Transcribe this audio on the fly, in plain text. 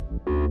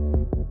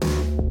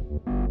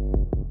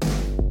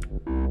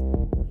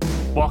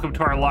Welcome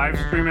to our live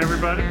stream,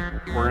 everybody.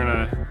 We're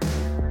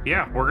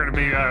gonna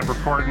be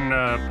recording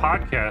a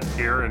podcast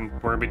here, and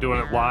we're gonna be doing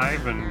it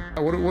live. And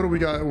what do we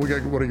got? What do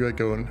you got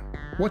going?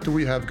 What do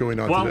we have going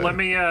on today? Well, let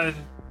me.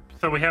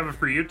 So we have it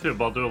for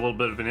YouTube. I'll do a little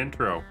bit of an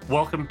intro.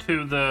 Welcome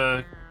to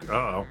the.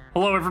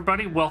 Hello,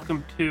 everybody.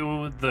 Welcome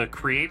to the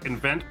Create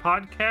Invent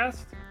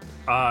podcast.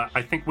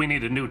 I think we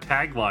need a new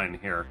tagline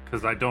here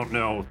because I don't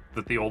know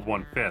that the old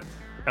one fits.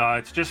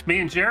 It's just me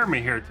and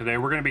Jeremy here today.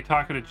 We're going to be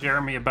talking to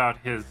Jeremy about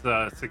his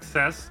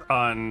success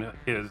on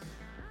his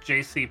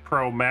JC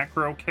Pro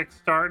Macro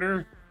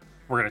Kickstarter.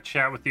 We're going to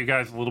chat with you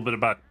guys a little bit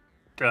about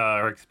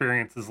our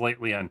experiences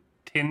lately on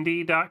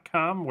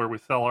Tindie.com, where we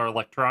sell our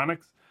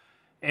electronics.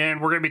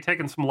 And we're going to be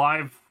taking some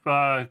live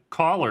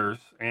callers,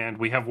 and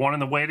we have one in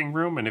the waiting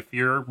room. And if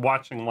you're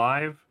watching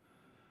live,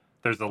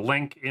 there's a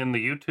link in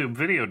the YouTube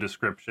video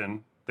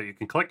description that you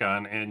can click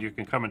on, and you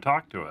can come and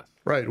talk to us.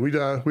 Right. We'd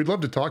love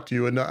to talk to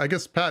you. And I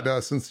guess, Pat,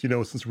 since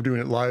we're doing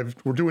it live,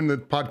 we're doing the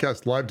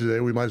podcast live today,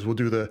 we might as well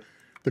do the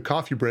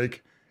coffee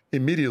break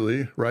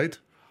immediately, right?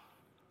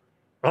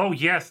 Oh,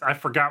 yes. I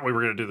forgot we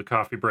were going to do the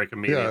coffee break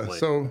immediately.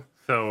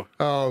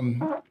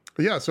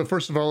 Yeah. So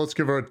first of all, let's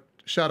give a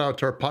shout out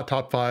to our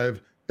top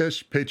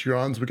 5-ish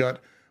Patreons. We got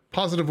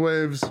Positive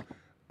Waves,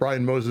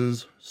 Brian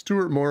Moses,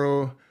 Stuart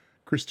Morrow,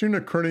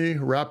 Christina Kearney,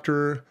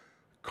 Raptor,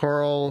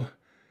 Carl,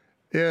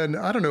 and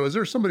I don't know, is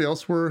there somebody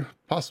else we're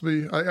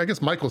possibly, I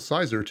guess Michael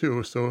Sizer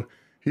too, so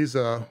he's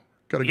got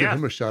to give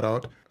him a shout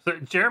out. So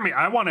Jeremy,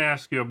 I want to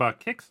ask you about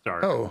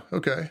Kickstarter. Oh,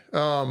 okay.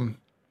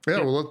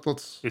 Well,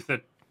 let's... Is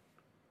it...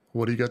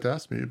 What do you got to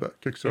ask me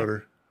about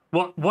Kickstarter?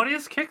 Well, what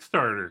is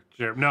Kickstarter,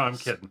 Jeremy? No, I'm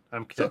kidding.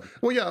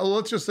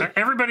 Let's just say...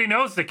 Everybody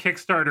knows that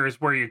Kickstarter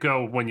is where you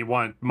go when you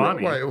want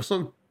money. Right.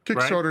 So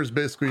Kickstarter is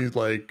basically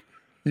like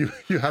you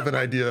have an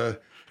idea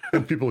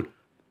and people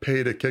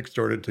pay to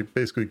Kickstarter to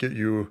basically get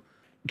you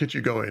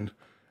going.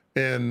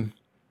 And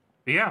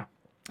yeah.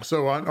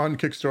 So on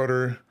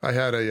Kickstarter, I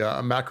had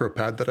a macro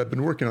pad that I've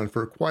been working on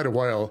for quite a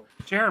while.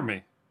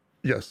 Jeremy.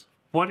 Yes.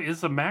 What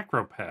is a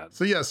macro pad?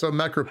 So a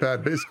macro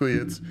pad, basically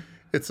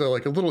it's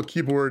like a little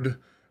keyboard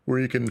where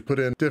you can put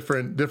in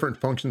different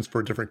functions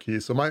for different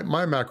keys. So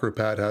my macro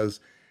pad has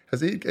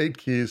eight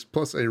keys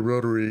plus a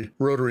rotary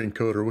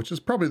encoder, which is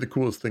probably the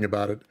coolest thing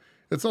about it.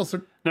 It's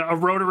also now, a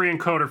rotary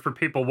encoder for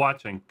people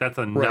watching. That's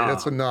a knob. Right,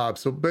 that's a knob.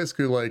 So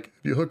basically, like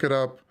if you hook it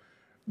up,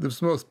 the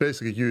most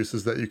basic use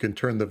is that you can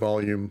turn the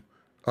volume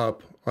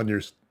up on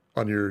your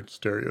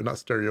stereo, not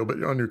stereo,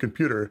 but on your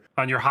computer,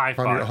 on your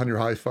hi-fi. On your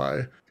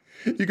hi-fi.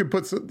 You can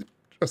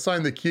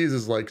assign the keys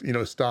as like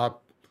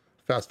stop,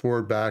 fast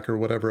forward, back, or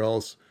whatever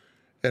else,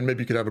 and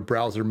maybe you could have a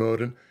browser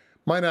mode. And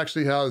mine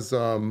actually has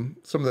some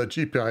of the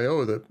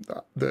GPIO,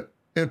 the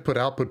input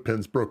output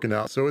pins broken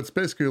out. So it's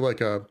basically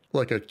like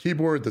a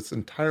keyboard that's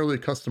entirely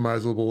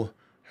customizable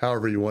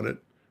however you want it.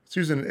 It's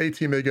using an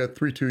ATmega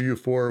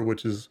 32U4,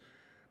 which is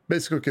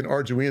basically an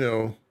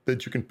Arduino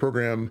that you can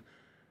program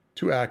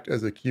to act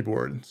as a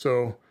keyboard.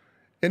 So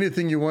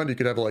anything you want, you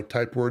could have like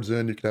type words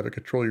in, you can have it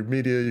control your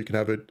media, you can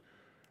have it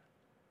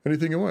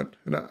anything you want.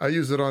 And I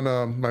use it on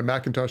my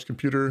Macintosh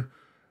computer.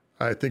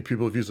 I think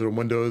people have used it on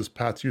Windows.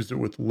 Pat's used it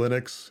with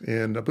Linux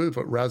and I believe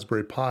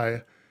Raspberry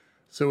Pi.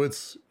 So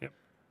it's... Yep.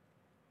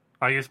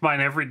 I use mine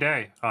every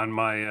day on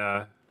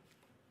my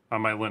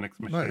Linux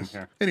machine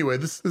here. Anyway,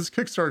 this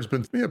Kickstarter's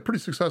been pretty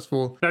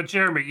successful. Now,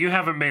 Jeremy, you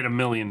haven't made $1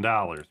 million,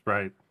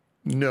 right?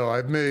 No,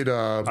 I've made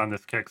on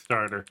this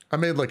Kickstarter. I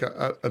made like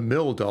 $1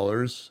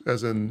 million,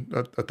 as in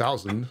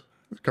 1,000,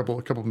 a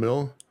couple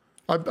mil.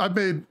 I've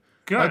made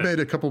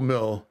a couple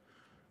mil,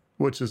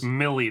 which is $1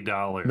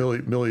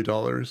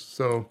 million.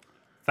 So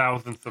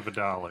thousandths of a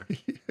dollar.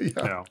 Yeah.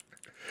 No.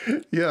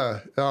 Yeah.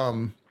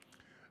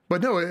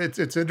 But no,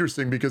 it's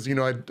interesting because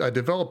I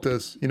developed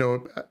this.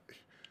 The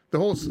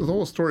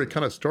whole story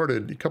kind of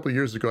started a couple of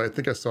years ago. I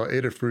think I saw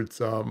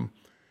Adafruit's.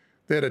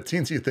 They had a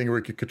teensy thing where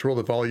you could control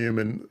the volume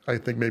and I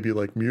think maybe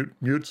like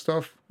mute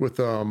stuff with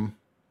an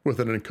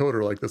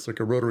encoder like this, like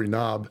a rotary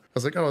knob. I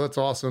was like, oh, that's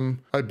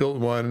awesome. I built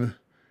one,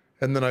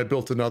 and then I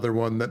built another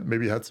one that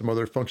maybe had some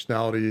other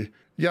functionality.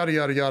 Yada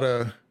yada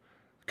yada.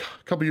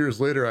 A couple years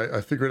later,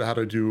 I figured out how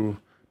to do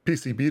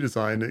PCB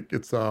design.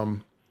 It's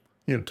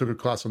took a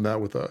class on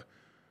that with a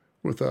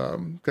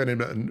guy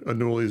named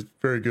Anuli. He's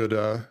very good.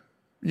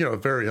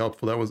 Very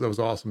helpful. That was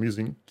awesome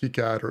using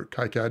KiCad or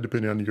KiCad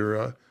depending on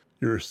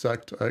your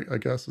sect, I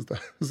guess. Is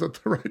that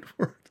the right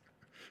word?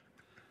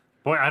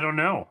 Boy, I don't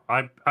know.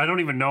 I don't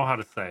even know how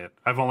to say it.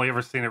 I've only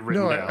ever seen it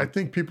written down. I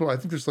think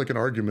there's like an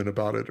argument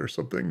about it or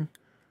something.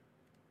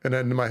 And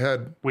then in my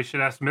head, we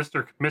should ask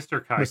Mr.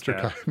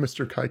 KiCad.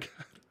 Mr. KiCad.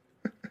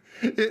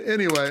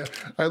 Anyway,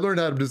 I learned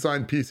how to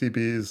design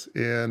PCBs,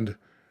 and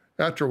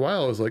after a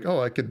while, I was like, oh,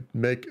 I could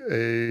make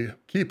a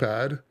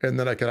keypad, and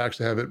then I could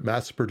actually have it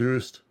mass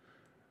produced.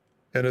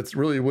 And it's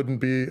really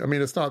wouldn't be. I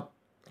mean, it's not.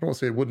 I don't want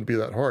to say it wouldn't be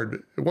that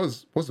hard. It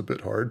was a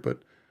bit hard,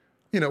 but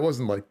it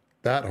wasn't like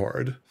that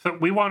hard. So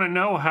we want to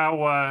know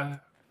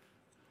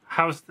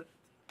how's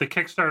the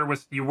Kickstarter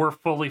was. You were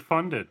fully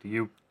funded.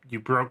 You you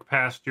broke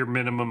past your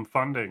minimum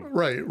funding.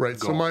 Right. Goal.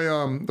 So my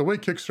the way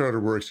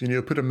Kickstarter works,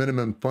 you put a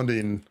minimum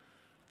funding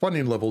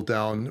level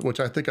down, which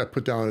I think I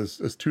put down as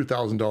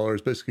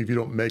 $2,000. Basically, if you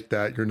don't make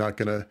that, you're not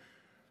gonna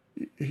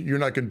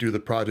do the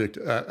project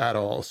at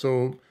all.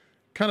 So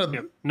kind of.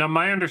 Yep. Now,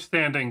 my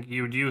understanding,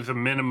 you would use a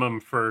minimum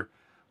for,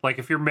 like,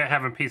 if you're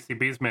having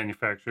PCBs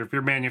manufactured, if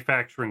you're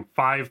manufacturing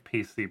 5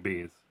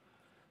 PCBs,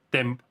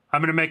 then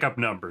I'm going to make up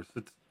numbers.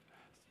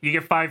 You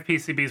get 5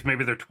 PCBs,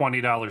 maybe they're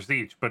 $20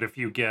 each. But if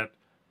you get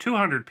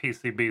 200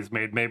 PCBs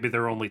made, maybe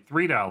they're only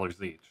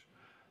 $3 each.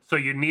 So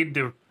you need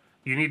to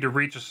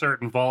reach a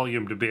certain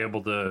volume to be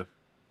able to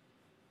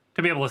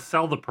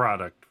sell the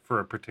product for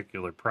a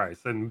particular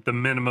price, and the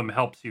minimum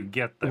helps you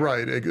get there.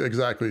 Right,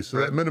 exactly. So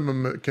that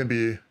minimum can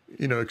be,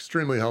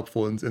 extremely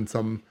helpful in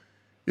some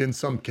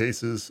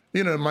cases.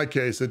 In my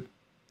case, it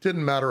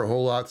didn't matter a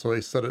whole lot, so I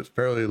set it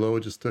fairly low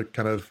just to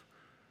kind of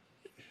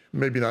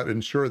maybe not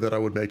ensure that I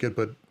would make it,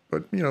 but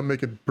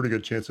make a pretty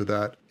good chance of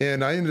that.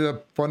 And I ended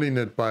up funding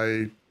it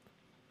by,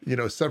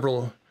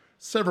 several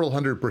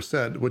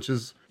 100%, which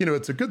is,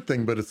 it's a good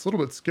thing, but it's a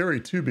little bit scary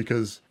too,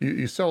 because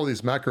you sell all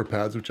these macro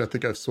pads, which I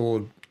think I've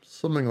sold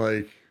something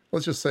like,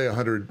 let's just say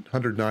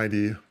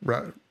 190,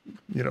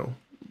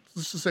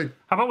 let's just say,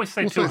 how about we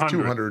say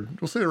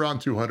 200? We'll say around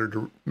 200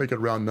 to make it a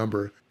round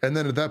number. And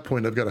then at that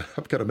point, I've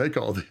got to make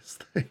all these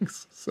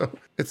things. So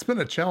it's been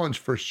a challenge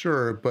for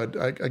sure. But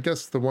I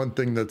guess the one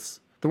thing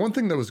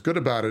that was good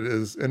about it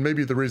is, and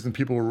maybe the reason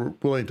people were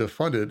willing to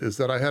fund it, is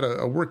that I had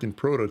a working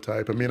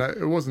prototype. I mean,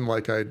 it wasn't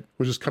like I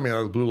was just coming out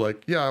of the blue,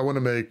 like, yeah, I want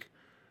to make,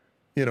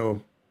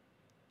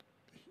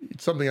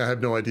 something I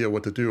have no idea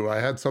what to do. I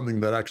had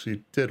something that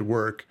actually did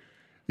work.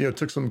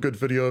 Took some good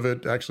video of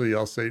it. Actually,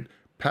 I'll say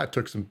Pat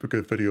took some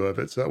good video of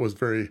it. So that was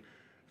very,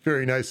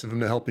 very nice of him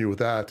to help me with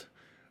that.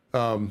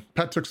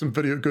 Pat took some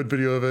good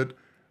video of it.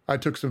 I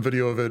took some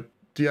video of it.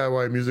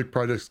 DIY Music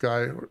Projects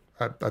guy,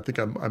 I think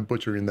I'm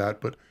butchering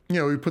that, but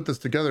we put this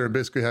together and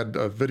basically had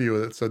a video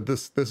that said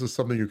this is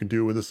something you can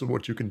do, and this is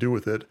what you can do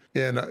with it.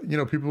 And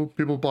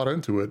people bought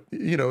into it,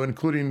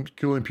 including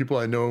people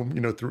I know,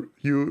 through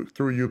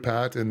you,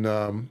 Pat, and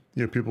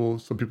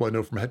some people I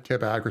know from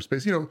Tampa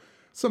Hackerspace.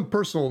 Some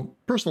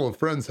personal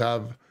friends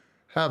have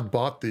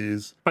bought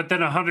these. But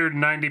then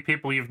 190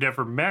 people you've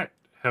never met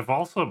have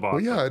also bought.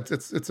 Well, yeah,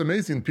 it's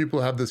amazing.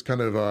 People have this kind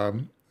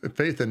of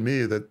faith in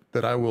me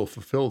that I will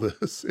fulfill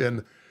this.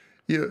 And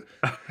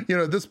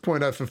at this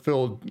point, I've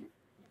fulfilled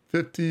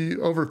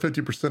over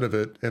 50% of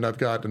it, and I've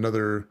got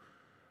another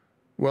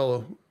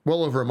well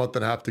over a month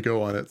and a half to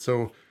go on it.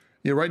 So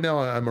right now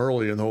I'm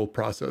early in the whole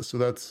process, so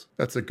that's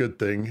a good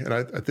thing. And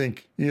I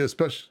think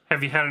especially.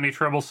 Have you had any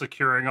trouble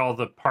securing all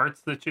the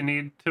parts that you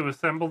need to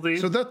assemble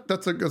these? So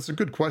that's a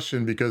good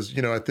question, because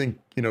I think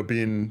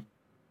being,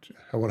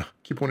 I want to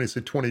keep wanting to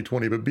say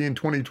 2020, but being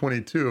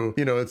 2022,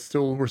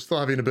 we're still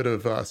having a bit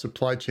of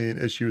supply chain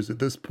issues at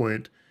this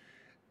point.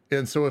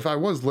 And so if I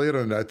was late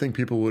on it, I think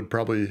people would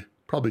probably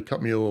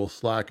cut me a little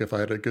slack if I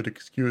had a good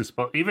excuse.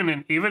 Well,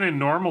 even in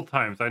normal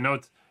times, I know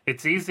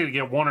it's easy to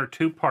get 1 or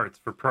 2 parts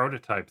for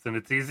prototypes, and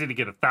it's easy to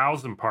get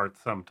 1,000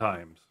 parts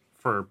sometimes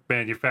for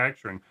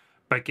manufacturing.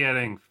 But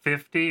getting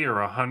 50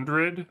 or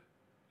 100,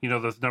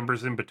 those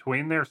numbers in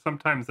between there,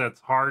 sometimes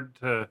that's hard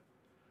to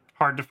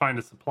find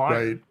a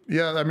supplier. Right.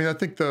 Yeah. I mean, I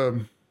think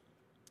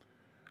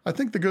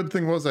the good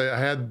thing was I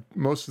had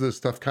most of this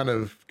stuff kind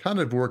of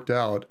worked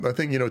out. I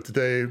think,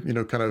 today,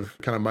 kind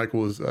of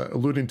Michael was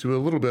alluding to a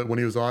little bit when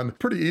he was on.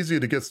 Pretty easy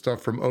to get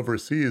stuff from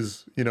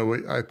overseas.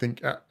 I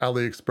think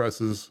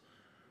AliExpress is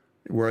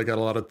where I got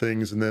a lot of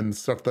things, and then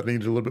stuff that I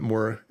needed a little bit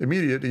more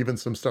immediate, even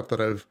some stuff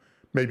that I've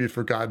maybe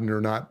forgotten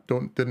or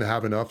didn't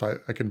have enough.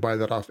 I can buy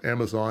that off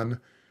Amazon.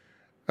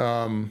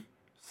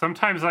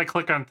 Sometimes I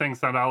click on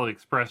things on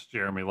AliExpress,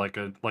 Jeremy, like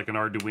an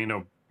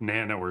Arduino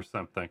Nano or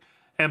something.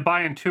 And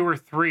buying 2 or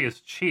 3 is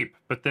cheap.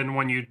 But then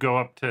when you go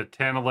up to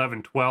 10,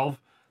 11,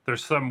 12,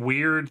 there's some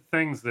weird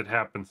things that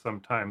happen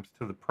sometimes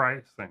to the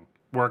pricing.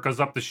 Where it goes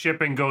up, the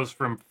shipping goes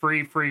from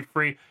free,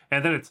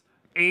 and then it's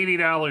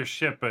 $80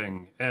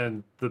 shipping.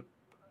 And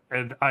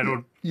I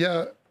don't...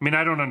 Yeah. I mean,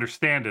 I don't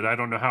understand it. I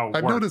don't know how it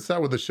works. I've noticed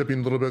that with the shipping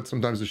a little bit.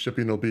 Sometimes the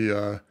shipping will be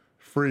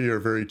free or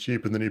very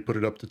cheap, and then you put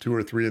it up to 2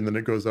 or 3, and then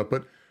it goes up.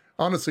 But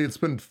honestly, it's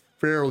been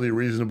fairly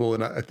reasonable,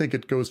 and I think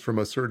it goes from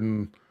a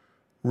certain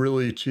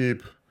really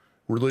cheap,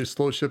 really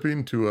slow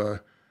shipping to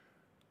a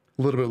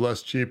little bit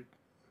less cheap,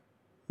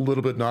 a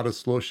little bit not as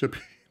slow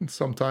shipping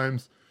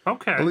sometimes.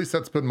 Okay. At least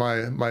that's been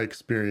my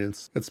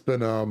experience. It's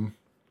been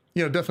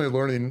definitely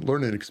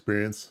learning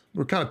experience.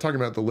 We're kind of talking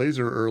about the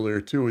laser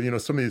earlier too.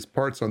 Some of these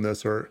parts on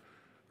this are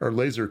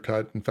laser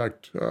cut. In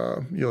fact,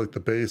 like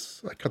the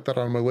base, I cut that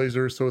on my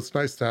laser, so it's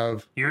nice to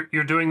have.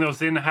 You're doing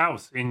those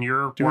in-house in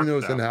your doing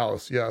those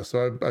in-house, yeah.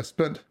 So I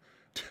spent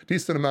a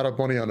decent amount of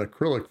money on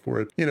acrylic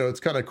for it. It's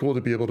kind of cool to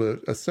be able to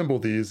assemble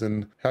these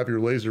and have your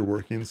laser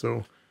working.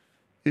 So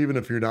even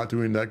if you're not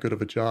doing that good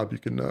of a job, you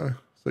can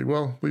say,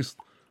 well, at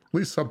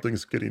least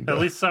something's getting done.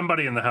 At least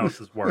somebody in the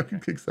house is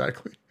working.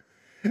 Exactly.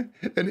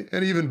 And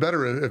even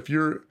better, if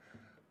you're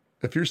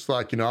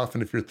slacking off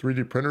and if your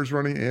 3D printer's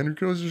running and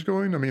your laser's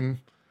going, I mean,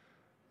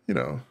 you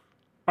know.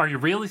 Are you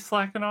really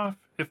slacking off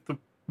if the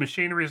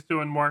machinery is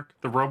doing work,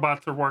 the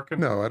robots are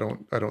working? No, I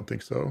don't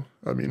think so.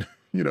 I mean,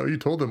 you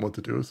told them what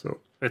to do, so.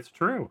 It's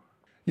true.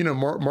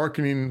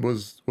 Marketing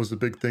was a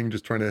big thing,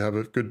 just trying to have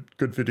a good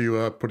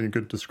video up, putting a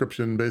good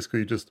description,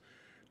 basically just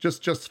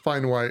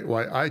justifying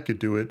why I could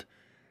do it.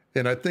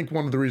 And I think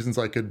one of the reasons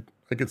I could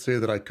say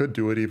that I could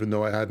do it, even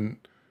though I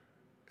hadn't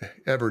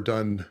ever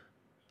done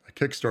a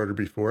Kickstarter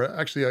before.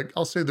 Actually,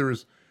 I'll say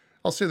there's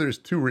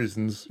two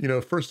reasons.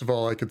 First of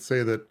all, I could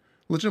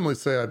legitimately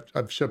say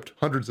I've shipped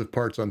hundreds of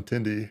parts on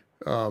Tindie,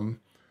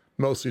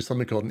 mostly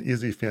something called an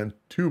Easy Fan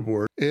 2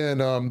 board. And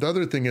the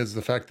other thing is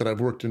the fact that I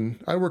worked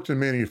in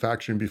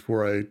manufacturing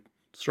before I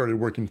started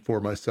working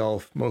for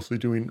myself, mostly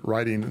doing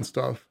writing and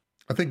stuff.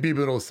 I think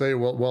people will say,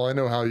 well, I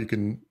know how you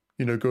can,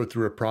 go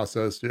through a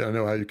process. Yeah, I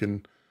know how you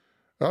can.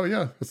 Oh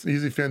yeah, it's an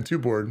Easy Fan 2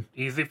 board.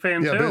 Easy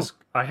Fan 2.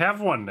 I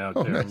have one now,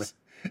 Jeremy. Nice.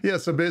 Yeah,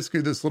 so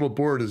basically this little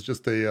board is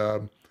just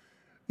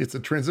it's a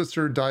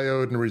transistor,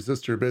 diode, and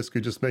resistor. Basically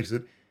just makes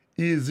it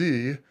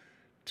easy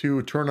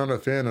to turn on a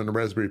fan on a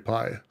Raspberry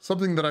Pi.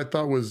 Something that I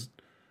thought was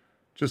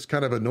just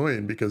kind of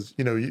annoying because,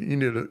 you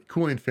need a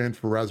cooling fan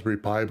for Raspberry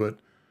Pi, but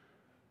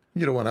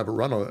you don't want to have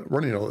it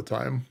running all the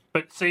time.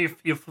 But say if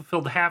you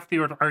fulfilled half the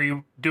order, are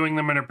you doing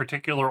them in a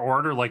particular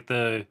order, like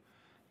the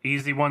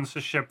easy ones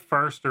to ship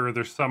first, or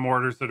there's some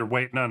orders that are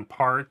waiting on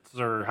parts,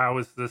 or how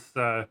is this,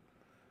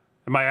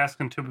 am I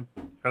asking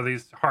are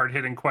these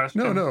hard-hitting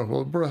questions? No.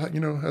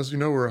 Well, as you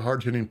know, we're a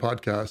hard-hitting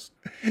podcast.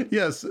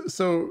 Yes.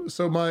 So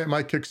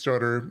my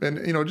Kickstarter,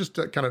 and, just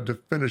to kind of to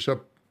finish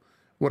up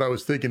what I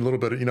was thinking a little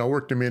bit, I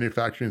worked in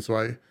manufacturing, so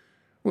I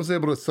was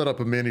able to set up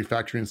a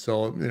manufacturing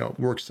cell,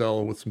 work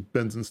cell with some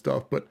bins and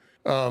stuff. But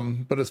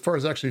as far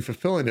as actually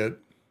fulfilling it,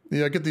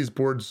 I get these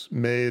boards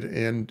made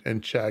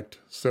and checked.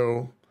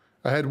 So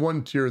I had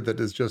one tier that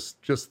is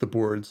just the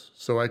boards.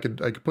 So I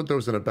could put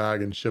those in a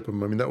bag and ship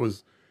them. I mean, that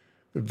was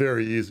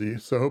very easy.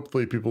 So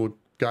hopefully people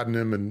gotten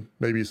them, and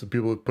maybe some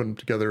people have put them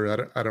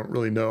together. I don't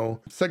really know.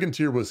 Second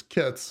tier was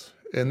kits.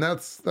 And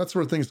that's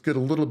where things get a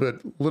little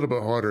bit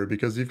harder,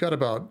 because you've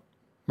got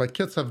my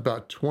kits have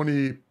about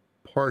 20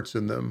 parts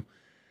in them.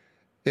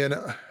 And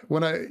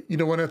when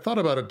I thought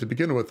about it to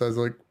begin with, I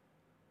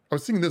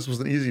was thinking this was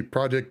an easy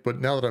project,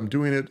 but now that I'm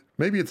doing it,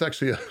 maybe it's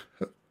actually a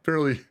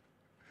fairly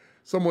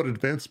somewhat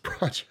advanced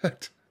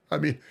project. I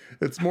mean,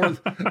 it's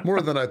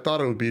more than I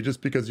thought it would be,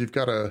 just because you've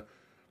got to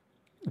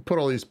put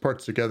all these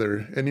parts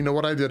together. And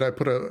what I did, I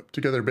put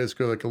together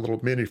basically like a little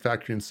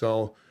manufacturing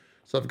cell.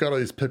 So I've got all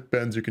these pick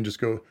bins. You can just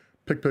go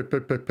pick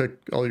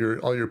all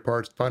your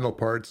parts, final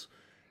parts.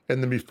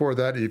 And then before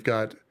that, you've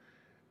got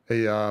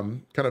a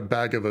kind of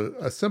bag of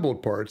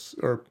assembled parts,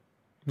 or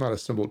not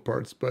assembled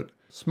parts, but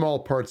small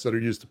parts that are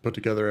used to put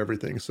together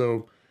everything.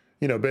 So,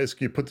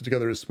 basically you put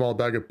together a small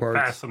bag of parts.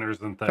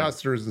 Fasteners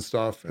and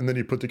stuff. And then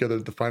you put together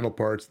the final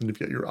parts. Then you've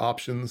got your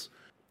options.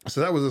 So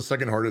that was the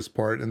second hardest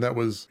part, and that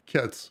was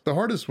kits. The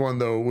hardest one,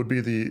 though, would be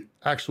the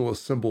actual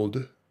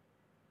assembled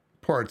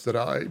parts that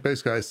I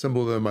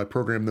assemble them, I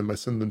program them, I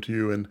send them to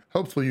you, and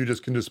hopefully you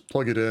can just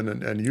plug it in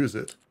and use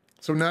it.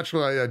 So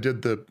naturally, I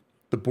did the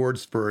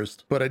boards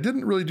first, but I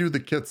didn't really do the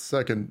kits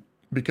second,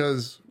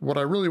 because what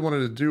I really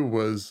wanted to do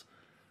was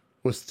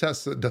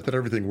test that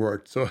everything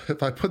worked. So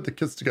if I put the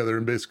kits together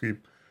and basically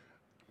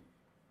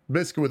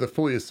with a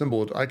fully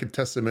assembled, I could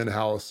test them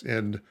in-house,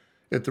 and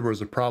if there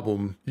was a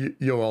problem,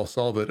 I'll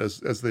solve it,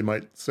 as they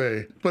might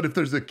say. But if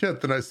there's a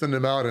kit, then I send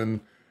them out,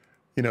 and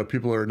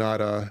people are not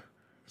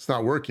it's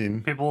not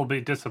working. People will be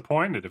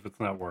disappointed if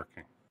it's not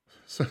working.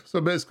 So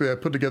basically, I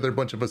put together a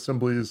bunch of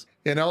assemblies,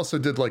 and I also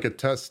did like a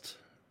test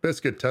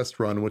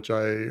run, which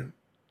I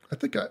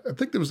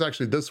think there was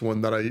actually this one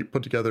that I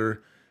put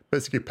together.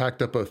 Basically,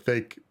 packed up a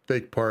fake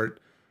part,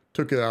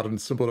 took it out and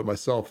assembled it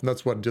myself, and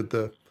that's what I did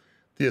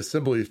the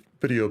assembly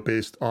video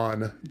based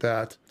on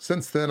that.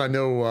 Since then, I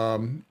know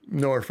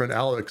our friend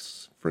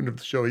Alex, friend of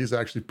the show, he's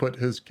actually put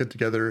his kit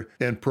together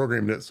and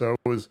programmed it. So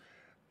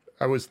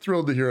I was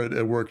thrilled to hear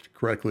it worked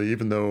correctly,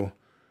 even though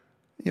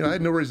I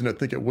had no reason to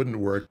think it wouldn't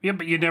work. Yeah,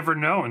 but you never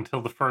know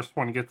until the first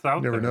one gets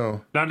out. Never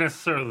know. Not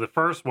necessarily the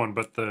first one,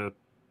 but the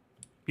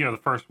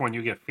first one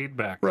you get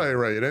feedback. Right.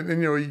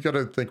 And you got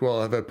to think,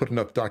 well, have I put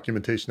enough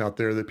documentation out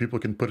there that people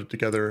can put it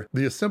together?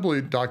 The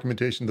assembly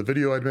documentation, the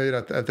video I made,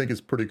 I think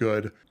is pretty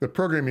good. The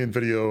programming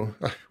video,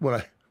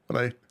 when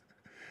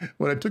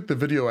I took the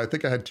video, I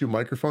think I had 2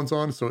 microphones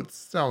on, so it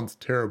sounds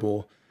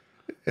terrible.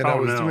 And I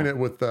was doing it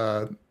with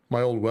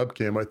my old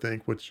webcam, I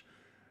think, which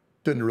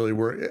didn't really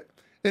work.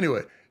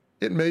 Anyway,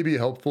 it may be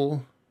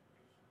helpful,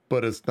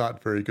 but it's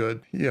not very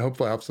good. Yeah,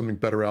 hopefully I'll have something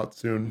better out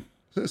soon.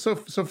 So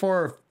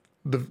far,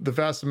 the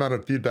vast amount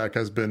of feedback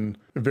has been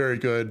very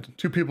good.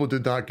 2 people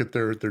did not get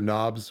their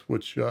knobs,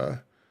 which I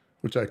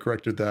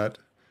corrected that.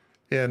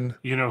 And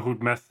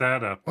who'd messed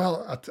that up?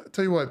 Well, I'll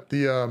tell you what,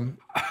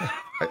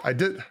 I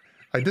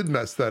did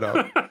mess that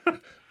up.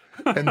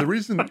 And the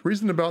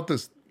reason about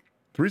this,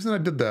 the reason I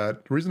did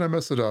that, the reason I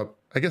messed it up,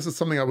 I guess it's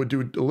something I would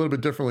do a little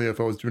bit differently if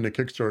I was doing a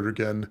Kickstarter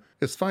again.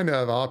 It's fine to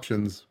have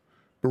options,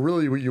 but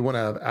really you want to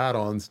have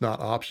add-ons,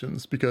 not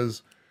options,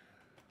 because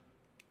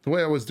the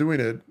way I was doing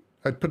it,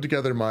 I'd put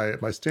together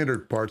my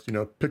standard parts,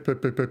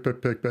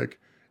 pick,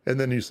 and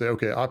then you say,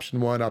 okay,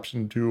 option 1,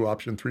 option 2,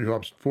 option 3,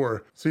 option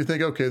 4. So you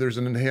think, okay, there's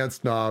an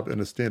enhanced knob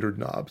and a standard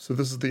knob. So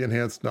this is the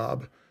enhanced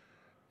knob.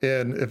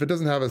 And if it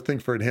doesn't have a thing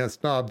for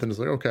enhanced knob, then it's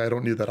like, okay, I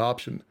don't need that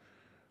option.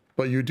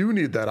 But you do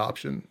need that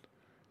option.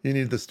 You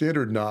need the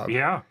standard knob.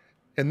 Yeah.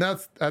 And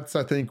that's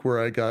I think where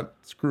I got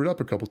screwed up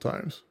a couple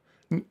times.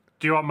 Do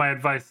you want my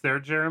advice there,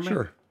 Jeremy?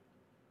 Sure.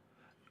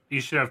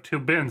 You should have 2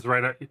 bins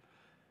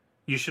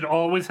you should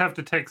always have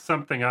to take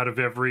something out of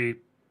every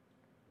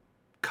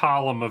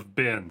column of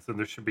bins, and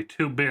there should be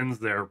 2 bins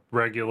there,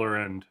 regular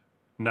and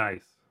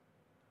nice.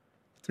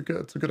 It's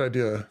a good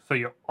idea. So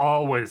you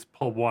always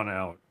pull one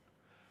out.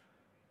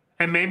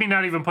 And maybe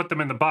not even put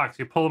them in the box.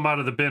 You pull them out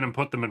of the bin and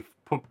put them in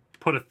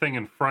put a thing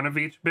in front of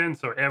each bin,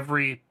 so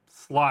every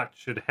slot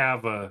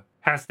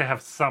has to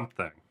have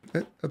something.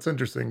 That's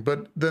interesting.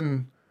 But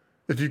then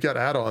if you got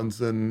add-ons,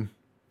 then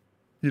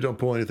you don't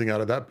pull anything out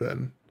of that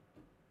bin.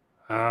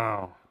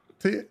 Oh.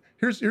 See,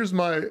 here's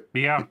my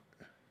Yeah.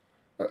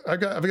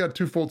 I've got a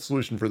twofold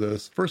solution for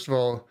this. First of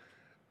all,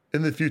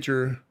 in the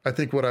future, I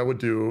think what I would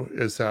do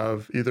is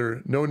have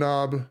either no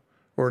knob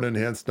or an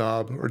enhanced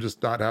knob, or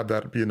just not have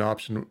that be an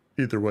option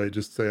either way.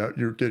 Just say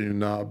you're getting a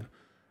knob.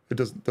 It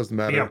doesn't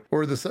matter. Yeah.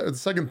 Or the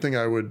second thing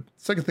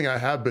I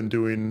have been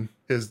doing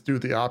is do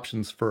the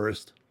options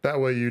first. That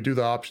way you do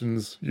the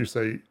options, you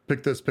say,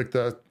 pick this, pick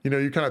that.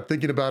 You're kind of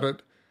thinking about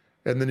it,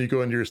 and then you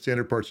go into your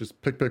standard parts,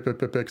 just pick. So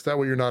that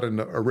way you're not in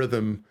a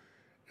rhythm,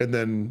 and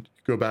then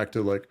go back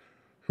to like,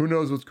 who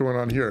knows what's going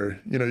on here?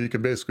 You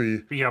can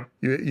basically, Yep.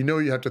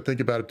 you have to think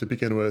about it to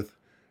begin with,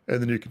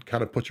 and then you can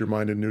kind of put your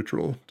mind in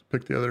neutral to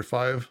pick the other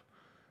 5.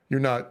 You're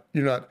not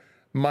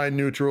mind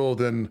neutral,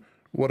 then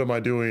what am I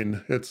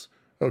doing? It's,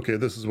 okay,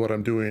 this is what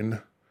I'm doing.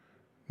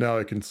 Now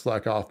I can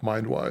slack off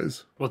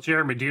mind-wise. Well,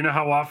 Jeremy, do you know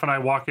how often I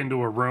walk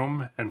into a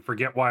room and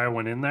forget why I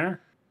went in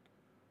there?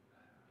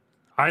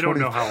 I don't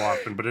know how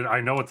often, but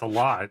I know it's a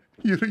lot.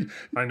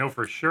 I know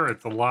for sure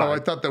it's a lot. Oh, I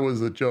thought that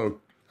was a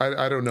joke.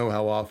 I don't know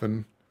how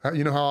often.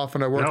 You know how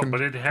often I walk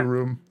into a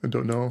room and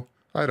don't know?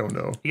 I don't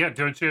know. Yeah,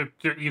 don't you?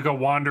 You go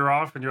wander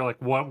off and you're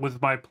like, what was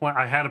my plan?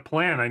 I had a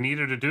plan. I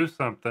needed to do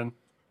something.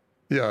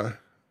 Yeah,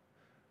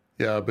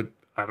 but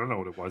I don't know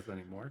what it was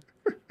anymore.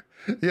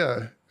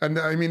 Yeah, and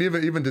I mean,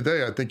 even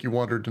today, I think you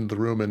wandered into the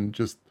room and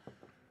just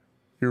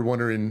you're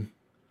wondering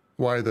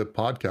why the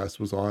podcast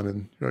was on,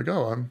 and you're like,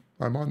 oh,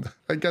 I'm on.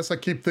 I guess I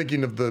keep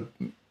thinking of the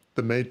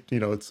mate.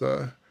 It's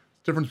a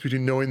difference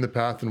between knowing the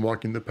path and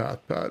walking the path,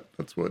 Pat.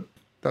 That's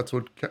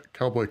what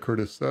Cowboy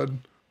Curtis said.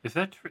 Is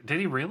that true? Did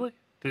he really?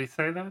 Did he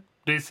say that?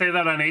 Did he say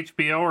that on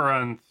HBO or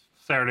on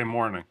Saturday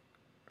morning?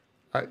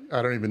 I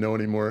don't even know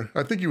anymore.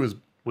 I think he was.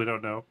 We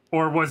don't know.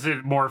 Or was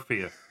it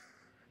Morpheus?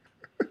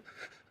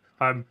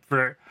 I'm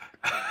very...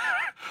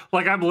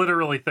 I'm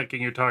literally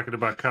thinking you're talking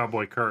about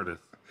Cowboy Curtis.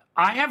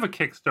 I have a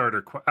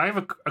Kickstarter... I have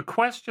a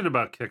question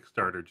about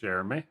Kickstarter,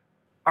 Jeremy.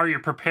 Are you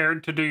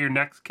prepared to do your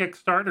next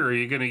Kickstarter? Are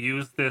you going to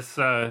use this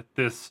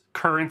this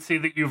currency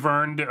that you've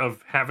earned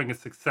of having a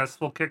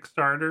successful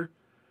Kickstarter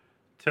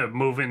to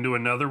move into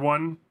another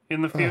one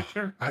in the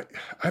future?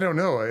 I don't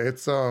know.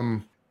 It's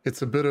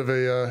a bit of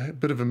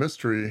a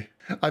mystery.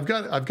 I've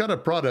got a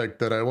product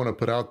that I want to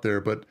put out there,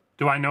 but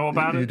do I know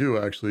about it? You do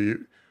actually.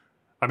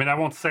 I mean, I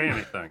won't say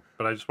anything,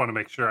 but I just want to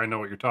make sure I know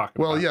what you're talking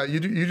about. Well, yeah, you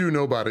do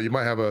know about it. You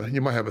might have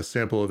a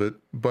sample of it,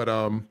 but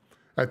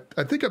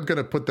I think I'm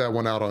gonna put that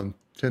one out on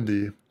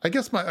Tindie. I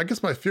guess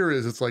my fear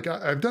is it's like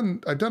I've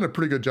done a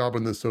pretty good job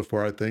on this so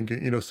far. I think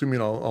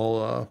assuming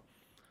I'll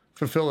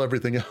fulfill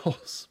everything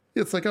else.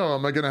 It's like, oh,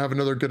 am I gonna have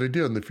another good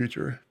idea in the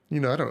future? I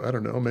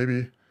don't know.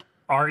 Maybe.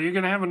 Are you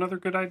gonna have another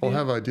good idea? I'll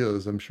have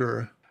ideas, I'm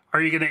sure.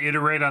 Are you gonna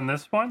iterate on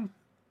this one?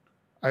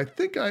 I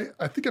think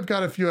I've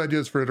got a few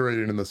ideas for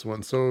iterating in this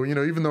one. So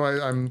even though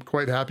I'm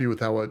quite happy with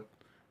how it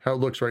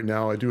looks right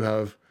now, I do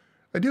have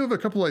a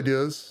couple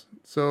ideas.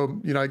 So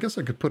I guess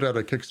I could put out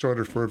a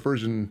Kickstarter for a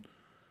version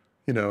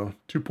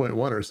 2.1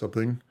 or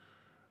something.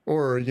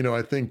 Or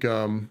I think we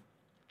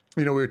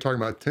were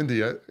talking about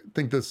Tindie. I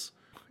think this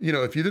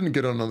if you didn't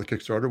get on the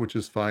Kickstarter, which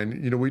is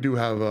fine. We do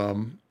have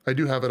I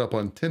do have it up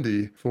on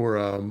Tindie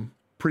for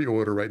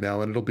pre-order right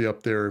now, and it'll be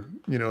up there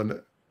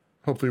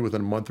hopefully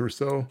within a month or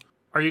so.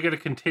 Are you going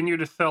to continue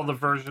to sell the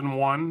version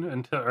 1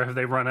 until, or have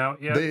they run out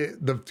yet?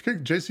 The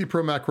JC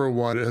Pro Macro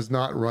 1 has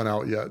not run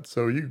out yet,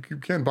 so you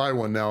can buy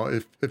one now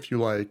if you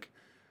like.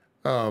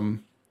 I'll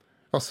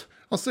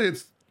say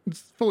it's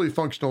fully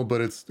functional,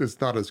 but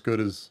it's not as good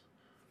as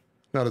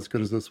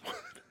this one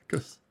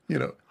because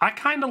I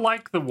kind of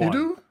like the one. You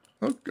do?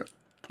 Okay.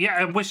 Yeah,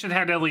 I wish it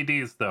had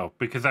LEDs though,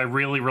 because I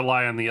really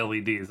rely on the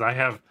LEDs.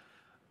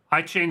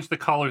 I change the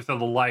colors of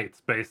the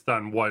lights based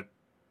on what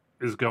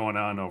is going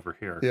on over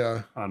here.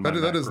 Yeah,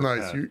 that is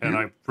nice.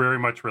 I very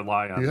much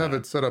rely on. You have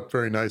it set up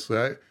very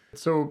nicely.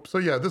 So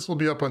yeah, this will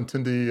be up on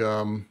Tindie.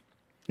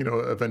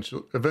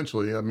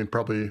 Eventually. I mean,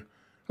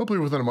 hopefully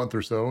within a month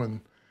or so. And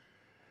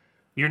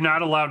you're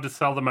not allowed to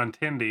sell them on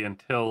Tindie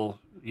until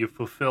you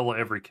fulfill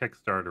every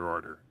Kickstarter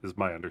order, is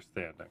my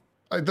understanding.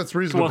 That's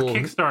reasonable. Well,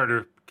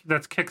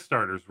 that's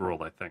Kickstarter's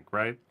rule, I think,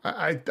 right?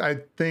 I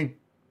think,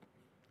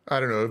 I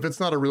don't know if it's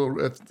not a real,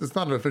 it's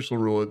not an official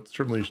rule. It's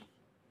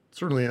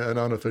certainly an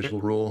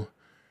unofficial rule.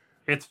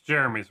 It's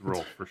Jeremy's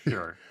rule for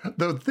sure.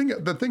 The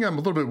thing I'm a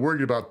little bit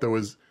worried about though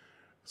is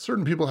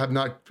certain people have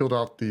not filled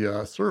out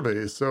the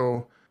survey.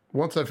 So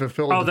once I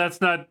fulfilled,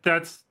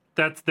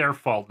 that's their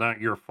fault,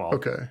 not your fault.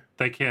 Okay,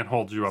 they can't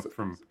hold you up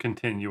from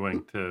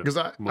continuing to because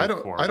I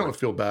don't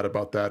feel bad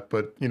about that.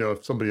 But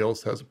if somebody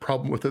else has a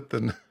problem with it,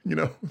 then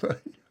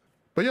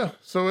But yeah.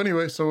 So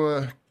anyway,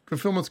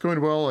 fulfillment's going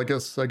well. I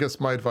guess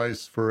my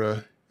advice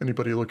for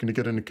anybody looking to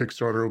get into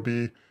Kickstarter will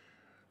be,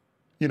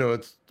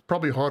 it's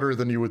probably harder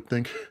than you would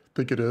think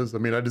it is. I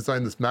mean, I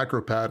designed this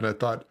macro pad, and I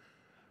thought,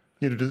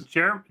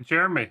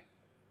 Jeremy,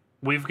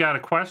 we've got a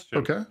question.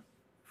 Okay.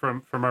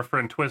 From our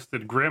friend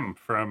Twisted Grim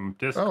from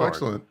Discord. Oh,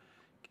 excellent.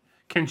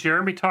 Can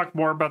Jeremy talk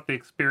more about the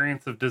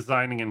experience of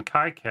designing in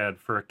KiCad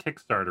for a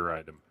Kickstarter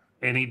item?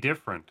 Any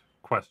different? ?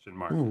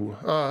 Ooh,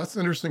 that's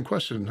an interesting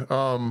question.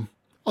 I'll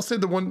say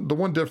the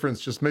one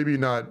difference, just maybe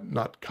not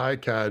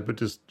KiCad, but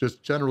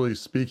just generally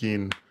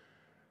speaking,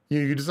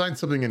 you design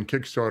something in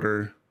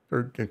Kickstarter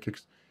or in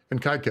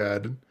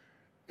KiCad,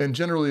 and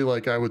generally,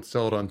 like, I would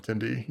sell it on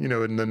Tindie,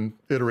 and then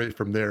iterate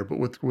from there. But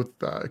with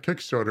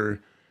Kickstarter,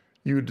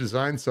 you would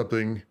design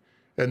something,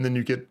 and then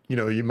you get,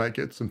 you might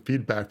get some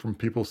feedback from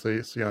people,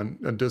 say on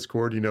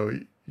Discord.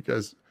 You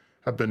guys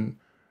have been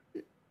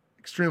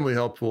extremely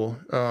helpful.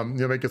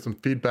 You might get some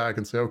feedback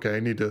and say, okay, I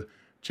need to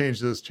change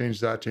this, change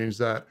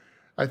that.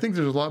 I think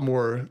there's a lot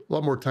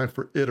more time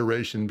for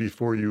iteration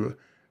before you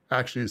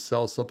actually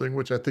sell something,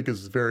 which I think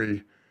is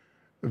very,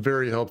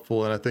 very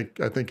helpful. And I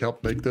think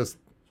helped make this,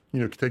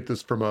 take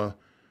this from a,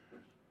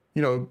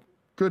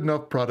 good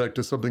enough product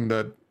to something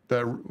that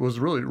was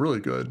really, really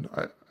good.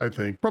 I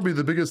think probably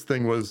the biggest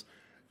thing was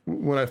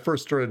when I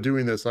first started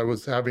doing this, I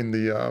was having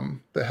the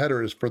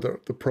headers for the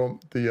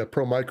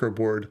Pro Micro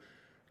board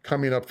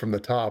coming up from the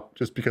top,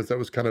 just because that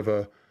was kind of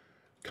a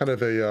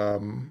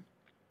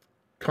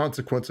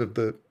consequence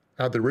of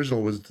how the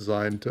original was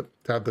designed to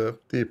have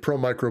the Pro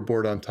Micro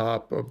board on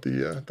top of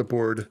the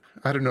board.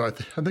 I don't know. I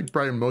think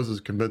Brian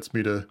Moses convinced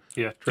me to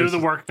do the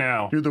work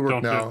now.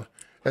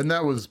 And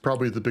that was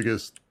probably the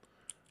biggest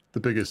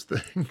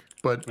thing.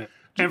 But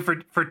and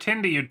for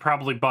Tindie, you'd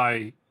probably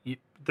buy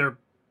they're.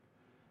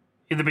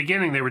 In the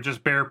beginning, they were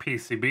just bare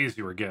PCBs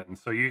you were getting,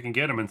 so you can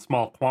get them in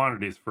small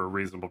quantities for a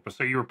reasonable price.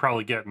 So you were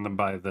probably getting them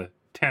by the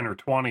 10 or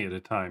 20 at a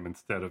time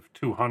instead of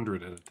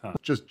 200 at a time.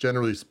 Just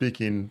generally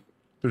speaking,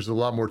 there's a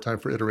lot more time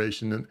for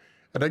iteration.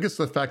 And I guess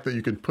the fact that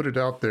you can put it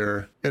out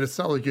there, and it's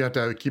not like you have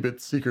to keep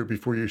it secret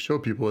before you show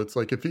people. It's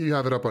like if you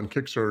have it up on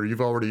Kickstarter, you've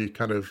already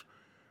kind of,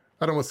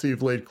 I don't want to say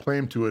you've laid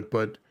claim to it,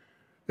 but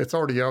it's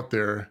already out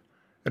there,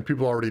 and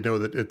people already know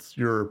that it's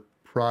your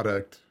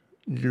product.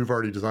 You've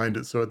already designed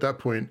it. So at that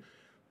point,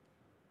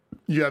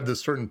 you have this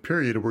certain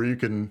period where you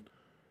can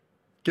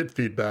get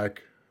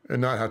feedback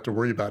and not have to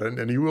worry about it.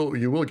 And you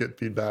will get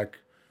feedback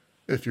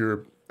if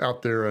you're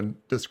out there on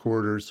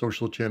Discord or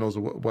social channels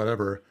or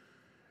whatever.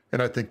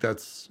 And I think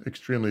that's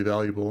extremely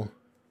valuable.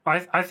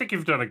 I think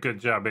you've done a good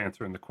job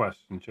answering the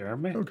question,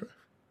 Jeremy. Okay.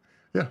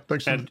 Yeah.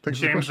 Thanks. And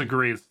James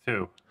agrees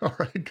too. All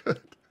right,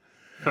 good.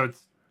 So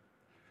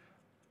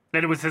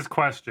it was his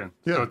question.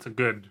 Yeah. So it's a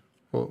good.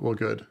 Well,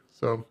 good.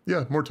 So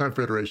yeah, more time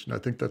for iteration. I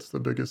think that's the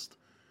biggest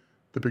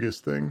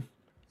thing.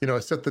 I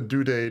set the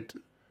due date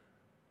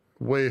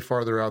way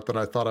farther out than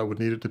I thought I would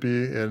need it to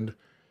be. And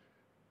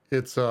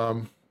it's,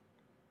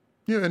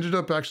 ended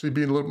up actually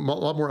being a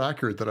lot more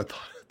accurate than I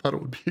thought it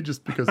would be,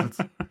 just because it's,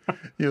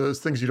 there's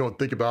things you don't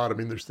think about. I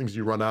mean, there's things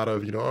you run out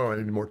of, I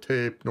need more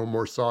tape, no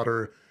more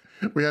solder.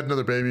 We had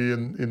another baby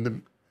in the,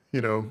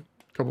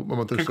 couple of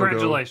months or so ago.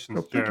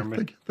 Congratulations,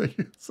 Jeremy. Thank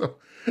you. So,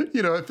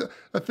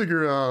 I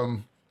figure, a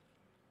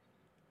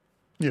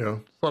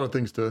lot of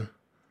things to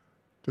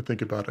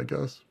think about, I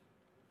guess.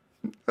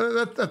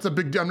 That's a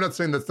big deal. I'm not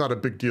saying that's not a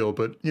big deal,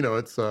 but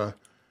it's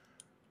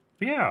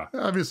yeah.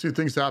 Obviously,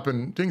 things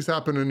happen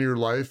in your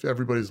life,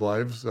 everybody's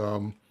lives.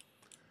 So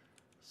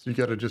you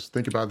got to just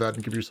think about that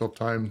and give yourself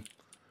time.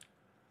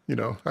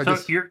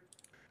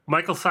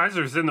 Michael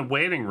Sizer's in the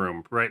waiting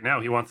room right now.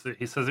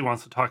 He says he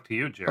wants to talk to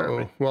you,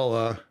 Jeremy. Oh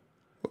well.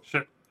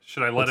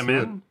 Should I let him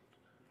in?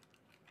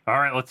 All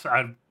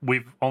right.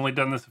 We've only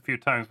done this a few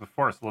times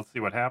before, so let's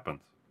see what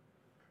happens.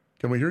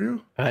 Can we hear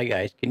you? Hi,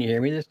 guys. Can you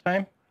hear me this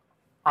time?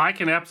 I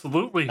can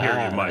absolutely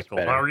hear you, Michael.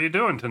 How are you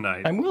doing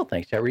tonight? I'm well,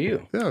 thanks. How are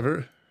you?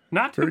 Yeah,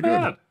 not too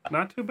bad.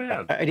 Not too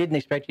bad. I didn't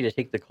expect you to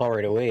take the call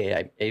right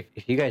away.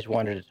 If you guys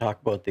wanted to talk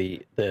about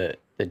the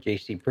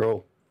JC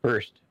Pro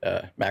first,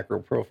 Macro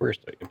Pro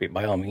first,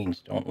 by all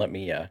means, don't let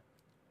me,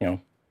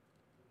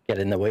 get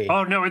in the way.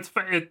 Oh no, it's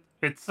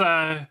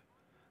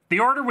the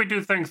order we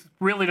do things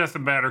really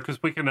doesn't matter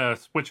because we can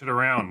switch it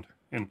around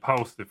in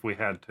post if we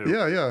had to.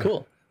 Yeah.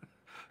 Cool.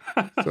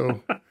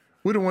 So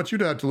we don't want you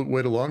to have to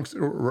wait along.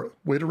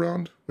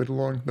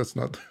 That's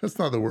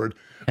not the word.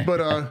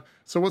 But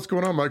so what's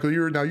going on, Michael?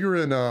 You're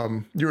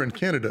in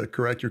Canada,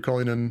 correct? You're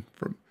calling in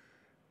from.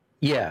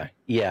 Yeah.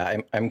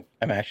 I'm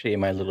actually in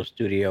my little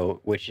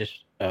studio, which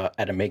is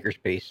at a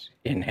makerspace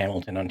in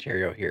Hamilton,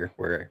 Ontario here,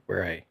 where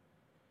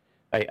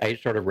I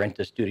sort of rent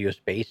a studio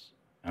space,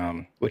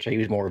 which I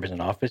use more of as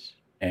an office,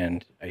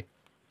 and I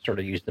sort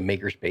of use the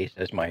makerspace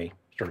as my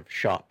sort of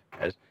shop.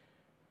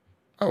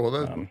 Oh, well,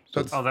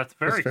 that's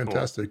very cool.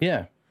 fantastic.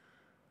 Yeah.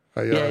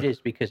 Yeah, it is,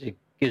 because it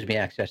gives me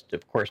access to,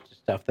 of course, to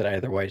stuff that I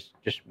otherwise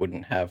just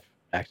wouldn't have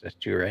access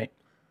to, right?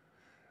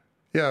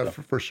 Yeah,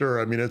 for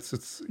sure. I mean, it's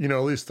at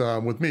least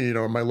with me,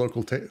 my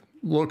local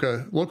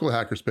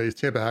hackerspace,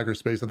 Tampa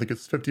hackerspace, I think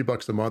it's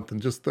 $50 a month,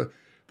 and just the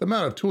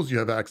amount of tools you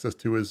have access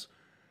to is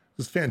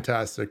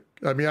fantastic.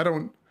 I mean, I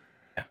don't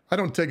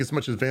take as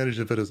much advantage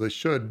of it as I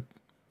should,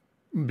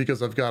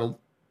 because I've got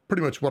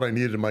pretty much what I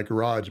needed in my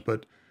garage.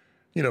 But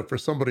for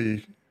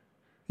somebody,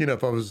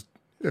 if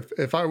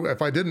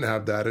I didn't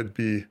have that,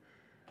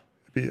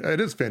 it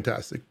is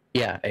fantastic.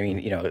 Yeah, I mean,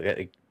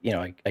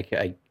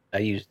 I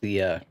use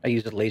the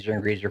laser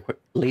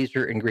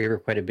engraver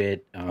quite a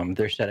bit.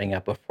 They're setting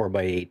up a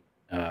 4x8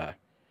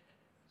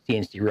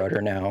 CNC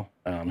router now.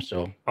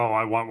 So. Oh,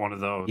 I want one of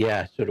those.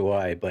 Yeah, so do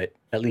I. But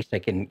at least I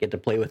can get to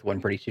play with one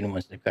pretty soon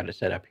once they've got it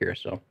set up here.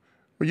 So.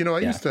 Well, I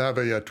used to have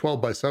a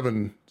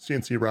 12x7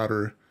 CNC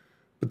router,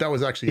 but that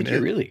was actually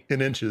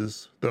in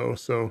inches, though.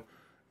 So.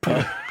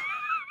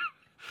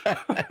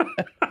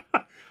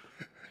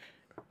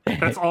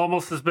 That's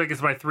almost as big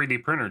as my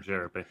 3D printer,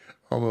 Jeremy.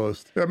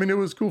 Almost. I mean, it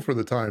was cool for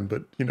the time,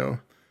 but now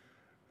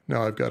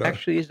I've got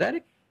Actually, is that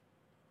a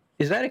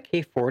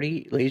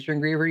K40 laser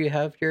engraver you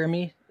have,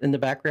 Jeremy, in the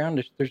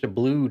background? There's a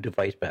blue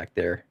device back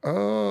there.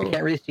 Oh. I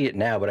can't really see it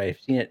now, but I've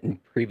seen it in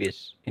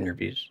previous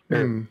interviews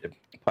or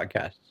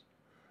podcasts.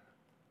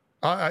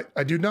 I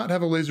do not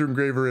have a laser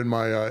engraver in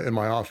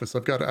my office.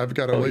 I've got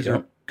a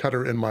laser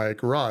cutter in my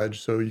garage,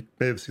 so you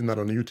may have seen that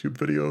on a YouTube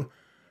video.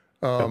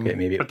 Okay,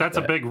 maybe. But that's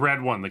a big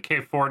red one. The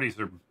K40s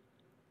are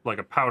like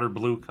a powder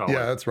blue color.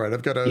 Yeah, that's right. I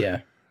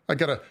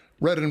got a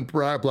red and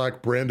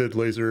black branded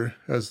laser,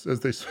 as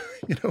they say,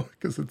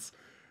 because it's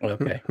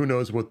who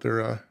knows what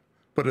they're.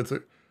 But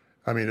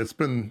it's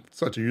been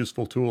such a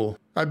useful tool.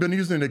 I've been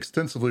using it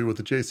extensively with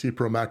the JC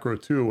Pro Macro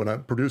 2 when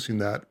I'm producing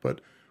that,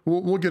 but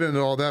we'll get into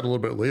all that a little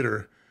bit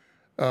later.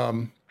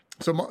 So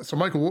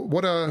Michael,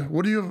 what have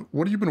you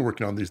been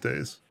working on these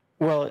days?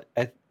 Well,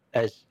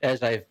 as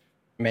I've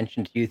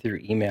mentioned to you through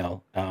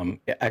email,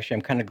 actually,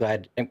 I'm kind of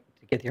glad to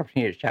get the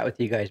opportunity to chat with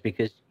you guys,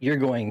 because you're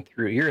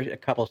a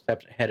couple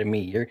steps ahead of me.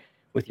 You're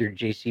with your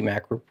JC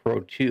Macro Pro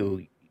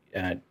 2,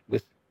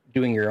 with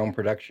doing your own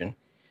production.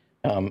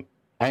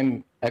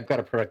 I've got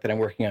a product that I'm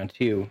working on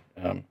too.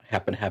 I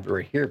happen to have it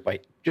right here,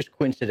 but just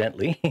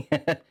coincidentally,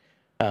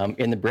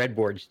 in the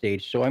breadboard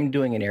stage. So I'm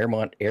doing an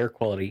air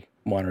quality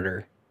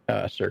monitor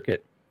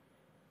circuit.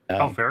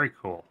 Very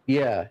cool.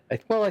 Yeah, I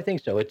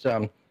think so.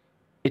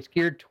 It's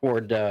geared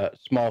toward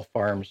small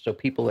farms, so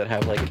people that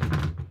have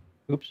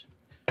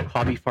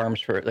hobby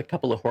farms for a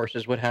couple of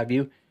horses, what have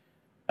you,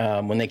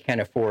 when they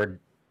can't afford,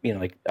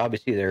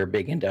 obviously there are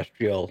big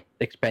industrial,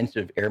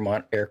 expensive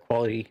air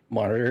quality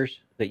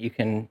monitors that you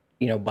can,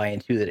 buy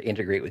into that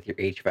integrate with your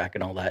HVAC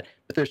and all that,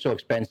 but they're so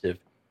expensive.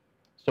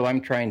 So I'm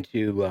trying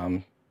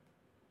to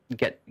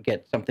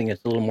get something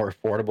that's a little more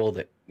affordable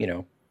that,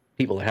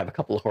 people that have a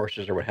couple of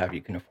horses or what have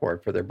you can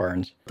afford for their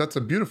barns. That's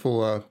a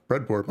beautiful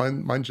breadboard.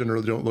 Mine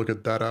generally don't look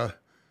at that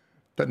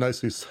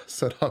nicely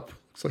set up.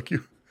 Looks like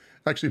you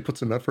actually put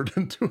some effort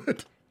into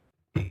it.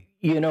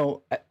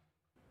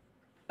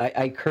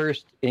 I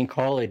cursed in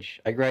college.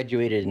 I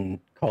graduated in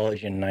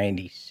college in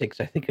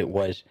 96, I think it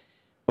was.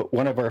 But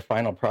one of our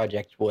final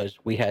projects was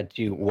we had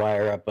to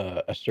wire up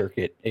a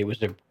circuit. It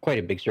was quite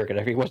a big circuit. I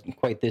think it wasn't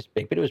quite this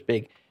big, but it was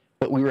big.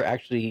 But we were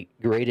actually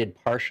graded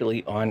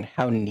partially on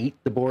how neat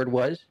the board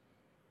was.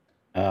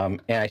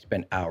 And I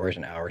spent hours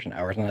and hours and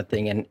hours on that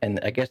thing. And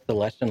I guess the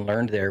lesson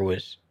learned there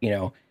was,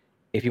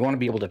 if you want to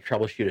be able to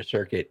troubleshoot a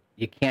circuit,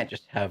 you can't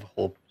just have a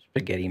whole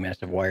spaghetti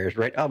mess of wires,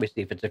 right?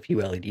 Obviously, if it's a few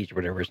LEDs or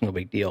whatever, it's no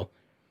big deal.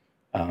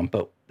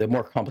 But the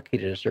more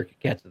complicated a circuit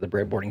gets at the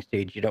breadboarding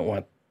stage, you don't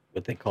want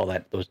what they call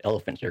those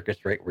elephant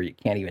circuits, right? Where you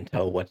can't even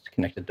tell what's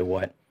connected to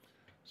what.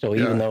 So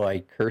even though I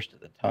cursed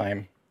at the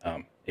time,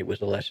 it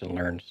was a lesson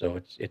learned. So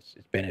it's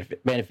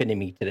benefiting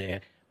me today.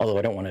 Although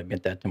I don't want to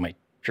admit that to my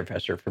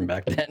professor from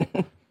back then.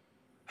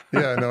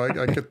 Yeah, no,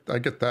 I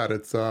get that.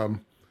 It's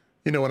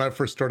when I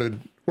first started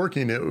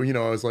working it,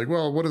 I was like,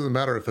 well, what does it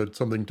matter if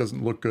something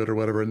doesn't look good or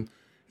whatever? And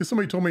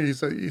somebody told me, he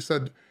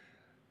said,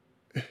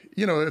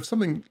 if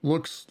something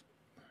looks,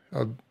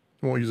 I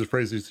won't use the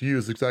phrase he's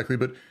used exactly,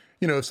 but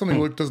if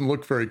something doesn't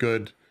look very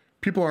good,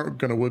 people aren't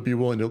going to be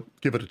willing to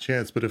give it a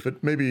chance. But if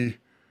it maybe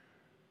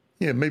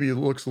it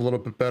looks a little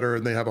bit better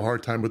and they have a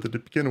hard time with it to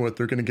begin with,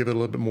 they're going to give it a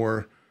little bit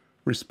more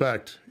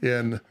respect.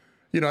 And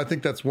I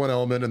think that's one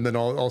element. And then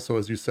also,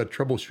 as you said,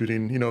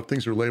 troubleshooting, if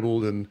things are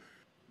labeled and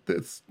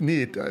it's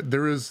neat,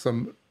 there is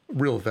some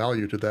real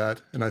value to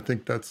that. And I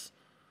think that's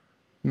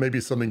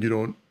maybe something you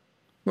don't,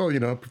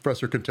 a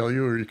professor can tell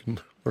you, or you can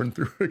learn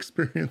through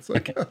experience, I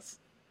guess.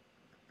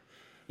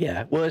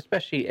 Yeah, well,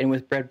 especially, and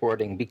with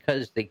breadboarding,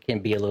 because they can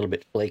be a little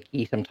bit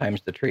flaky,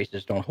 sometimes the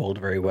traces don't hold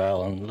very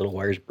well and little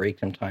wires break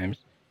sometimes.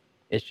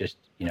 It's just,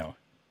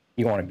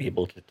 you want to be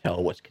able to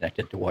tell what's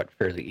connected to what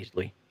fairly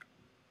easily.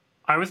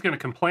 I was going to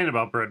complain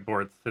about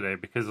breadboards today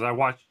because I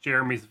watched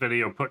Jeremy's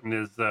video putting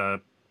his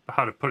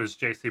how to put his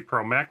JC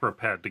Pro macro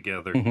pad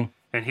together,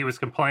 and he was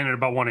complaining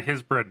about one of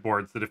his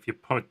breadboards that if you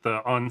put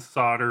the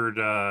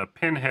unsoldered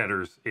pin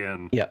headers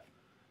in, Yeah.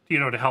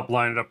 to help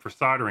line it up for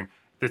soldering,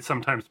 that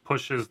sometimes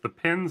pushes the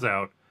pins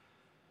out.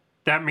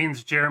 That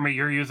means, Jeremy,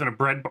 you're using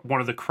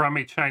one of the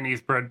crummy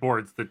Chinese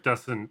breadboards that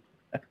doesn't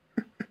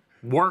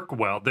work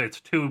well. It's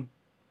too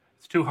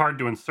hard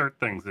to insert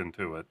things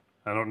into it.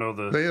 I don't know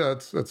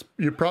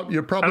you're probably.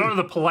 I don't know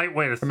the polite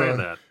way to say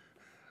that.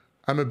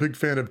 I'm a big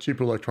fan of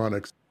cheap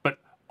electronics. But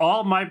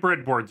all my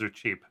breadboards are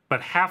cheap,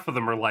 but half of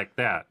them are like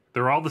that.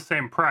 They're all the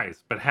same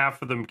price, but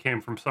half of them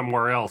came from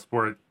somewhere else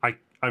where I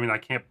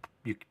can't.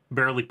 You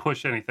barely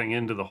push anything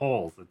into the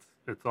holes.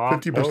 It's awful.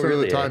 50% of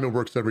the time, it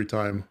works every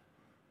time.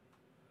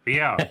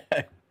 Yeah.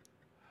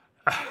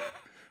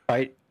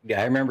 I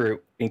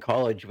remember in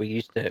college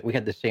we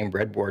had the same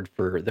breadboard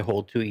for the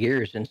whole 2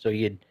 years, and so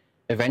you'd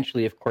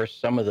eventually, of course,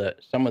 some of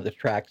the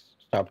tracks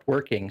stopped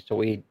working.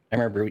 So I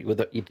remember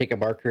you'd take a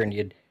marker and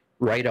you'd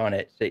write on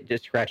it,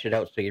 just scratch it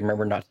out, so you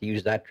remember not to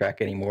use that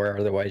track anymore.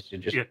 Otherwise, you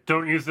just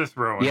don't use this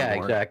row anymore. Yeah,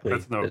 exactly.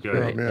 That's no good.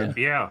 Right. Oh, man.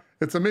 Yeah.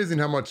 It's amazing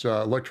how much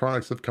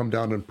electronics have come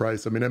down in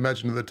price. I mean,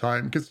 imagine at the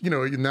time, because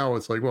now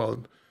it's like,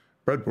 well,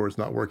 breadboard's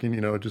not working.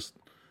 Just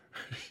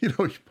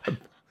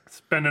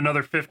spend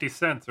another 50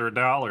 cents or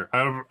 $1.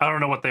 I don't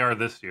know what they are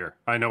this year.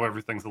 I know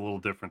everything's a little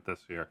different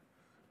this year.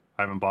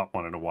 I haven't bought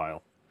one in a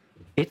while.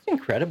 It's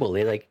incredible.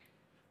 They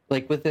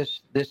like with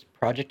this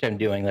project I'm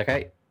doing.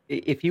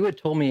 If you had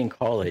told me in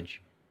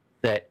college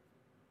that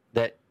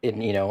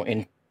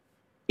in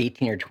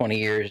 18 or 20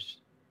 years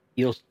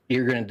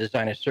you're going to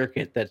design a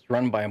circuit that's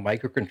run by a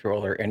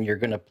microcontroller and you're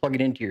going to plug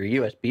it into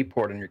your USB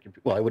port on your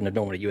computer. Well, I wouldn't have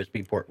known what a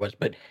USB port was,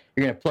 but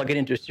you're going to plug it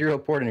into a serial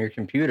port on your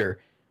computer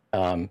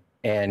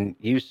and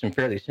use some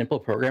fairly simple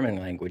programming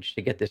language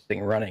to get this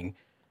thing running.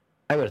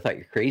 I would have thought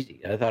you're crazy.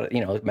 I thought,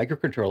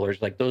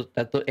 microcontrollers like those,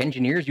 that the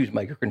engineers use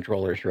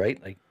microcontrollers,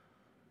 right?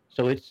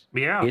 So it's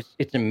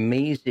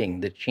amazing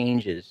the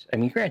changes. I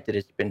mean, granted,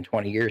 it's been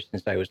 20 years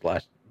since I was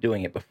last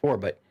doing it before,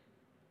 but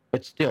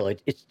still,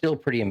 it's still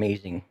pretty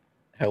amazing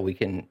how we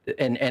can,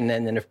 and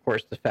then of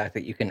course the fact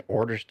that you can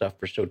order stuff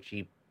for so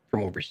cheap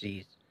from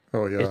overseas.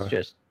 Oh yeah, it's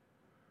just,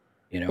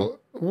 Well,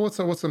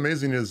 what's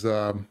amazing is,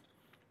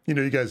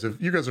 you guys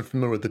are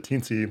familiar with the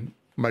Tindie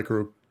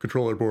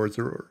microcontroller boards,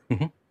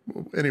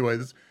 anyway,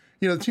 the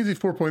Tindie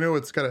 4.0.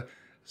 It's got a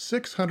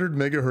 600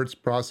 megahertz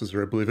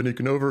processor, I believe, and you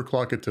can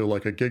overclock it to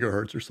like a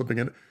gigahertz or something.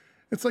 And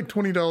it's like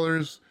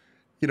 $20.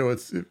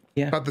 It's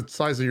about the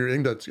size of your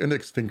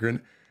index finger,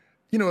 and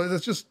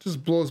that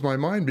just blows my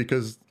mind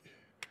because,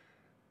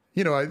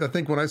 I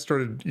think when I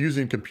started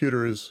using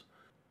computers,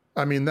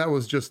 I mean that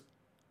was just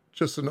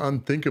an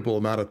unthinkable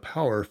amount of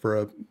power for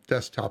a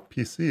desktop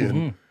PC,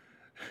 and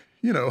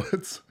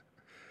it's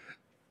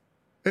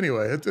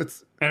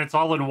and it's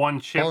all in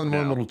one chip. All in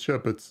one little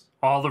chip. It's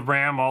all the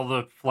RAM, all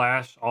the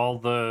flash, all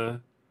the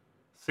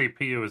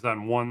CPU is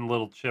on one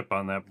little chip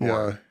on that board.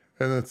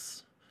 Yeah, and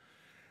it's,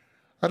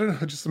 I don't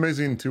know, just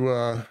amazing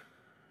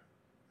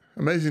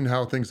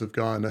how things have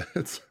gone.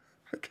 It's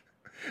like,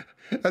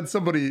 and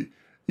somebody,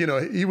 he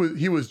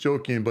was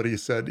joking, but he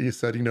said,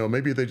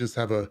 maybe they just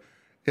have a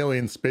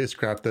alien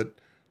spacecraft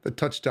that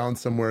touched down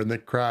somewhere and they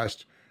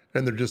crashed,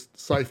 and they're just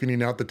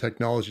siphoning out the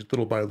technology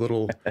little by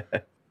little.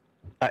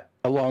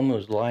 Along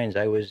those lines,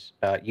 I was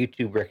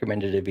YouTube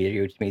recommended a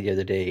video to me the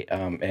other day,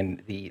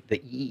 and the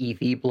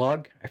EEV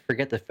blog. I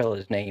forget the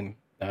fella's name.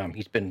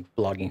 He's been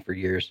blogging for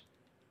years.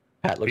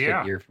 Pat, looks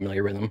like you're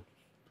familiar with him.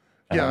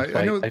 Yeah,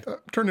 I know. I'm trying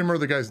to remember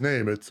the guy's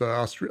name. It's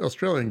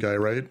Australian guy,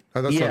 right?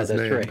 That's not his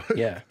name. Right.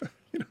 Yeah.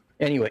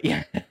 Anyway,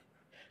 yeah.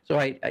 So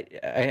I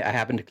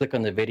happened to click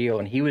on the video,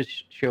 and he was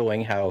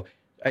showing how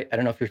I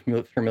don't know if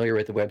you're familiar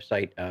with the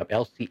website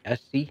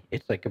LCSC.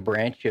 It's like a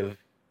branch of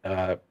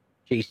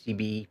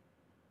JCB.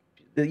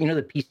 The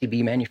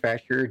PCB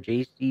manufacturer,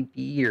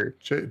 JCB or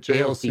JLC.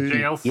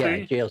 JLC? Yeah,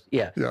 JLC.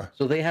 Yeah.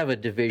 So they have a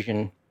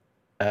division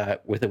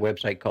with a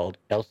website called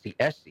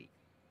LCSC.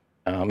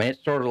 And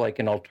it's sort of like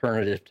an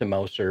alternative to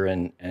Mouser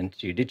and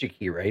to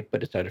DigiKey, right?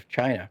 But it's out of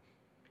China.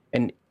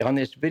 And on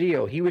this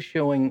video, he was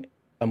showing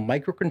a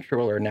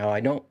microcontroller. Now, I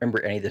don't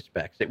remember any of the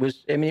specs. It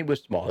was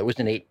small. It was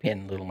an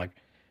 8-pin little mic.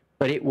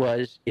 But it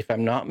was, if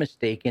I'm not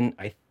mistaken,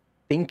 I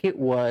think it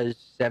was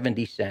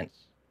 70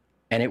 cents.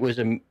 And it was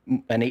an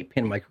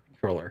 8-pin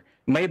microcontroller. It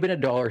might have been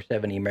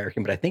 $1.70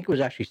 American, but I think it was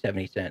actually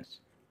 70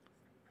 cents.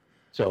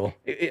 So,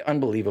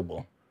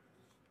 unbelievable.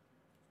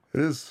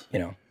 It is.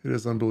 It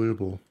is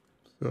unbelievable.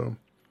 So.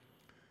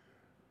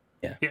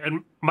 Yeah.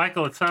 And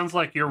Michael, it sounds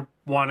like you're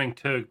wanting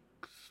to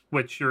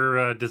switch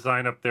your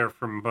design up there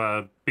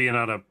from being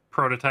on a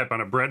prototype on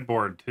a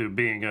breadboard to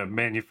being a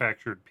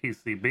manufactured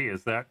PCB.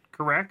 Is that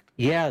correct?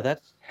 Yeah,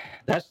 that's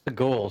the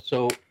goal.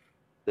 So,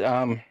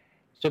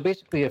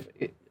 basically,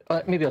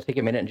 maybe I'll take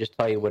a minute and just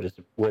tell you what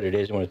it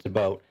is and what it's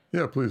about.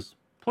 Yeah, please.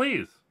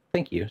 Please.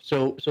 Thank you.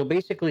 So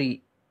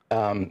basically,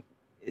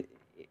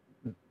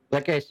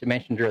 like I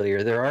mentioned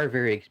earlier, there are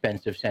very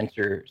expensive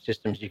sensor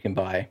systems you can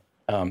buy.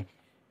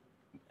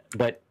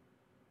 But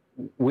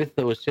with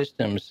those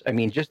systems, I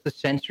mean, just the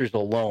sensors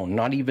alone,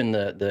 not even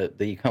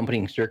the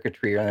accompanying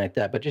circuitry or anything like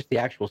that, but just the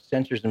actual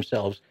sensors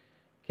themselves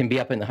can be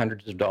up in the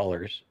hundreds of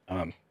dollars.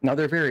 Now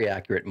they're very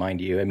accurate,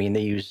 mind you. I mean,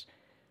 they use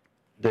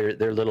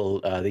their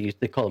little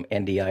they call them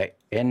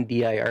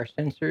NDIR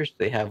sensors.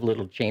 They have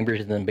little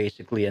chambers in them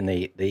basically, and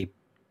they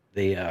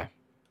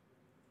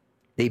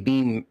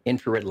beam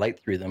infrared light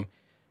through them.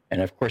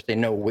 And of course, they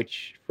know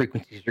which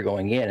frequencies are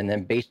going in, and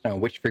then based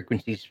on which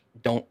frequencies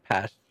don't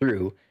pass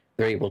through,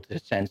 they're able to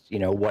sense,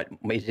 what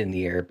is in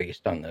the air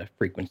based on the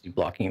frequency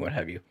blocking and what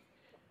have you.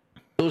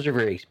 Those are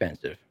very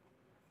expensive.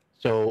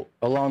 So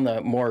along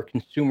the more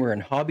consumer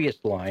and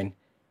hobbyist line,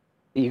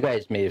 you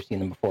guys may have seen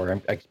them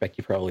before. I expect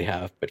you probably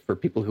have. But for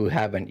people who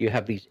haven't, you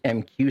have these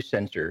MQ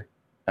sensor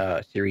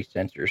series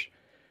sensors.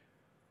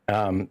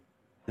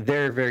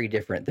 They're very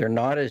different. They're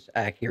not as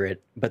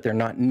accurate, but they're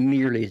not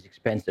nearly as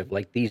expensive.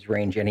 Like these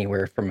range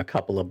anywhere from a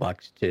couple of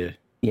bucks to,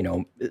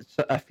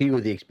 a few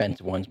of the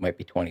expensive ones might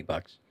be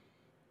 $20.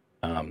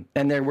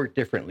 And they work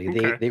differently.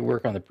 Okay. They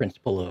work on the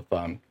principle of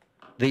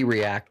they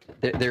react.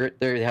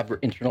 They have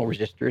internal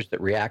resistors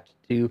that react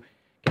to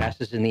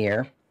gases in the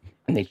air,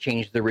 and they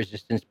change the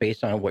resistance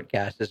based on what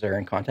gases are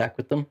in contact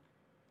with them.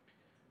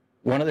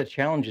 One of the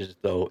challenges,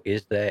 though,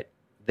 is that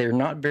they're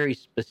not very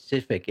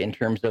specific in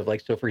terms of,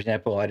 like, so for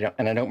example, I don't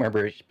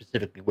remember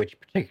specifically which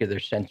particular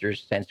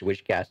sensors sense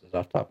which gases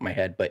off the top of my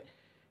head, but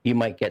you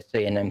might get,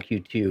 say, an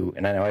MQ2,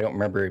 and I don't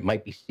remember, it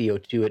might be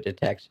CO2 it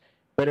detects,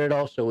 but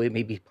it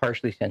may be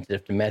partially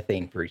sensitive to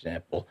methane, for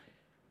example.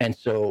 And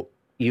so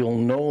you'll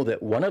know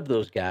that one of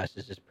those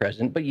gases is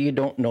present, but you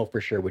don't know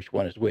for sure which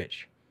one is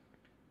which.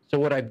 So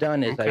what I've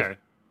done is I've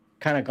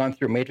kind of gone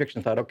through a matrix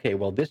and thought, okay,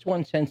 well, this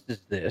one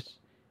senses this,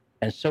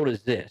 and so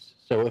does this.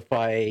 So if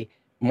I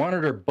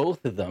monitor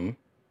both of them,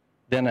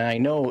 then I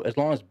know as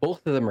long as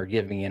both of them are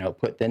giving an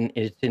output, then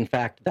it's in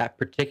fact that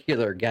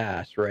particular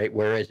gas, right?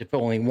 Whereas if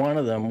only one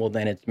of them, well,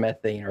 then it's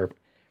methane.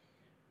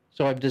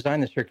 So I've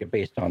designed the circuit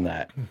based on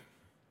that.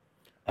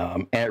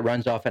 And it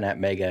runs off an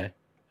Atmega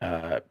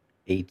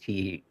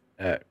Atmega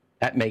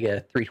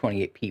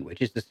 328P,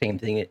 which is the same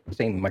thing,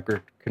 same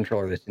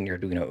microcontroller that's in the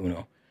Arduino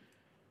Uno.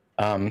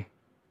 And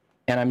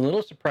I'm a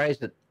little surprised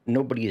that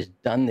nobody has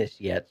done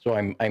this yet. So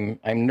I'm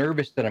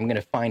nervous that I'm going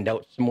to find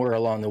out somewhere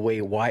along the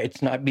way why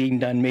it's not being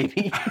done.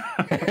 Maybe.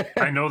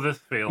 I know this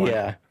feeling.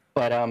 Yeah,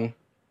 but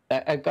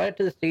I've got it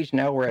to the stage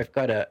now where I've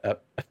got a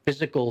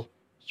physical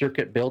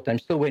circuit built. I'm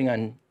still waiting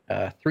on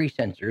 3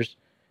 sensors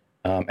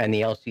and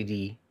the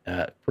LCD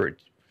for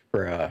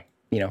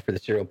the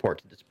serial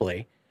port to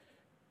display.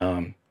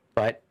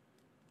 But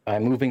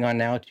I'm moving on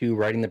now to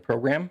writing the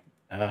program.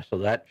 So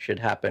that should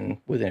happen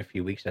within a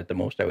few weeks at the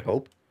most, I would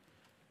hope.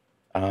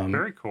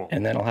 Very cool.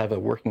 And then I'll have a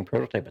working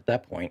prototype at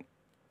that point.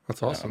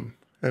 That's awesome.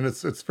 And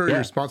it's very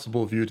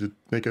responsible of you to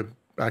make an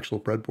actual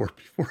breadboard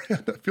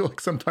beforehand. I feel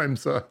like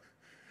sometimes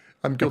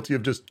I'm guilty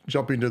of just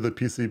jumping to the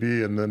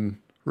PCB and then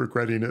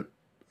regretting it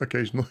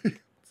occasionally.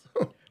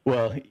 So.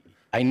 Well,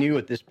 I knew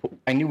with this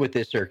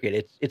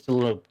circuit, it's a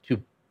little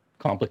too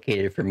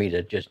complicated for me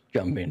to just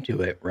jump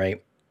into it,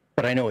 right?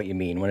 But I know what you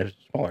mean when it's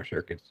smaller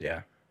circuits,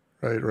 yeah.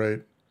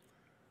 Right.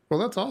 Well,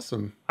 that's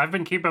awesome. I've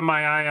been keeping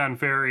my eye on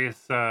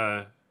various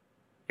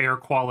air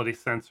quality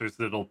sensors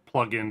that'll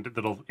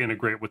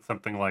integrate with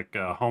something like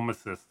Home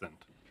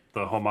Assistant,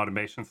 the home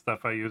automation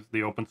stuff I use,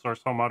 the open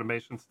source home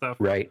automation stuff.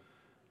 Right.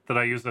 That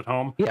I use at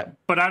home. Yeah.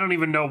 But I don't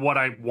even know what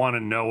I want to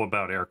know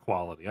about air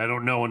quality. I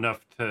don't know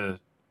enough to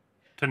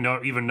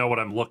know what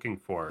I'm looking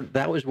for.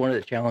 That was one of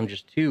the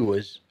challenges too.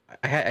 Was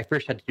I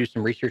first had to do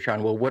some research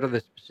on what are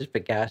the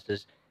specific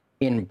gases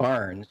in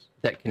barns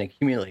that can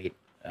accumulate.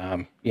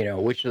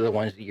 Which are the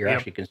ones that you're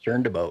actually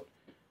concerned about.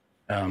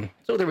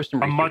 So there was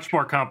some research. A much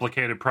more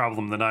complicated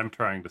problem than I'm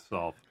trying to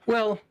solve.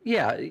 Well,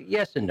 yeah,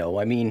 yes and no.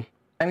 I mean,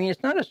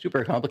 it's not a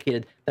super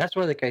complicated. That's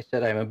why, like I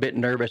said, I'm a bit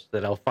nervous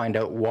that I'll find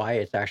out why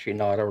it's actually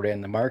not already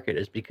in the market,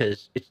 is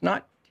because it's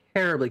not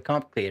terribly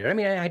complicated. I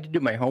mean, I had to do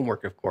my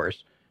homework, of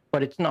course,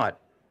 but it's not.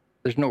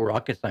 There's no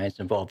rocket science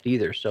involved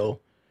either. So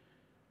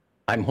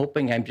I'm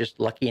hoping I'm just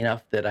lucky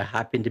enough that I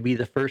happen to be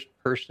the first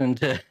person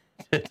to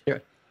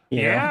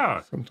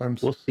yeah.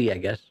 Sometimes we'll see, I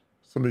guess.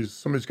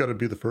 Somebody's got to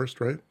be the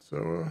first, right?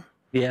 So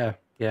yeah.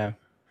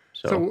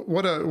 So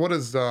what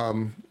is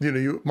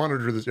you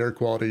monitor this air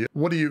quality?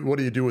 What do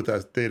you do with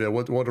that data?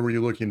 What are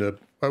you looking to?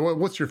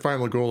 What's your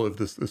final goal of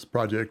this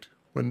project?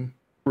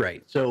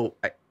 Right. So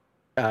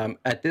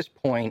at this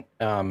point,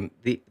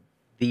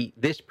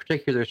 this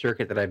particular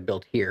circuit that I've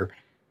built here,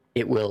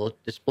 it will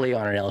display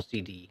on an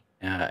LCD,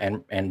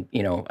 and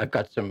I've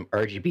got some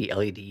RGB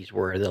LEDs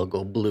where they'll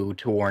go blue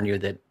to warn you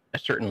that a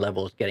certain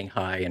level is getting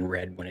high, and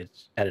red when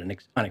it's at an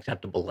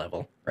unacceptable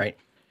level, right?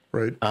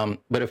 Right.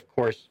 But of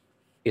course,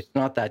 it's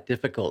not that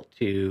difficult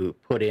to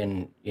put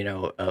in,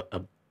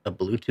 a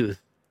Bluetooth,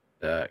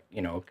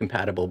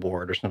 compatible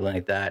board or something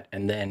like that,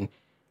 and then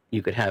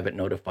you could have it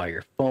notify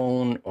your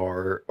phone,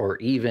 or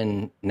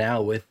even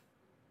now with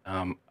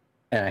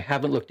and I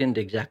haven't looked into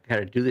exactly how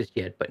to do this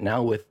yet, but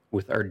now with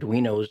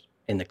Arduinos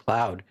in the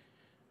cloud,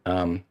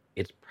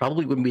 it's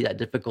probably wouldn't be that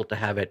difficult to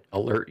have it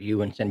alert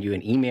you and send you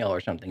an email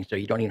or something, so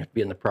you don't even have to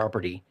be on the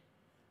property.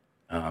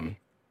 And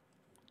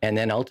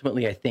then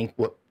ultimately, I think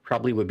what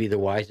probably would be the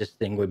wisest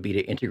thing would be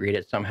to integrate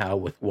it somehow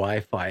with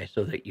Wi-Fi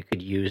so that you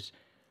could use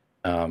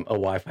a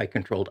Wi-Fi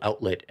controlled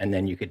outlet, and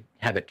then you could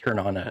have it turn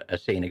on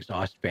say an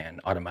exhaust fan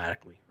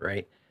automatically,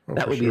 right? Oh,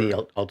 that would sure. be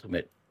the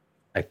ultimate,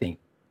 I think.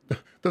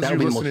 Those that of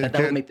you would listening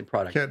that would make the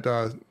product.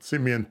 Can't see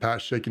me and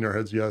Pat shaking our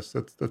heads. Yes,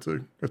 that's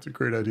a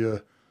great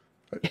idea.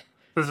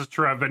 This is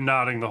true. I've been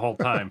nodding the whole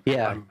time.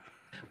 Yeah.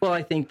 Well,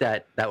 I think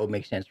that would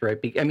make sense, right?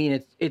 I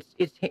mean,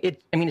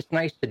 it's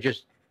nice to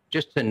just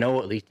to know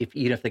at least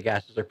even if the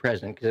gases are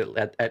present,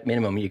 because at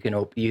minimum you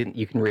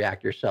can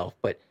react yourself.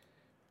 But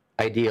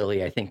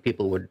ideally, I think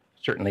people would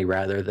certainly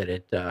rather that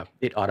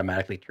it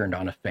automatically turned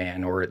on a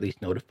fan or at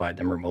least notified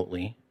them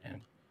remotely. And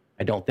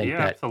I don't think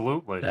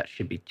absolutely. that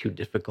should be too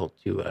difficult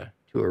to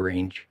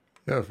arrange.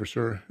 Yeah, for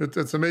sure.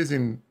 It's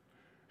amazing.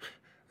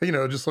 You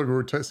know, just like we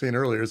were saying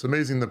earlier, it's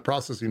amazing the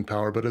processing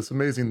power, but it's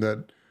amazing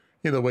that,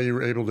 you know, the way you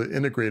were able to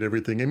integrate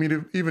everything. I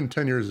mean, even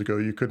 10 years ago,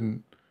 you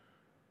couldn't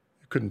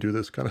do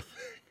this kind of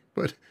thing.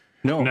 But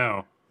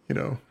no, you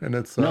know, and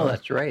it's no,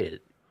 that's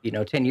right.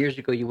 10 years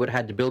ago, you would have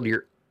had to build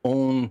your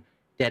own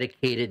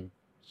dedicated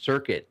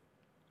circuit,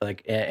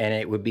 and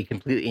it would be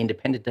completely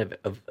independent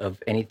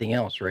of anything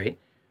else, right?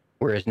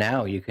 Whereas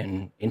now you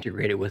can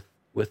integrate it with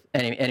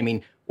and I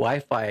mean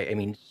Wi-Fi. I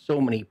mean,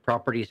 so many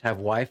properties have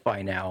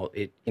Wi-Fi now.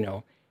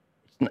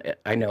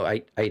 I know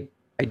I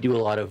do a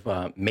lot of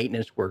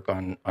maintenance work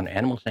on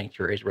animal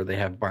sanctuaries where they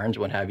have barns,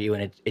 what have you,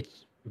 and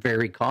it's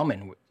very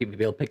common to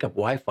be able to pick up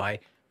Wi-Fi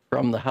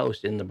from the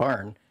house in the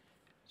barn.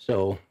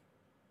 So,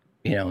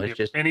 it's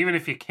just... And even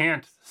if you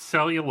can't,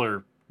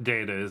 cellular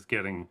data is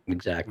getting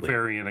exactly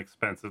very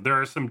inexpensive. There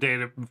are some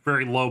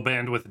very low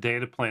bandwidth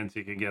data plans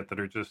you can get that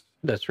are just...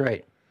 That's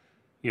right.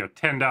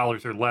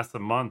 $10 or less a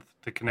month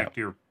to connect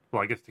to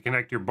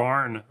connect your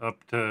barn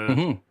up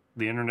to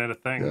the Internet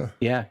of Things.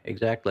 Yeah,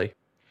 exactly.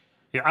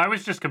 Yeah, I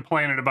was just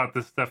complaining about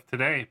this stuff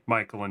today,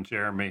 Michael and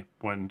Jeremy,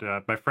 when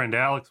my friend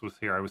Alex was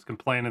here. I was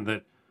complaining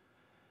that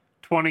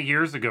 20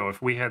 years ago,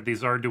 if we had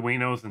these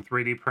Arduinos and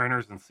 3D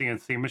printers and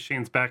CNC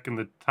machines back in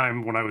the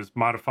time when I was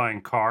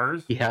modifying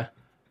cars, it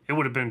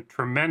would have been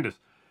tremendous.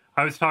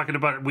 I was talking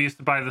about, we used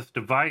to buy this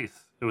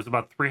device. It was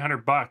about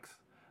 $300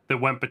 that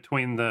went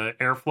between the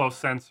airflow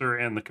sensor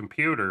and the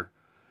computer.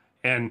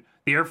 And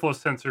the airflow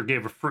sensor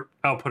gave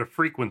output a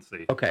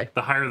frequency. Okay.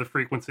 The higher the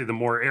frequency, the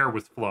more air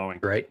was flowing.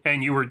 Right.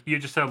 And you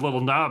just had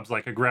little knobs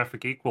like a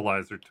graphic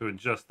equalizer to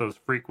adjust those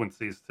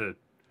frequencies to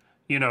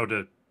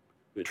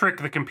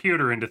trick the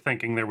computer into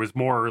thinking there was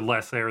more or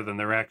less air than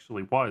there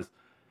actually was.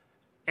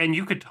 And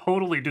you could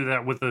totally do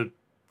that with a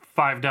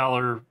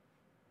 $5,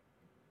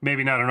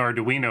 maybe not an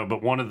Arduino,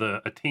 but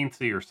a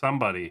Tindie or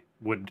somebody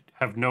would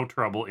have no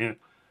trouble in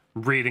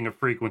reading a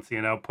frequency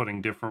and outputting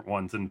different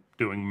ones and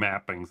doing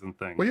mappings and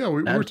things. Well, yeah,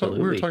 we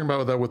were talking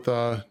about that with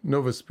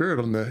Nova Spirit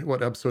on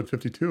episode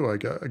 52, I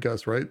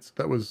guess, right? So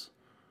that was...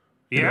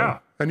 Yeah.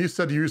 And you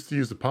said you used to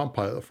use the Palm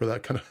Pilot for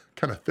that kind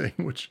of thing,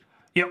 which...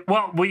 Yeah,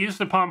 well, we used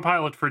the Palm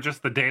Pilot for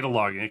just the data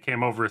logging. It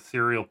came over a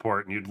serial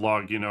port, and you'd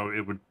log,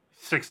 it would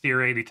 60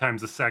 or 80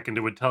 times a second.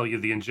 It would tell you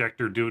the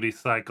injector duty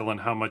cycle and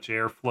how much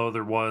airflow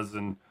there was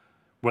and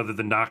whether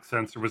the knock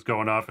sensor was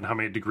going off and how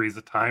many degrees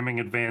of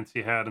timing advance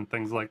you had and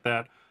things like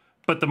that.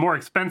 But the more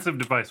expensive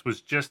device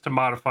was just to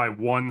modify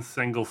one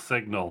single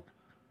signal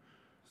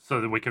so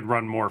that we could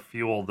run more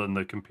fuel than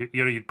the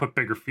computer. You'd put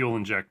bigger fuel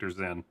injectors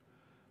in,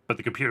 but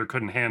the computer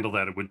couldn't handle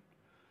that. It would...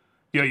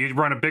 you'd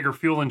run a bigger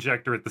fuel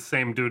injector at the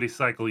same duty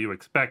cycle you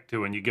expect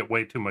to, and you get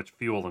way too much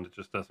fuel, and it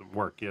just doesn't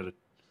work. You had to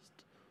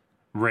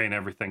rein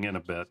everything in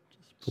a bit.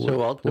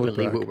 So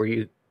ultimately, what were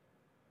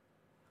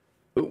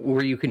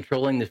you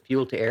controlling the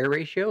fuel to air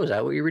ratio? Is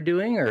that what you were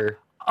doing, or?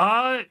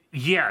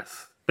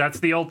 Yes, that's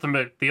the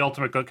ultimate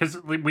goal.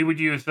 Because we would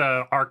use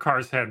our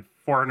cars had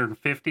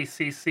 450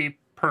 cc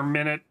per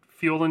minute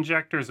fuel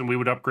injectors, and we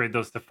would upgrade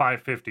those to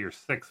 550 or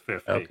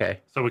 650. Okay.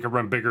 So we could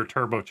run bigger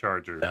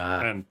turbochargers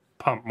and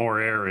pump more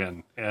air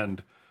in.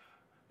 And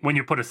when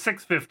you put a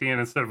 650 in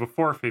instead of a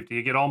 450,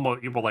 you get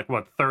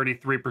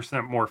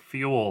 33% more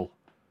fuel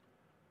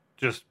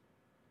just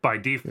by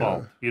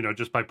default,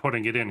 just by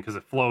putting it in, because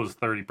it flows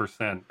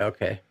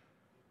 30%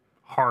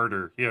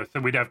 harder. So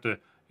you'd have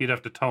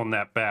to tone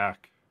that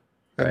back.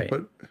 Right.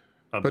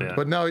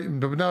 But now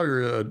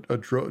you're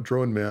a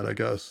drone man, I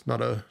guess,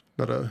 not a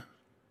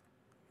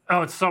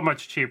Oh, it's so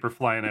much cheaper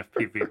flying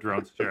FPV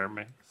drones,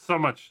 Jeremy. So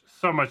much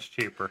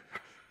cheaper.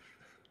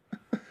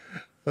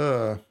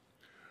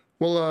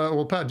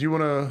 Well, Pat, do you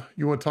want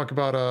to talk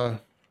about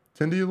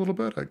Tindie a little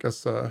bit? I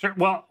guess. Sure.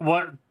 Well,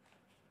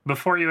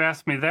 before you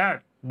ask me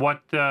that,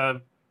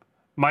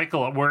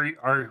 Michael,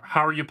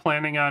 how are you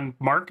planning on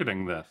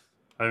marketing this?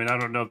 I mean, I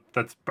don't know.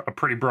 That's a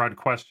pretty broad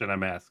question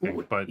I'm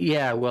asking, but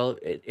yeah, well,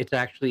 it's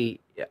actually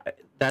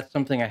that's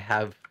something I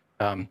have.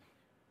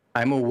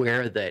 I'm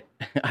aware that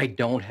I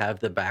don't have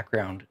the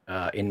background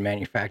in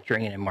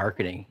manufacturing and in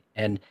marketing,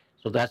 and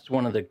So that's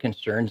one of the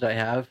concerns I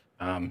have.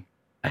 I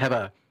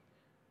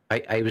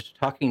was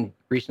talking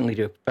recently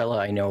to a fella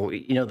I know.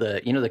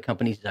 The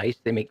company Zeiss.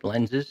 They make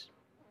lenses.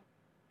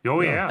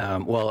 Oh yeah.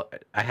 Well,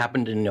 I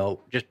happen to know,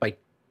 just by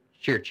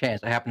sheer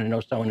chance, I happen to know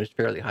someone who's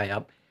fairly high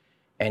up,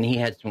 and he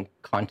had some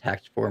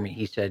contacts for me.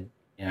 He said,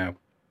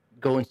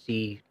 go and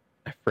see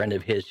a friend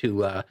of his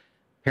who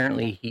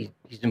apparently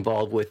he's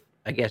involved with,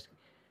 I guess,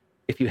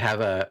 if you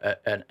have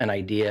an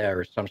idea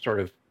or some sort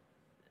of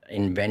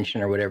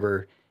invention or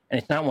whatever, and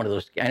it's not one of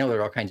those. I know there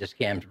are all kinds of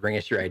scams. Bring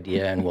us your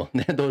idea, and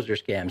those are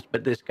scams.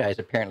 But this guy's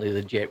apparently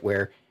legit,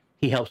 where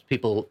he helps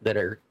people that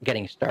are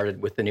getting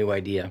started with the new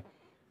idea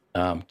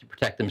to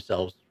protect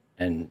themselves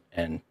and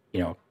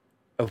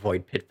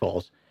avoid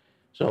pitfalls.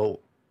 So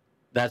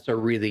that's a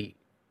really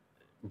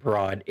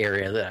broad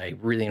area that I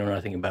really know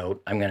nothing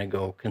about. I'm going to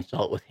go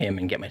consult with him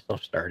and get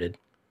myself started.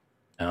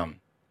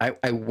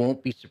 I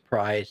won't be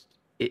surprised.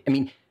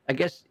 I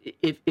guess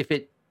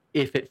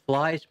if it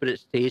flies, but it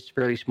stays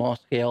fairly small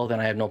scale, then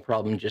I have no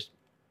problem just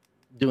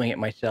doing it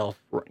myself,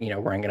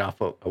 running it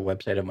off a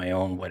website of my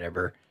own,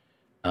 whatever.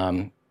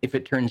 If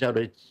it turns out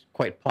it's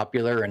quite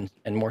popular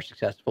and more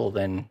successful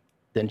than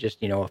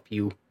just, a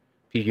few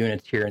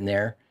units here and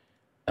there,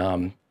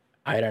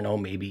 I don't know,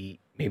 maybe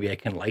I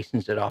can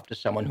license it off to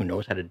someone who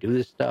knows how to do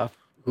this stuff.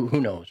 Who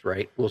knows,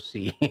 right? We'll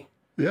see.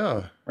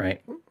 Yeah.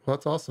 Right. Well,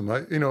 that's awesome.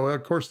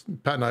 Of course,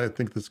 Pat and I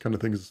think this kind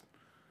of thing is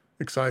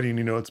exciting.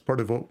 It's part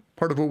of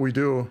what we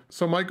do.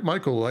 So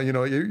Michael,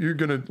 you're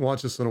going to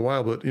launch this in a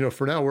while, but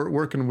for now,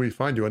 where can we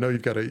find you? I know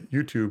you've got a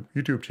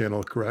YouTube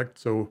channel, correct?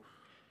 So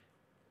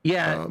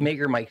yeah,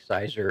 Maker Mike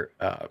Sizer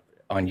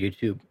on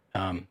YouTube.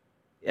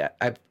 Yeah,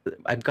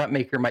 I've got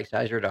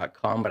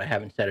makermikesizer.com, but I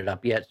haven't set it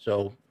up yet.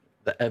 So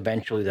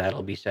eventually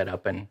that'll be set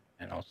up, and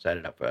I'll set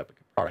it up for a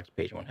products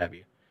page and what have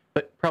you.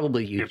 But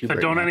probably YouTube. So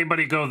don't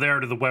anybody go there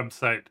to the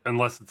website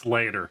unless it's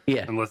later.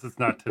 Yeah. Unless it's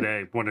not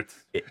today, when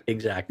it's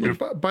exactly.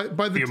 By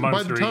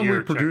the time we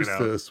produce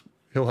this,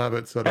 he'll have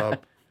it set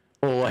up.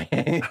 Oh,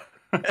 I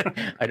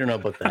don't know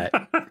about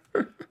that.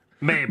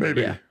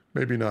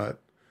 Maybe not.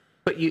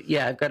 But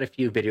I've got a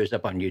few videos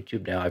up on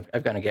YouTube now.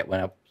 I've got to get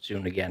one up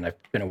soon again. It's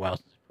been a while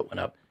since I put one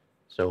up.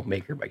 So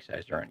Maker Mike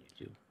Sizer on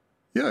YouTube.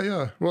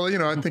 Yeah. Well,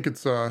 I think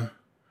it's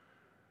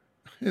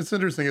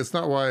interesting. It's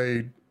not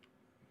why.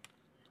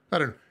 I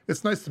don't know.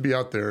 It's nice to be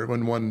out there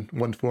in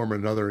one form or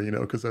another,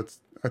 because I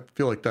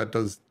feel like that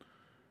does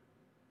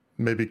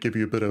maybe give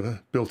you a bit of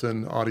a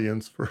built-in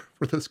audience for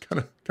this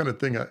kind of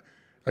thing,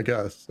 I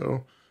guess.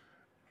 So,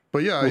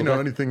 but yeah,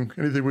 anything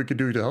we could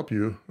do to help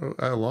you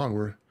along,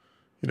 we're,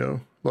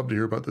 love to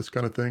hear about this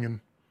kind of thing.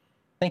 And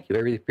thank you. I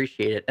really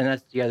appreciate it. And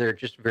that's the other,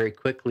 just very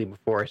quickly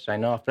before I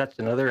sign off, that's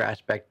another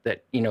aspect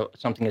that,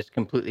 something that's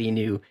completely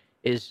new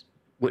is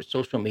with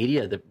social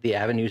media, the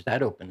avenues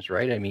that opens,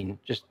 right? I mean,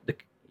 just the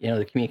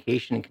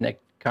communication and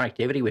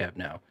connectivity we have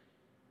now.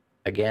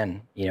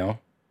 Again,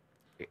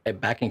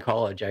 back in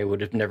college, I would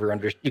have never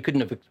understood. You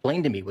couldn't have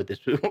explained to me what this,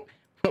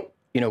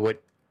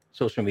 what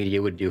social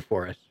media would do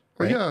for us.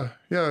 Right? Well,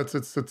 yeah,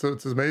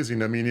 it's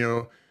amazing. I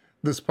mean,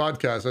 this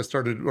podcast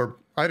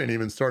I didn't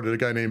even start it. A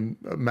guy named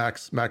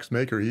Max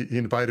Maker. He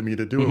invited me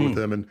to do it with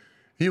him, and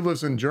he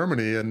lives in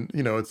Germany. And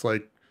it's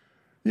like,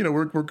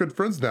 we're good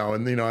friends now.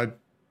 And I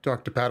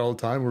talk to Pat all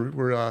the time.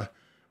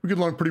 We get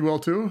along pretty well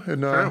too.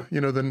 And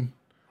then.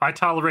 I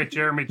tolerate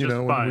Jeremy just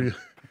fine.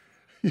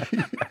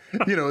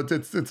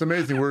 It's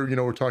amazing.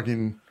 We're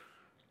talking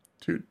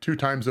two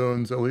time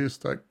zones at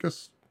least. I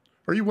guess.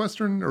 Are you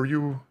Western? Or are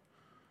you?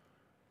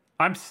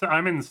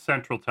 I'm in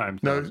Central Time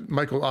zone. No,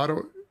 Michael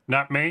Otto.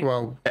 Not me.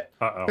 Well,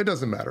 it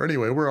doesn't matter.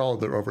 Anyway, we're all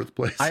over the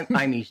place.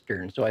 I'm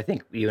Eastern, so I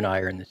think you and I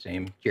are in the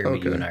same. Jeremy,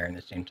 okay. You and I are in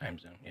the same time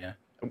zone. Yeah,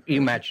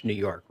 you match New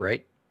York,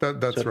 right?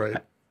 That's right.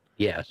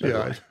 Yeah. So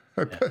yeah.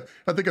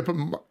 I think I put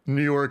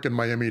New York and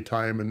Miami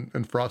time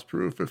and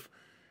Frostproof.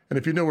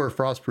 If you know where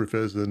Frostproof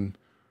is, then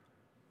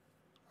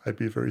I'd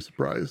be very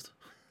surprised.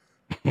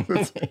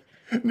 It's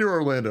near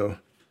Orlando.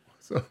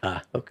 So.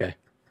 Okay.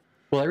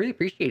 Well, I really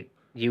appreciate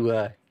you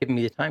giving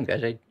me the time,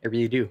 guys. I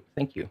really do.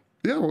 Thank you.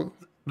 Yeah, well,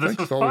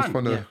 thanks. It's always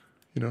fun to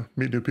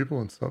meet new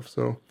people and stuff.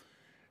 So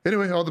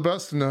anyway, all the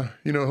best, and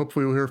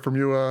hopefully we'll hear from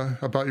you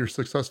about your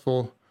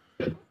successful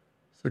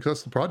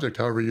project,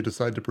 however you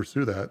decide to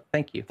pursue that.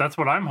 Thank you. That's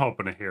what I'm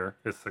hoping to hear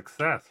is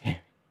success.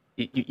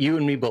 You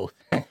and me both.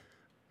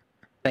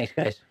 Thanks,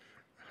 guys.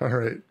 All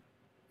right.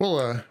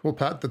 Well,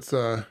 Pat,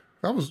 that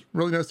was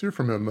really nice to hear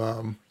from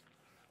him.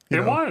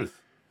 It was.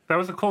 That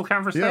was a cool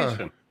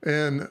conversation.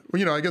 Yeah. And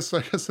I guess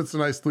it's a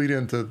nice lead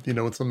into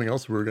with something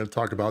else we were going to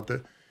talk about.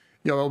 That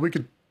we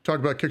could talk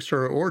about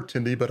Kickstarter or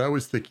Tindie, but I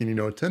was thinking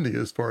Tindie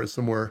as far as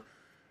somewhere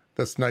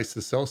that's nice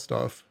to sell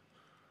stuff.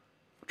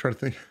 I'm trying to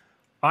think.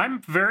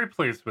 I'm very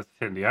pleased with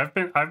Tindie.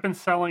 I've been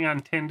selling on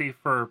Tindie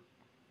for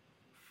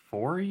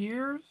 3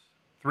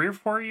 or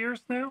 4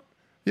 years now.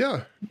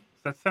 Yeah.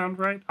 Does that sound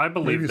right? I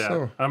believe Maybe that.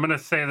 So. I'm going to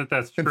say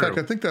that's true. In fact,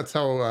 I think that's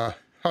how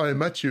I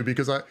met you,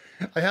 because I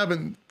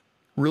haven't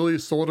really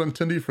sold on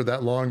Tindie for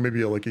that long,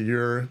 maybe like a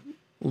year,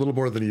 a little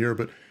more than a year.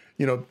 But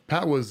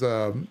Pat was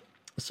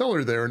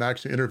seller there and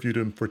actually interviewed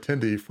him for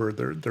Tindie for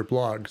their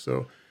blog.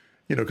 So,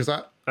 because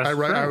I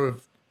write,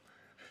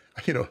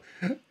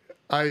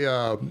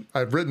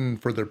 I've written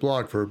for their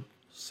blog for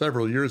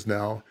several years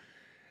now,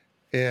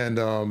 and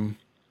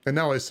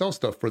now I sell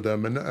stuff for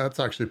them, and that's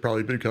actually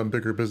probably become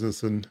bigger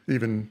business than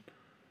even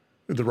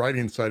the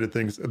writing side of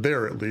things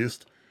there, at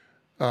least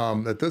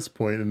at this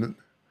point. And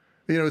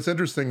it's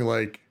interesting.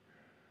 Like,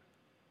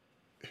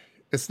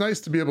 it's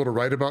nice to be able to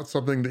write about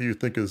something that you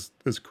think is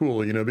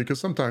cool, because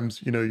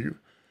sometimes I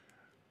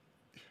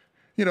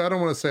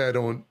don't want to say I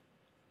don't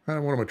what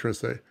am I trying to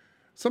say?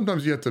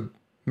 Sometimes you have to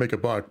make a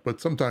buck,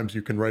 but sometimes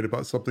you can write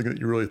about something that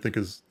you really think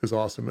is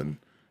awesome, and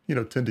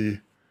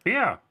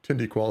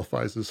Tindie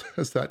qualifies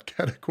as that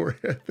category,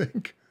 I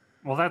think.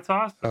 Well, that's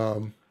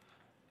awesome.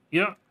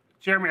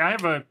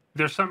 Jeremy,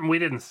 there's something we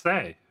didn't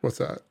say. What's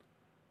that?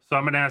 So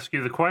I'm going to ask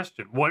you the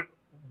question.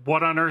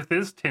 What on earth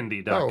is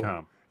Tindie.com?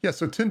 Oh, yeah,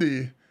 so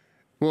Tindie,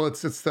 well,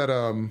 it's that,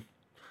 I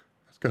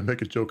was going to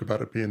make a joke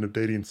about it being a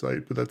dating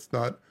site, but that's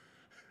not.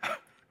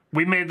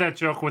 We made that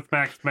joke with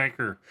Max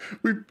Maker.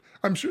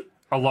 I'm sure.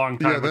 A long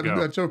time ago.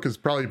 That joke has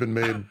probably been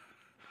made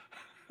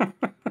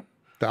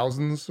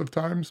thousands of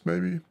times,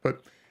 maybe.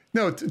 But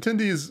no,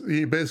 Tindie is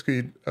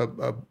basically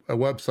a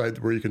website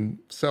where you can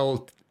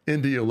sell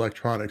indie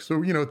electronics.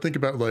 So, think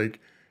about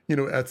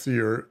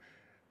Etsy or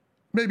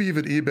maybe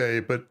even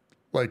eBay, but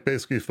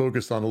basically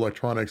focused on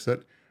electronics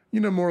that,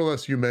 more or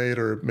less you made,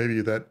 or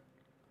maybe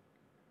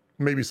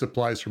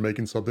supplies for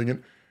making something. And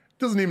it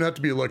doesn't even have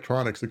to be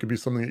electronics. It could be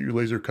something that you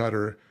laser cut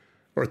or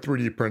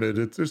 3D printed.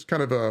 It's just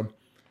kind of a,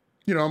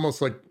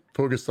 almost like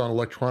focused on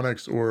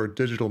electronics or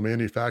digital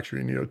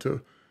manufacturing,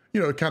 to,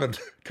 kind of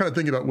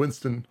thinking about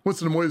Winston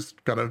Moy's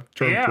kind of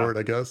term for it,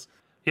 I guess.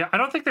 Yeah, I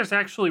don't think there's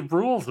actually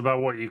rules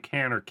about what you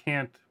can or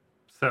can't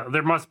sell.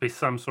 There must be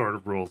some sort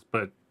of rules,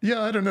 but...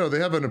 Yeah, I don't know. They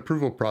have an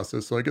approval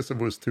process, so I guess if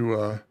it was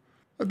to...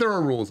 there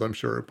are rules, I'm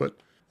sure, but,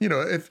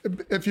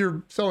 if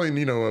you're selling,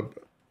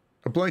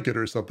 a blanket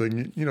or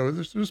something,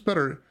 there's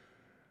better...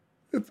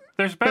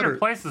 There's better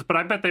places, but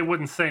I bet they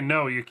wouldn't say,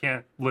 no, you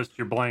can't list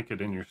your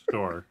blanket in your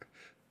store.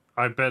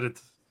 I bet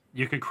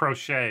you could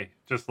crochet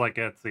just like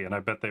Etsy, and I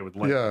bet they would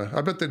like it. Yeah,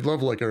 I bet they'd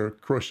love a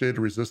crocheted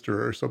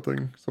resistor or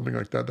something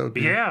like that. That would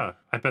be... Yeah,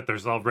 I bet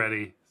there's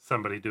already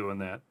somebody doing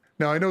that.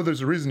 Now, I know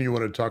there's a reason you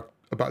want to talk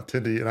about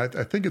Tindie, and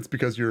I think it's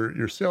because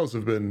your sales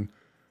have been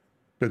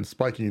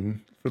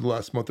spiking for the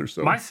last month or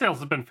so. My sales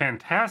have been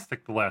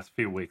fantastic the last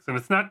few weeks, and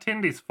it's not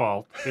Tindie's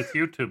fault. It's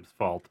YouTube's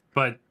fault.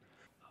 But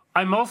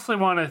I mostly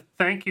want to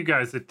thank you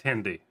guys at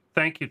Tindie.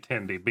 Thank you,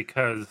 Tindie,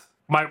 because...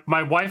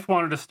 My wife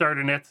wanted to start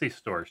an Etsy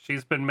store.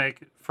 She's been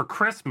for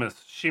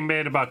Christmas, she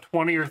made about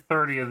 20 or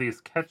 30 of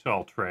these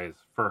catch-all trays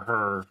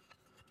for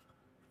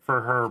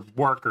her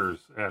workers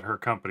at her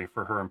company,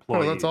 for her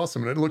employees. Oh, that's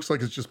awesome. And it looks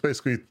like it's just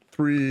basically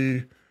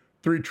three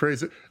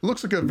trays. It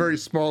looks like a very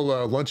small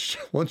lunch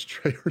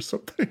tray or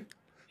something.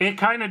 It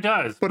kind of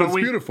does. But it's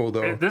beautiful,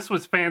 though. This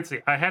was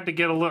fancy. I had to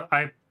get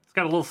it's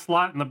got a little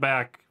slot in the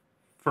back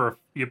for,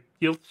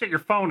 you'll sit your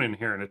phone in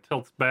here and it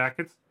tilts back.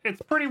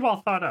 It's pretty well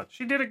thought out.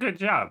 She did a good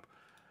job.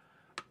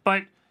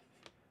 But,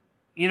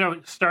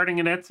 starting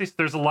an Etsy,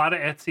 there's a lot of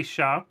Etsy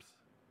shops,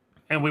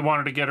 and we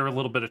wanted to get her a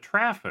little bit of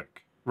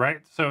traffic, right?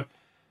 So,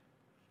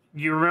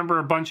 you remember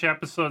a bunch of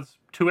episodes,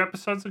 2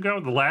 episodes ago,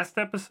 the last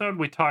episode,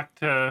 we talked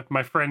to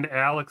my friend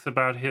Alex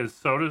about his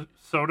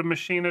soda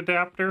machine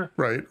adapter.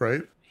 Right.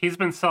 He's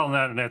been selling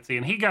that on Etsy,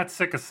 and he got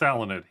sick of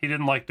selling it. He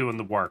didn't like doing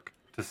the work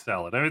to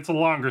sell it. I mean, it's a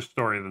longer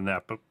story than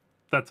that, but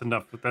that's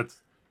enough.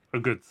 That's a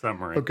good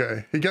summary.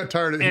 Okay. He got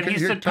tired of, he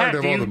said, Pat,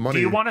 all the money.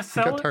 Do you want to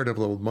sell it? He got tired of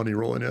all the money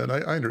rolling in.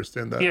 I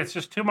understand that. Yeah, it's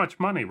just too much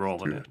money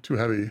rolling in. Too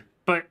heavy.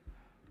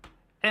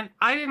 And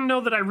I didn't know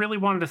that I really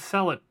wanted to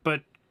sell it,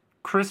 but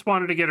Chris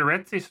wanted to get her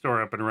Etsy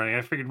store up and running.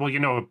 I figured,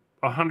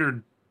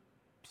 100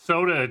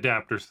 soda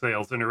adapter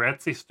sales in her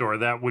Etsy store,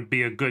 that would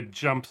be a good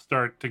jump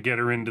start to get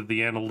her into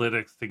the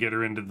analytics, to get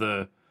her into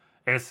the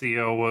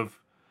SEO of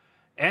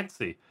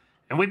Etsy.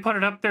 And we put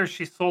it up there.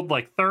 She sold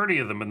 30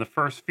 of them in the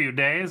first few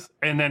days.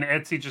 And then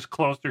Etsy just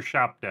closed her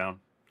shop down.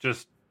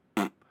 Just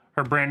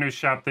her brand new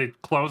shop. They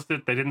closed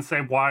it. They didn't say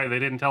why. They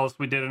didn't tell us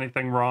we did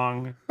anything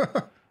wrong.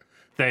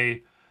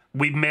 We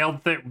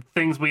mailed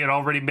things we had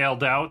already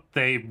mailed out.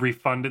 They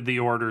refunded the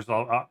orders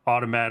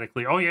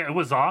automatically. Oh, yeah, it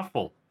was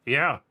awful.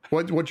 Yeah.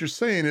 What you're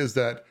saying is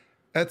that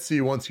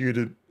Etsy wants you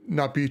to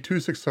not be too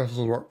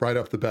successful right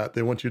off the bat.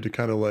 They want you to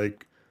kind of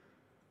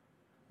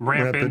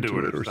ramp into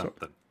it or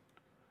something.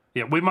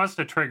 Yeah, we must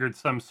have triggered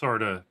some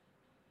sort of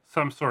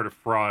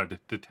fraud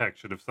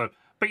detection of stuff.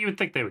 But you would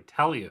think they would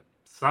tell you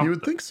something. You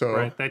would think so.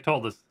 Right? They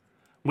told us.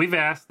 We've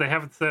asked. They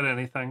haven't said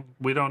anything.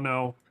 We don't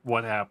know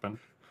what happened.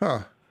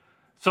 Huh.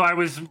 So I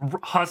was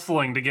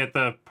hustling to get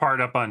the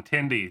part up on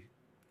Tindie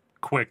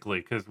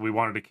quickly because we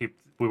wanted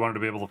to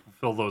be able to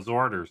fulfill those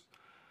orders.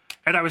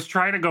 And I was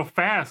trying to go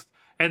fast,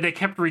 and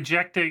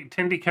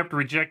Tindie kept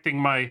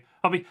rejecting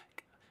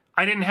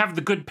I didn't have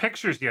the good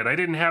pictures yet. I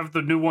didn't have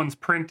the new ones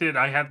printed.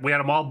 We had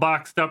them all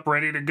boxed up,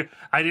 ready to go.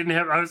 I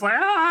was like,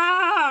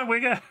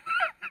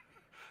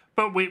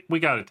 But we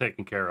got it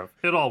taken care of.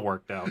 It all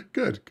worked out.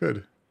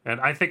 Good. And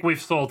I think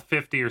we've sold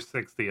 50 or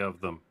 60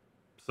 of them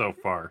so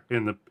far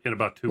in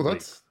about 2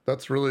 weeks.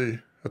 That's really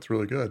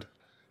good.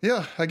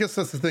 Yeah, I guess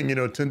that's the thing.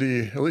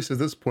 Tindie, at least at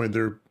this point,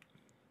 they're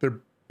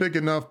big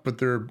enough, but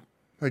they're,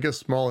 I guess,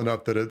 small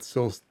enough that it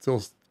still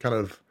kind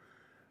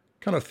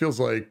of feels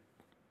like.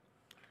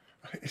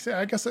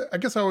 I guess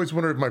I always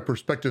wonder if my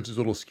perspective is a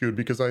little skewed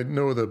because I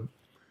know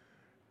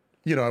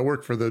I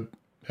work for the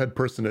head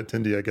person at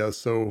Tindie, I guess,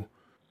 so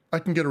I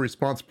can get a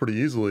response pretty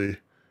easily.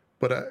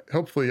 But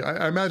hopefully,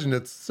 I imagine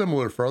it's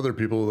similar for other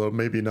people, though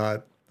maybe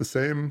not the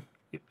same.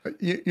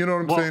 You know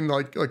what I'm saying?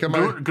 Like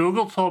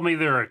Google told me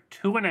there are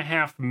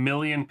 2.5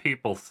 million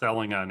people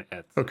selling on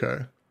Etsy.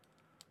 Okay.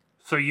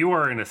 So you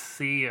are in a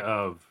sea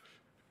of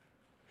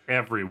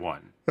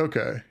everyone.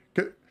 Okay.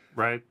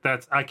 Right?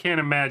 I can't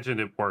imagine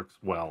it works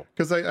well.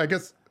 Because I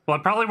guess. Well,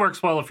 it probably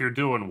works well if you're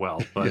doing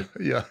well, but.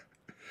 Yeah.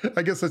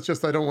 I guess it's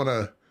just I don't want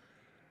to.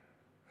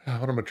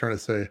 What am I trying to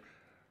say?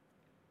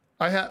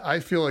 I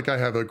feel like I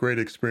have a great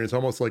experience,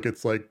 almost like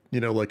it's like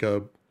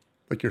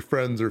like your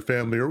friends or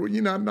family or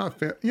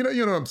not you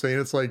know what I'm saying.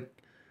 It's like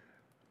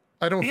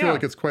I don't feel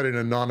like it's quite an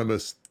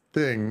anonymous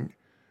thing,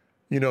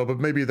 but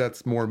maybe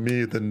that's more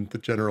me than the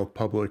general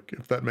public.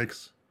 If that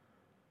makes,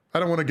 I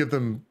don't want to give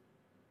them,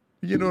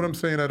 you know what I'm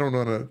saying. I don't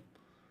want to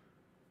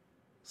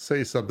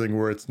say something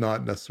where it's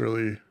not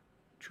necessarily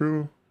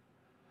true.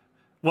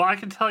 Well, I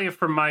can tell you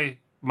from my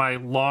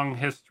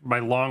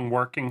long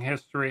working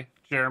history,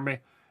 Jeremy.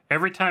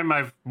 Every time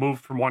I've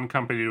moved from one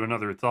company to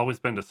another, it's always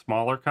been to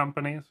smaller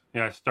companies.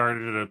 I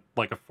started at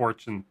like a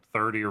Fortune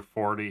 30 or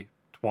 40,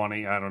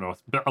 20, I don't know,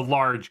 a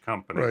large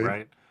company,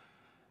 right?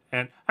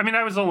 And I mean,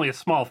 I was only a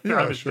small,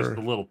 I was just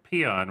a little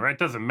peon, right? It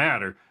doesn't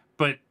matter.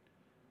 But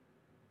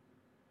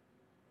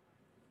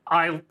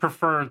I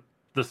prefer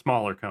the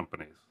smaller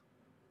companies.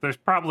 There's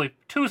probably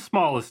too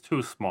small is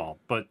too small,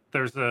 but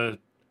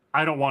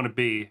I don't want to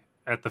be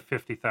at the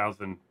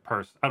 50,000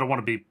 person. I don't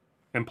want to be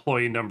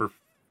employee number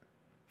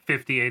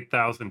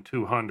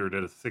 58,200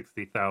 at a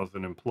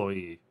 60,000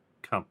 employee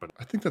company.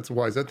 I think that's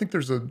wise. I think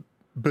there's a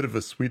bit of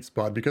a sweet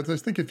spot because I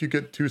think if you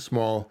get too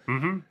small,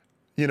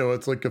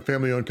 it's like a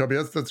family-owned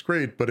company. That's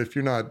great, but if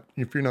you're not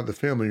the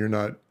family, you're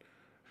not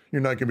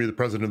going to be the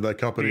president of that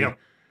company. Yep.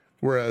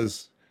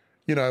 Whereas,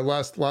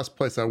 last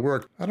place I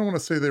worked, I don't want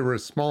to say they were a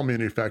small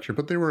manufacturer,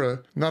 but they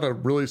were not a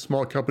really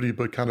small company,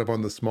 but kind of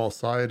on the small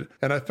side.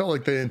 And I felt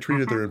like they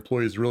treated their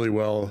employees really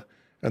well,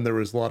 and there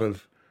was a lot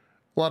of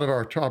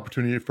our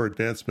opportunity for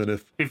advancement.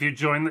 If you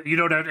join, you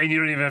don't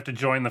even have to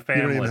join the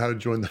family. You don't even have to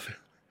join the family.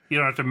 You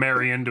don't have to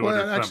marry into it.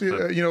 Or actually,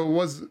 something.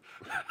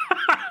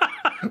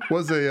 It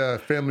was a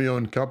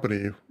family-owned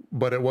company,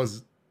 but it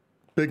was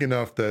big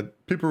enough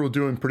that people were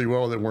doing pretty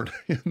well that weren't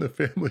in the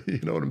family.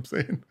 You know what I'm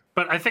saying?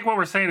 But I think what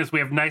we're saying is we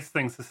have nice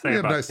things to say about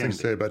Tindie. We have nice things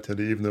to say about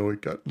Tindie, even though we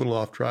got a little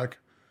off track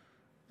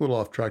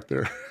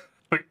there.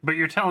 But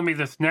you're telling me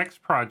this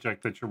next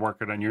project that you're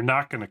working on, you're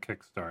not going to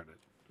kickstart it.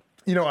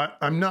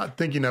 I'm not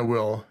thinking I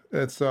will.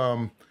 It's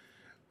kind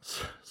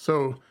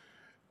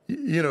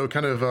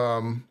of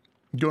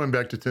going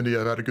back to Tindie,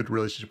 I've had a good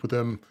relationship with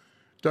them,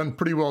 done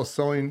pretty well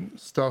selling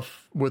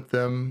stuff with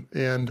them.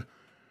 And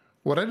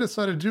what I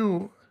decided to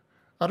do,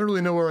 I don't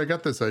really know where I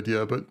got this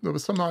idea, but it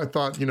was somehow I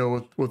thought,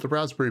 with the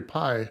Raspberry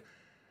Pi,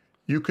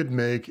 you could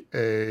make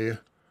a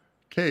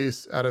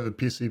case out of a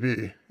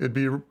PCB. It'd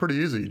be pretty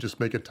easy. You just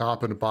make a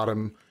top and a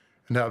bottom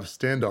and have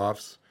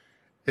standoffs.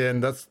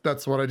 And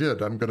that's what I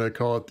did. I'm going to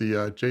call it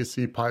the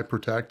JC Pi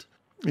Protect.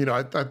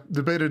 I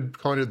debated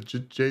calling it the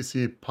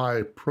JC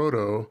Pi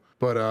Proto,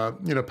 but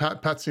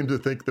Pat seemed to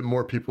think that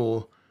more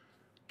people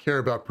care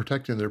about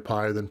protecting their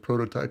Pi than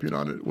prototyping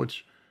on it,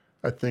 which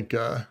I think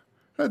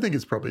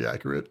is probably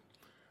accurate.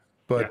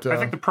 But I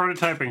think the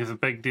prototyping is a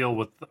big deal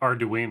with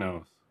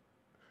Arduinos.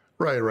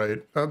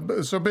 Right.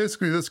 So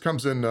basically, this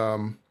comes in.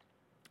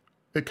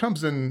 It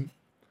comes in.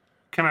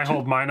 Can I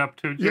hold mine up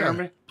too,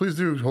 Jeremy? Yeah, please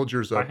do hold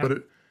yours up.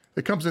 But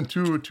it comes in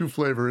two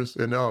flavors,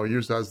 and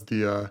yours has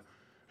the.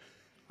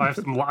 I have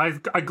some.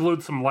 I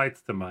glued some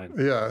lights to mine.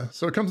 Yeah,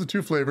 so it comes in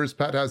two flavors.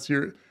 Pat has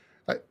here.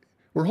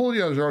 We're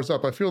holding ours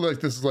up. I feel like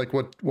this is like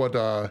what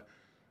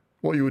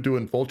you would do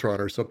in Voltron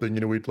or something.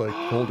 We'd like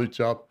hold each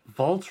up.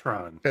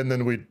 Voltron. And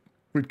then we'd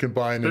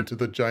combine into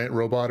the giant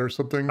robot or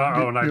something.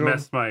 And I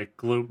messed my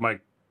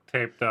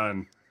taped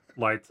on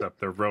lights up.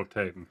 They're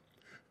rotating.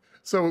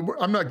 So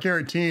I'm not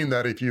guaranteeing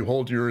that if you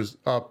hold yours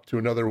up to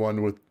another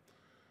one with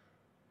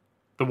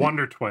the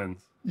Wonder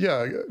Twins.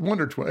 Yeah,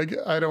 Wonder Twin.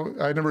 I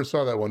never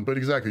saw that one, but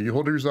exactly. You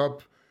hold yours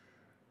up,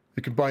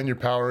 you combine your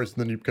powers,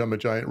 and then you become a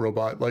giant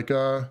robot.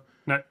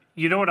 Now,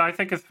 you know what I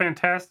think is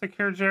fantastic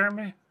here,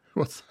 Jeremy?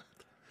 What's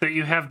that? That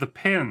you have the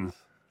pins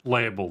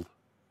labeled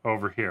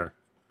over here.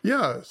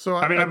 Yeah, so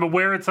I'm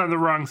aware it's on the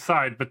wrong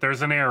side, but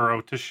there's an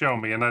arrow to show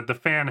me, and the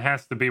fan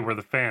has to be where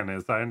the fan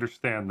is. I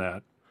understand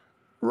that.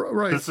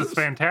 Right. This is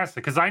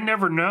fantastic, because I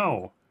never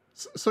know.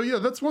 So yeah,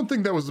 that's one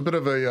thing that was a bit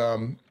of a,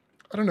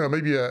 I don't know,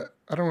 maybe I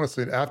don't want to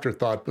say an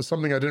afterthought, but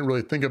something I didn't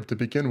really think of to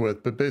begin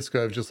with. But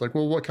basically, I was just like,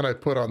 well, what can I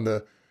put on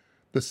the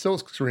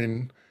silk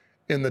screen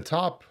in the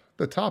top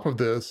the top of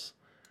this,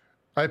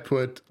 I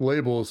put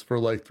labels for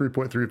like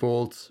 3.3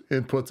 volts,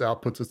 inputs,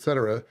 outputs,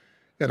 etc.,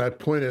 and I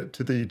point it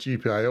to the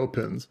GPIO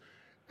pins.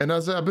 And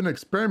as I've been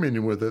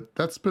experimenting with it,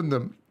 that's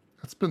been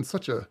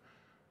such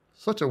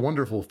a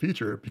wonderful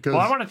feature because.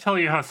 Well, I want to tell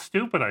you how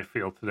stupid I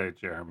feel today,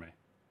 Jeremy.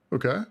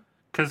 Okay.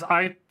 Because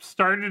I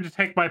started to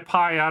take my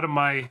Pi out of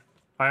I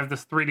have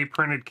this 3D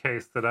printed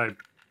case that I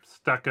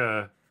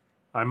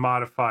I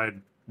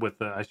modified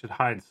with I should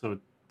hide so it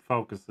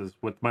focuses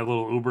with my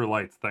little Uber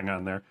lights thing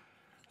on there.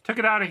 I took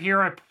it out of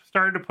here. I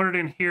started to put it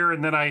in here,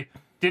 and then I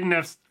didn't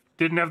have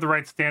the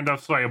right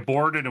standoff, so I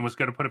aborted and was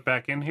going to put it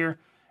back in here.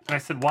 And I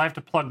said, well, I have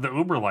to plug the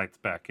Uber lights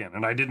back in,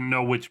 and I didn't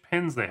know which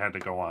pins they had to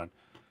go on.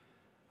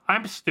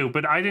 I'm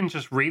stupid. I didn't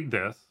just read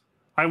this.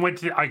 I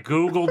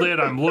Googled it.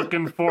 I'm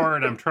looking for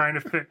it. I'm trying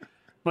to fit.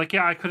 Like,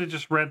 yeah, I could have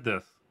just read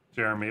this,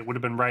 Jeremy. It would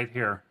have been right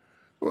here.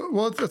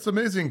 Well, it's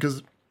amazing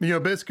because,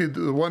 basically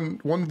the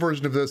one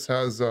version of this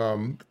has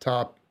the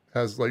top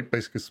has like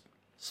basically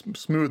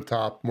smooth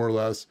top, more or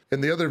less.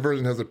 And the other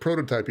version has a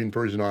prototyping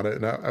version on it.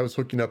 And I was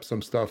hooking up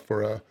some stuff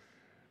for,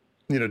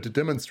 to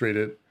demonstrate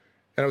it.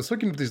 And I was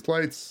hooking up these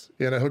lights,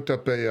 and I hooked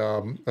up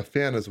a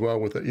fan as well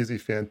with an Easy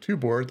Fan 2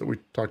 board that we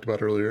talked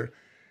about earlier.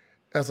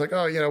 I was like,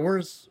 oh,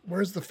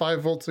 where's the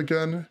 5 volts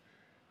again?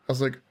 I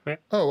was like,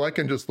 oh, I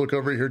can just look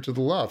over here to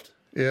the left.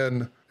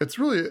 And it's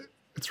really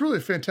a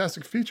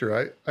fantastic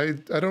feature.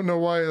 I don't know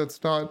why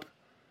that's not,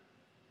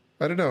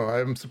 I don't know.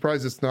 I'm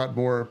surprised it's not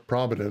more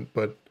prominent,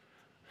 but,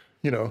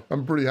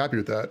 I'm pretty happy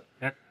with that.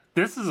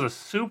 This is a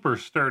super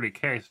sturdy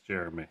case,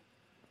 Jeremy.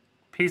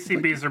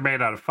 PCBs are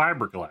made out of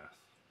fiberglass,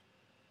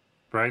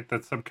 right?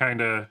 That's some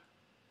kind of...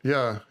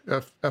 Yeah,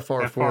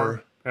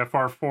 FR4.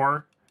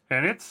 FR4,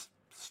 and it's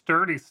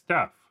sturdy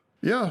stuff.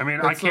 Yeah. I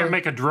mean, I can't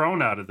make a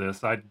drone out of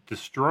this. I'd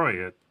destroy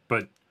it,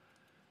 but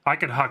I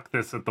could huck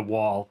this at the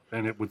wall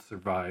and it would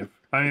survive.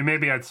 I mean,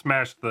 maybe I'd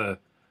smash the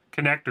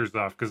connectors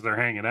off because they're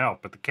hanging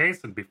out, but the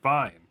case would be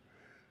fine.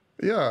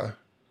 Yeah.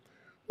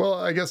 Well,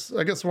 I guess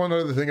one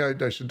other thing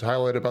I should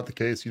highlight about the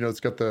case, it's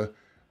got the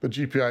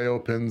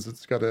GPIO pins.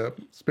 It's got a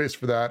space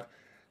for that.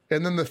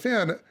 And then the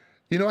fan,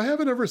 I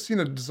haven't ever seen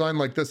a design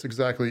like this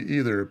exactly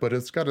either, but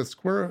it's got a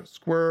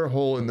square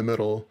hole in the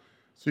middle.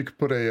 So you could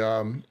put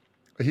a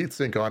heat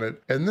sink on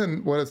it. And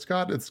then what it's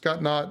got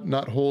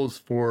not holes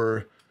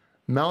for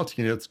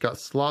mounting, it's got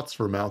slots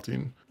for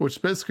mounting,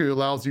 which basically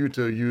allows you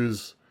to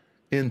use,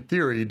 in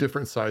theory,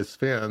 different size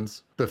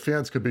fans. The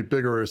fans could be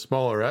bigger or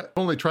smaller. I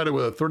only tried it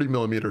with a 30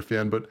 millimeter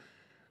fan, but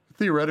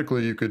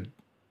theoretically you could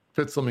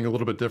fit something a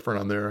little bit different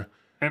on there.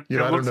 And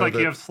it looks like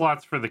you have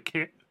slots for the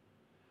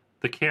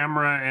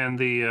camera and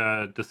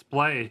the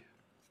display.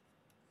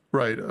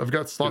 Right. I've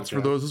got slots for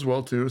those as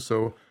well too.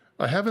 So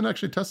I haven't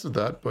actually tested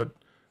that, but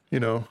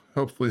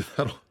hopefully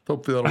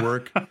that'll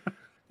work.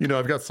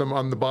 I've got some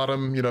on the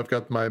bottom. I've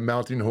got my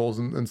mounting holes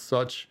and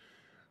such.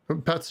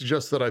 Pat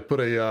suggests that I put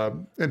a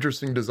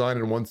interesting design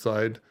on one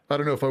side. I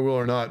don't know if I will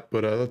or not,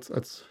 but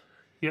that's.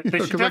 Yeah,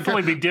 they should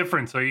definitely be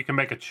different, so you can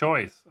make a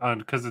choice on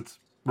because it's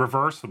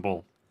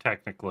reversible.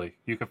 Technically,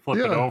 you could flip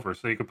it over,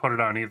 so you could put it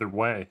on either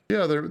way.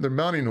 Yeah, they're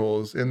mounting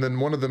holes, and then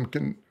one of them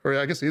can, or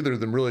I guess either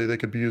of them really, they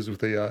could be used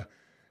with a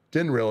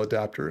DIN rail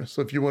adapter.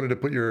 So if you wanted to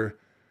put your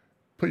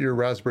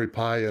Raspberry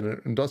Pi in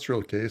an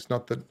industrial case,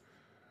 not that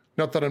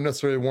I'm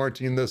necessarily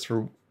warranting this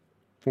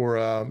for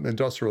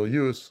industrial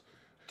use.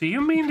 Do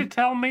you mean to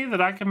tell me that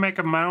I can make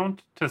a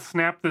mount to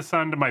snap this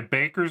onto my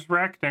baker's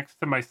rack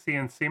next to my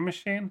CNC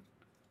machine?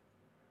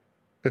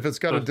 If it's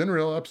got a DIN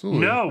rail,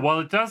 absolutely. No, well,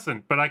 it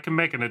doesn't, but I can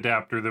make an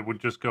adapter that would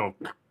just go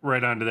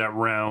right onto that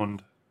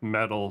round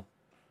metal.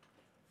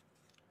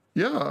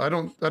 Yeah, I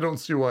don't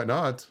see why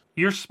not.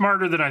 You're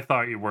smarter than I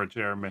thought you were,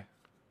 Jeremy.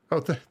 Oh,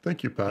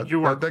 thank you, Pat.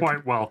 You are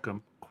quite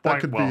welcome. That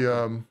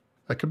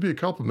could be a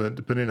compliment,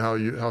 depending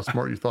on how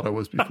smart you thought I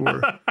was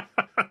before.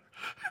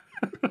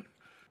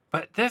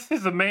 But this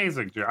is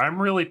amazing, Jeremy.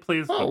 I'm really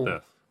pleased with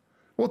this.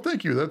 Well,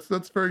 thank you.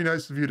 That's very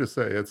nice of you to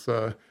say. It's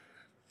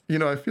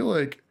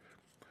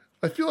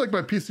I feel like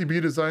my PCB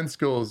design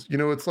skills,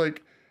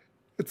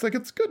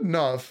 it's good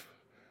enough,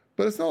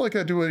 but it's not like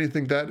I do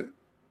anything that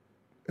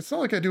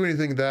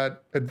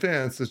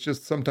advanced. It's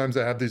just sometimes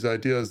I have these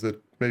ideas that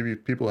maybe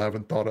people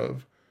haven't thought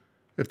of,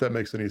 if that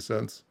makes any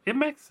sense. It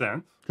makes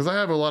sense. Because I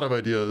have a lot of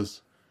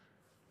ideas,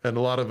 and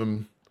a lot of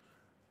them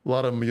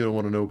you don't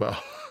want to know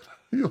about.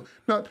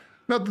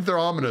 Not that they're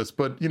ominous,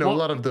 but a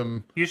lot of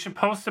them. You should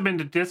post them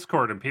into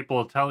Discord, and people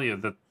will tell you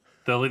that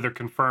they'll either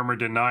confirm or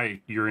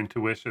deny your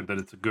intuition that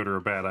it's a good or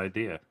a bad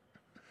idea.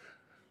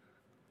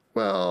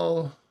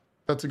 Well,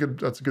 that's a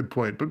good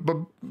point. But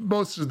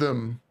most of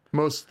them I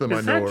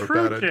know are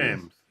bad ideas.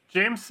 James?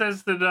 James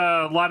says that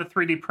a lot of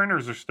 3D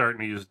printers are starting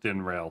to use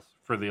DIN rails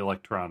for the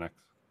electronics.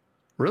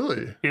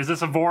 Really? Is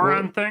this a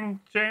Voron thing,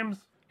 James?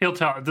 He'll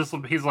tell.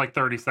 He's like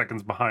 30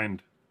 seconds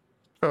behind.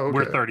 Oh, okay.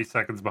 We're 30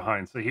 seconds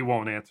behind, so he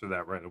won't answer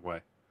that right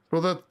away.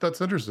 Well, that's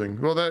interesting.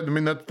 Well,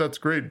 that's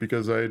great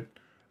because I'm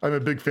a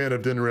big fan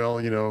of DIN rail.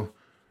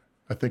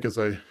 I think as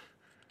I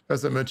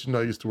mentioned,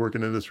 I used to work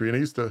in industry, and I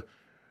used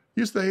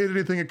to hate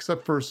anything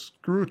except for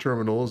screw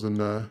terminals and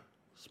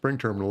spring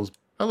terminals.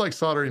 I like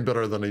soldering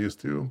better than I used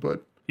to,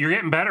 but You're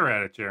getting better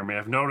at it, Jeremy.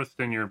 I've noticed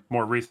in your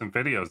more recent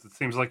videos. It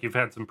seems like you've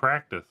had some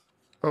practice.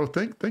 oh,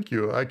 thank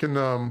you. I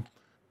can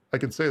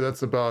say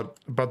that's about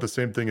the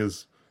same thing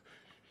as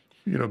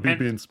me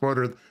being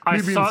smarter. Me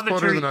being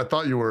smarter than I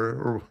thought you were.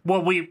 Or,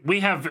 well, we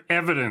have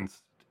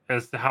evidence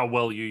as to how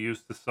well you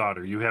used to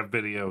solder. You have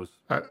videos.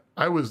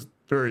 I was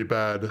very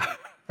bad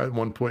at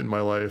one point in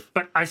my life.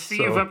 But I see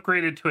you've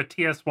upgraded to a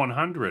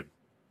TS100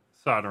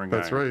 soldering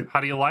iron. That's right. How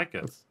do you like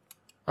it?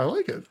 I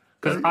like it.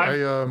 Because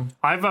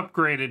I've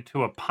upgraded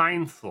to a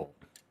Pine-Sol.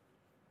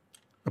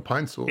 A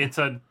Pine-Sol?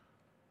 The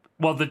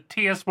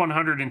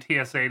TS100 and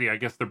TS80, I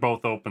guess they're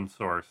both open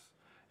source.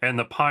 And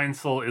the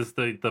Pine-Sol is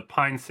the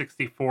Pine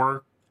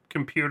 64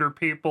 computer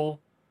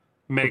people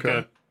make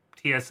a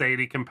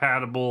TS80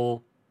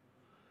 compatible.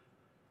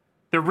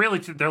 They're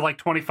like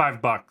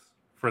 $25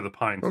 for the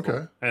Pine-Sol.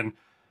 Okay. And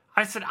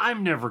I said,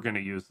 I'm never going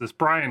to use this.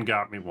 Brian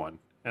got me one.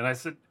 And I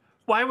said,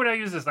 why would I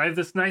use this? I have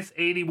this nice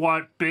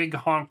 80-watt big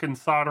honking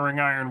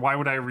soldering iron. Why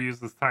would I ever use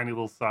this tiny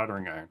little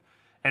soldering iron?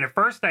 And at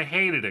first I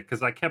hated it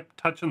because I kept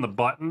touching the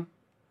button.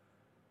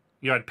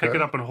 I'd pick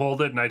it up and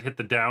hold it, and I'd hit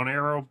the down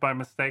arrow by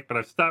mistake.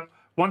 But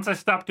once I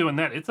stopped doing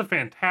that, it's a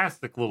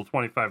fantastic little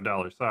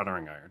 $25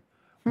 soldering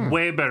iron.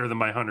 Way better than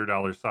my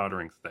 $100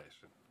 soldering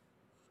station.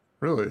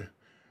 Really?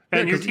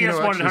 And your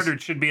TS100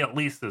 should be at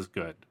least as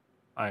good,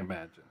 I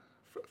imagine.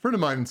 A friend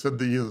of mine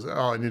said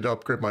I need to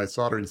upgrade my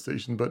soldering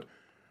station, but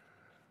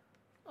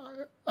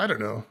I don't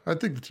know. I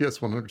think the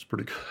TS100 is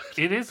pretty good.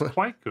 It is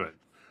quite good.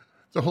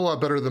 It's a whole lot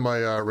better than my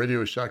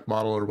Radio Shack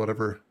model or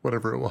whatever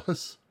it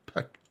was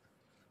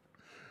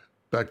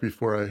back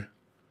before I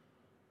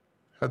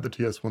had the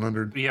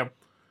TS100. Yep.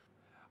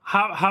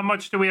 How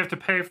much do we have to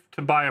pay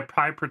to buy a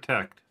Pi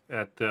Protect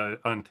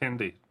on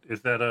Tindie?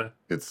 Is that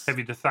have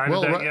you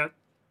decided that yet?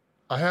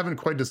 I haven't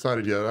quite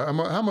decided yet.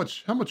 How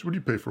much would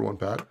you pay for one,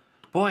 Pat?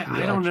 Boy,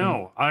 I don't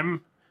know.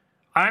 I'm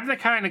the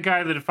kind of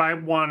guy that if I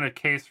want a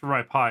case for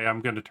my Pi,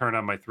 I'm going to turn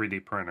on my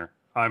 3D printer.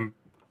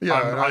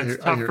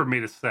 It's tough for me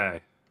to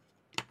say.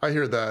 I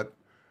hear that.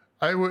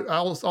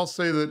 I'll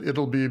say that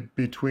it'll be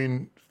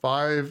between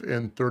 $5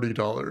 and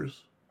 $30.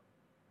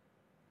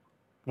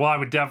 Well,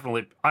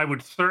 I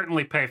would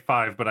certainly pay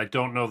 $5, but I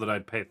don't know that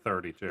I'd pay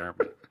 $30,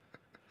 Jeremy.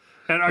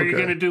 And are you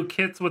going to do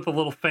kits with a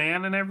little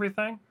fan and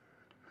everything?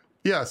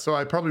 Yeah, so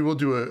I probably will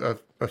do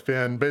a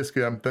fan.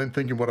 Basically, I'm then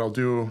thinking what I'll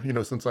do,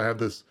 since I have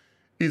this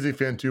Easy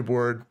Fan 2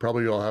 board,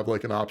 probably I'll have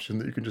like an option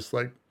that you can just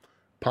like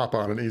pop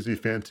on an Easy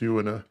Fan 2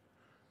 and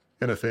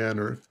a fan,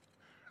 or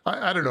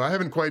I don't know. I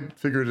haven't quite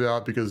figured it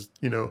out because,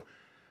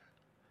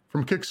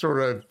 from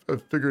Kickstarter,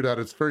 I've figured out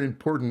it's very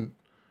important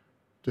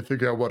to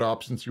figure out what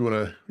options you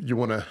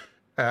want to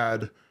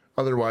add.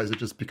 Otherwise, it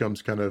just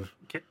becomes kind of...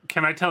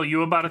 Can I tell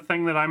you about a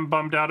thing that I'm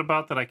bummed out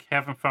about that I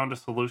haven't found a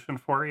solution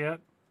for yet?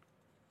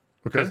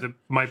 Okay. Because it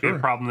might be a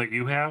problem that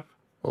you have.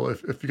 Well,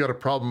 if you got a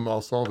problem,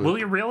 I'll solve it. Will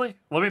you really?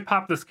 Let me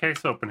pop this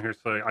case open here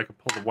so I can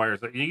pull the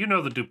wires out. You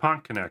know the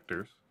DuPont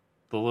connectors,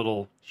 the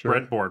little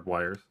breadboard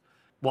wires.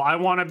 Well, I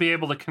want to be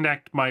able to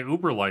connect my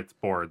Uber Lights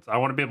boards. I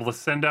want to be able to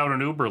send out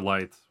an Uber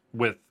Lights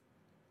with,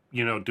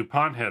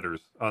 DuPont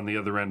headers on the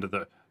other end of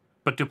the...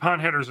 But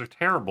DuPont headers are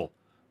terrible.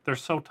 They're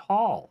so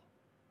tall.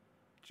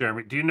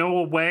 Jeremy, do you know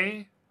a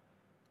way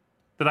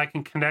that I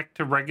can connect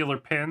to regular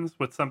pins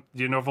with do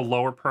you know of a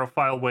lower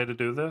profile way to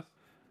do this?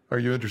 Are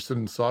you interested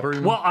in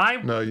soldering? Well,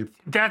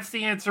 that's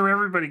the answer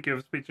everybody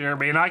gives me,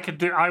 Jeremy, and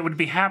I would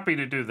be happy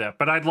to do that,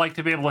 but I'd like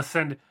to be able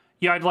to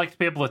I'd like to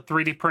be able to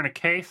 3D print a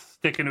case,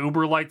 stick an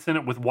Uber Lights in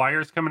it with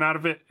wires coming out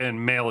of it,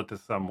 and mail it to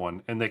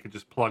someone, and they could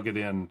just plug it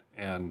in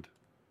and...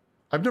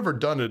 I've never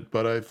done it,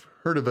 but I've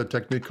heard of a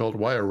technique called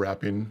wire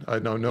wrapping.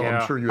 I'm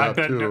sure you have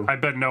too. I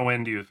bet no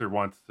end user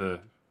wants to...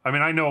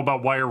 I know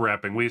about wire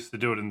wrapping. We used to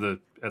do it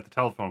at the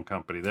telephone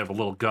company. They have a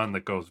little gun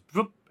that goes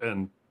whoop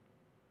and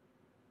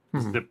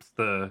zips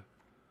the...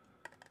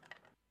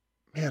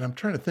 Man, I'm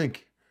trying to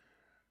think.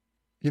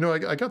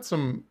 I got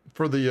some,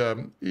 for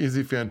the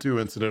Easy Fan 2,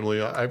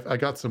 incidentally, I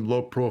got some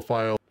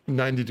low-profile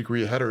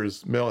 90-degree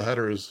headers, male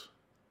headers,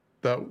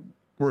 that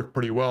work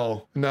pretty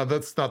well. Now,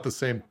 that's not the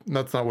same,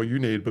 that's not what you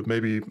need, but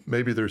maybe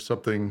there's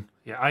something...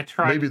 Yeah, I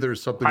tried... Maybe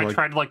there's something I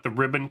tried, like, the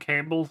ribbon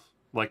cables,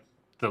 like,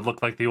 that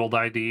look like the old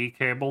IDE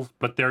cables,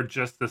 but they're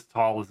just as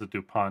tall as a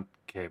DuPont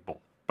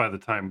cable. By the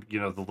time,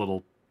 the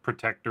little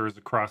protectors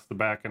across the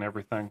back and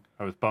everything,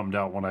 I was bummed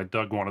out when I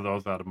dug one of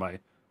those out of my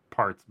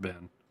parts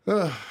bin.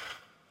 I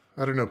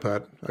don't know,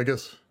 Pat. I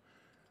guess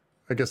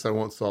I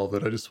won't solve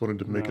it. I just wanted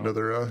to make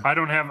another I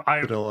don't have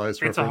Vanilla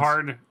Ice it's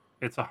reference.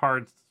 It's a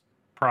hard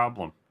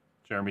problem,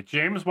 Jeremy.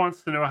 James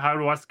wants to know, how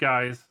do us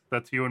guys,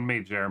 that's you and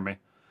me, Jeremy,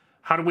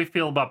 how do we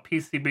feel about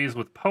PCBs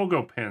with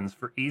pogo pins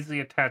for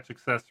easy attach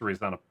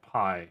accessories on a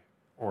Pi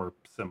or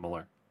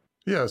similar?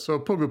 Yeah, so a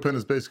pogo pin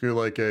is basically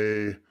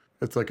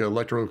it's like an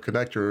electro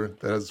connector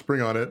that has a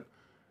spring on it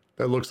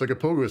that looks like a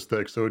pogo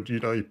stick. So,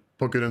 you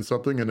poke it in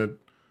something and it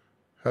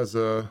has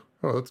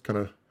that's kind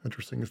of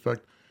interesting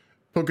effect.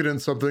 Poke it in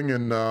something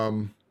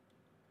and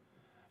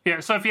Yeah,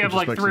 so if you have just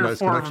like makes a 3 or nice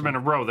 4 of them connection. in a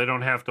row, they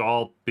don't have to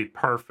all be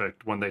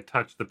perfect. When they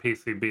touch the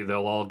PCB,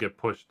 they'll all get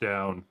pushed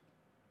down.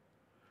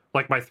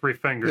 Like my 3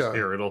 fingers Yeah.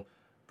 here,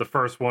 the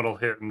first one will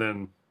hit, and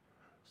then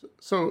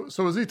So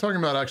is he talking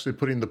about actually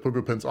putting the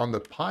pogo pins on the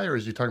Pi, or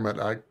is he talking about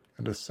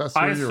an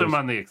accessory? I or assume is-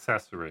 on the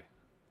accessory,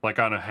 like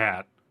on a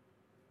hat.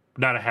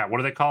 Not a hat. What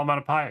do they call them on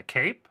a Pi? A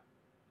cape?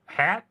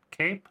 Hat?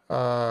 Cape?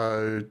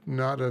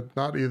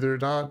 not either.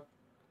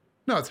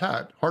 No, it's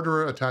hat.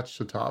 Hardware attached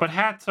to top. But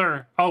hats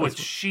are... Oh, it's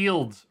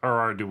shields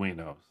are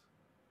Arduinos.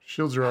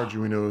 Shields are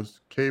Arduinos.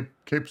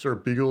 Capes are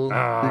Beagle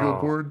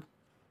board.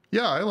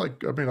 Yeah, I like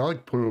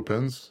pogo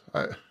pins.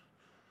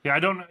 Yeah, I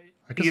don't...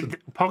 guess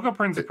Pogo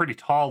pins are pretty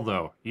tall,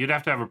 though. You'd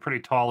have to have a pretty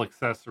tall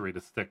accessory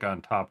to stick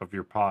on top of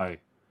your Pi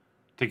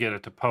to get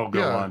it to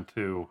pogo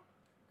onto...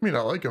 I mean,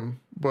 I like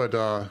them, but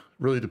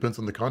really depends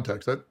on the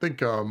context. I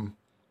think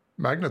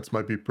magnets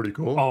might be pretty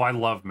cool. Oh, I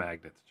love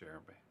magnets, Jeremy.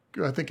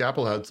 I think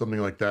Apple had something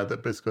like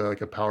that basically like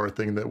a power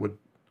thing that would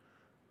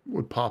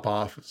pop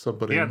off if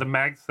somebody. Yeah, the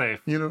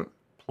MagSafe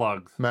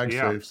plugs.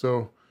 MagSafe.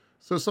 So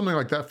something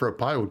like that for a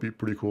Pi would be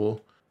pretty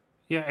cool.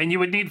 Yeah, and you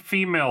would need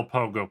female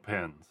pogo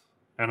pins,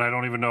 and I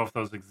don't even know if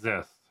those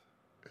exist.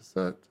 Is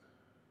that?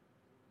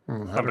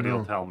 Somebody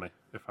will tell me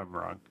if I'm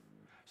wrong.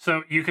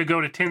 So you could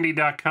go to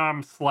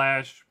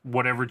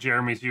Tindie.com/whatever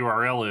Jeremy's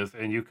URL is,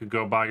 and you could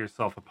go buy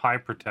yourself a Pi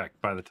Protect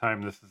by the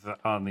time this is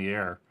on the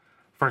air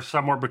for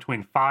somewhere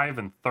between $5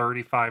 and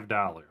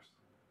 $35.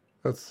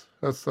 That's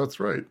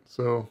right.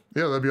 So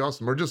yeah, that'd be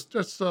awesome. Or just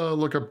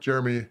look up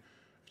Jeremy.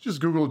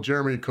 Just Google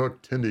Jeremy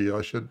Cook Tindie.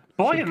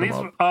 Boy, and these.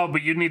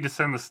 But you need to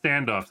send the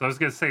standoffs. I was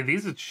gonna say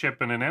these would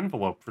ship in an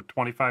envelope for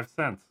 25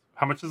 cents.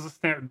 How much is a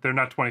stand? They're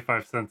not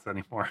 25 cents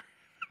anymore.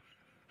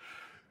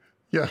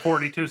 Yeah,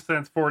 42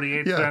 cents,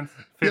 48 cents,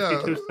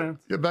 52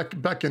 cents. Yeah, back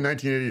in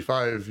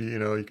 1985,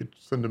 you could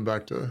send them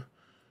back with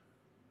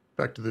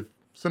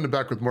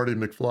Marty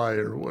McFly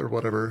or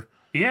whatever.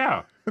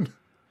 Yeah.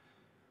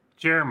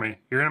 Jeremy,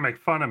 you're gonna make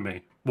fun of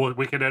me. Well,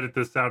 we could edit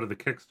this out of the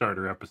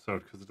Kickstarter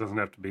episode because it doesn't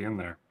have to be in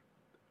there.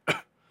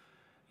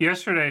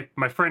 Yesterday,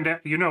 my friend,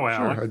 Alex.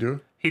 Sure, I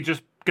do. He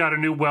just got a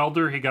new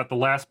welder. He got the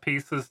last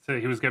pieces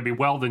he was going to be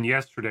welding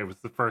yesterday. Was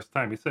the first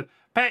time. He said,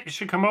 Pat, you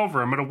should come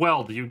over. I'm going to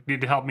weld. You need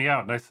to help me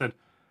out. And I said,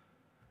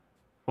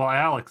 well,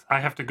 Alex,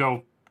 I have to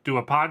go do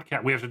a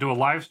podcast. We have to do a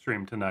live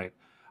stream tonight.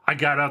 I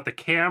got out the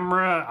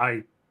camera.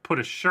 I put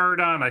a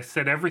shirt on. I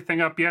set everything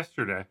up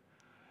yesterday.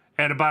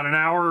 And about an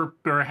hour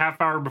or a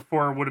half hour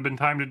before it would have been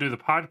time to do the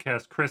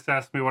podcast, Chris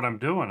asked me what I'm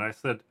doing. I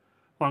said,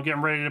 well, I'm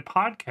getting ready to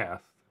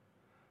podcast.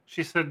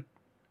 She said,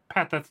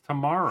 Pat, that's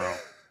tomorrow.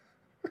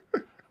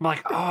 I'm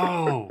like,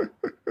 oh,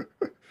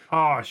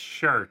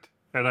 shirt.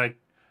 And I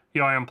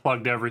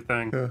unplugged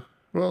everything. Yeah.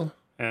 Well.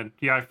 And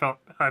yeah, I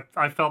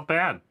felt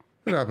bad.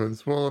 It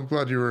happens. Well, I'm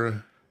glad you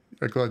were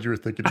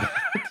thinking about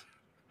it.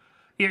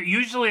 Yeah.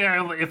 Usually,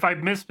 if I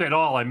missed at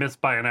all, I miss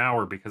by an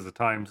hour because of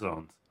time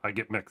zones. I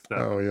get mixed up.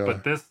 Oh yeah.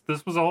 But this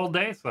was a whole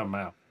day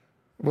somehow.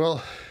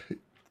 Well.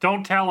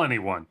 Don't tell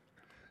anyone.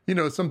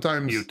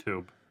 Sometimes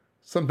YouTube.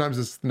 Sometimes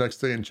it's the next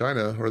day in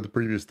China or the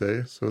previous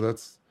day. So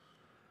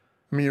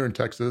you're in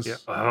Texas. Yeah.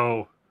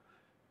 Oh,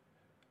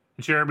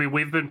 Jeremy,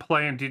 we've been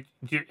playing. Did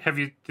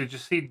you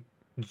see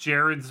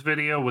Jared's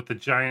video with the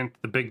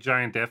big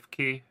giant F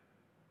key?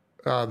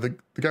 The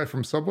guy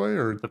from Subway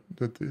or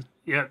the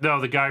Yeah, no,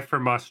 the guy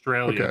from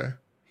Australia. Okay.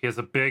 He has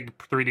a big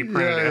 3D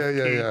printed F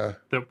key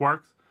that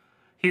works.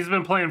 He's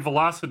been playing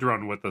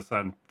Velocidrone with us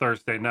on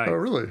Thursday night. Oh,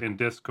 really? In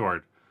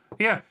Discord.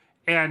 Yeah,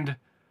 and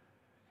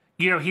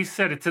he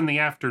said it's in the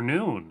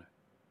afternoon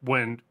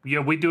when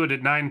we do it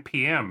at 9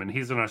 p.m. and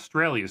he's in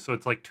Australia, so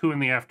it's like 2 in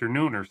the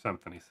afternoon or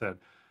something. He said,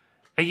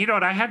 and you know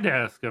what? I had to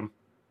ask him,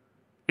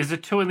 is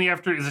it 2 in the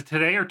afternoon? Is it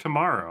today or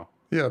tomorrow?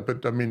 Yeah,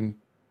 but I mean,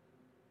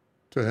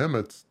 to him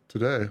it's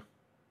today.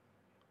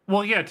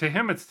 Well, yeah, to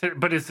him it's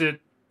but is it?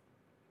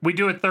 We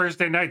do it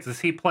Thursday nights. Is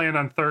he playing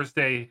on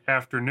Thursday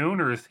afternoon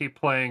or is he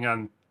playing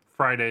on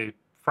Friday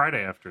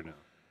afternoon?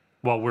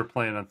 Well, we're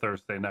playing on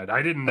Thursday night.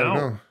 I didn't know. I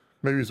don't know.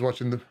 Maybe he's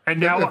watching the. And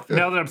now that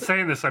I'm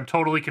saying this, I'm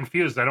totally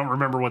confused. I don't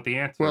remember what the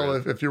answer is.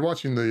 Well, if you're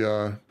watching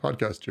the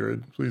podcast,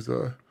 Jared, please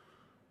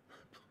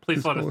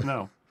let us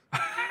know.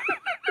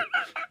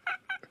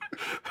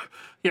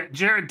 Yeah,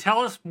 Jared, tell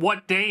us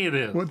what day it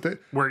is. What day?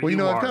 Where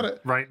you I've are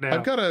got right now.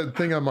 I've got a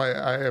thing on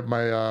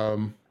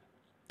my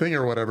thing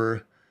or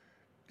whatever,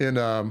 and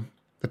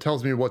it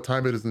tells me what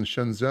time it is in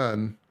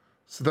Shenzhen.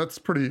 So that's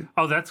pretty.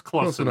 Oh, that's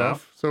close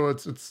enough. So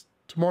it's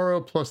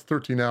tomorrow plus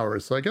 13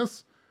 hours. So I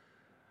guess.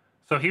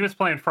 So he was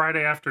playing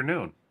Friday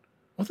afternoon.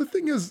 Well, the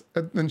thing is,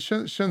 in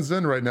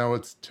Shenzhen right now,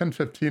 it's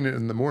 10:15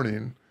 in the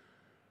morning.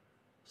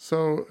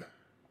 So.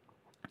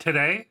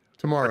 Today?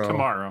 Tomorrow. Or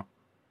tomorrow.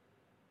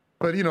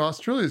 But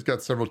Australia's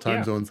got several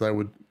time zones. I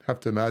would have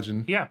to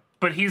imagine. Yeah,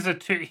 but he's I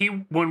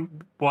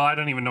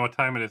don't even know what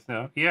time it is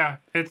now. Yeah,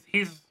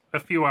 he's a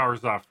few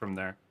hours off from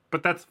there,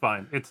 but that's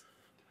fine. It's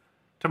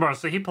tomorrow,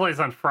 so he plays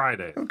on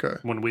Friday. Okay.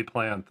 When we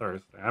play on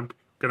Thursday, I'm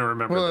gonna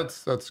remember. Well, that.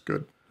 that's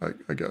good,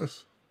 I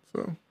guess.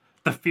 So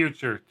the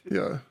future.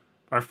 Yeah.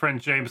 Our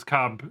friend James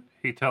Cobb,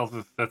 He tells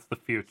us that's the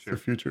future. The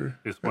future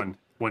is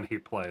when he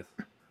plays.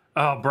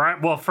 Oh,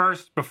 Brian. Well,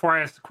 first, before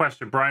I ask the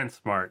question, Brian's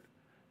smart.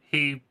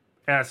 He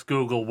asked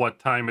Google what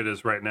time it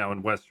is right now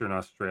in Western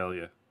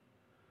Australia.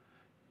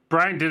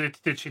 Brian,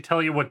 did she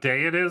tell you what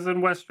day it is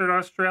in Western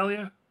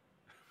Australia?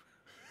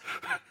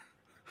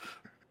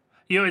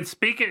 And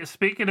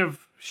speaking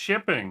of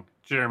shipping,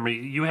 Jeremy,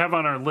 you have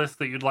on our list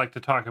that you'd like to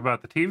talk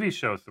about the TV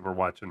shows that we're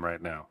watching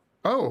right now.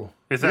 Oh,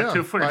 is that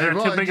too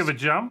big of a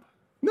jump?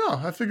 No,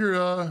 I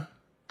figure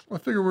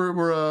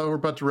we're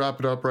about to wrap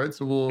it up, right?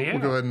 So we'll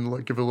go ahead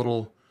and give a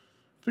little.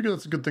 I figure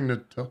that's a good thing to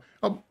tell.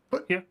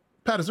 But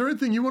Pat, is there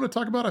anything you want to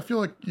talk about? I feel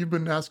like you've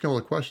been asking all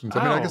the questions.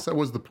 I mean, I guess that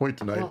was the point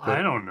tonight. Well,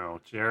 I don't know,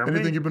 Jeremy.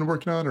 Anything you've been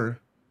working on, or?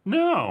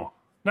 No,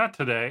 not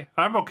today.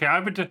 I'm okay.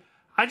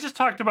 I just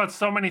talked about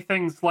so many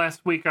things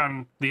last week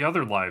on the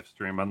other live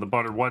stream on the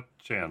Butter What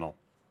channel.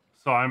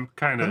 So I'm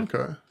kind of...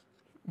 Okay.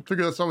 I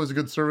figure that's always a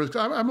good service.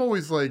 I'm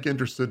always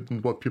interested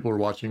in what people are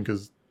watching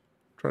because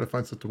trying to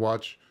find stuff to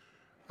watch.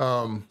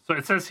 So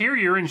it says here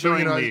you're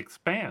enjoying The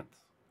Expanse.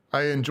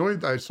 I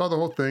saw the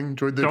whole thing,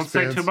 enjoyed The Expanse.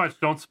 Don't say too much.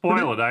 Don't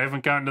spoil it. I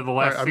haven't gotten to the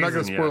last season yet. I'm not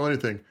going to spoil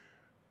anything.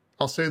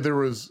 I'll say there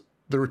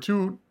were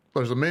two,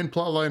 there's a main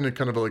plot line and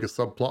kind of like a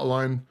subplot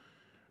line.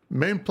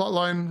 Main plot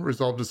line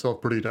resolved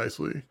itself pretty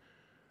nicely.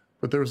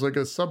 But there was a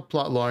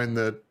subplot line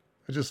that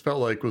I just felt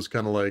like was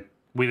kind of like,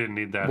 we didn't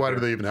need that. Why do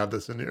they even have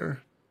this in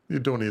here? You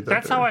don't need that.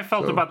 That's how I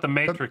felt about the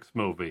Matrix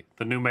movie.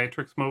 The new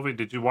Matrix movie.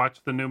 Did you watch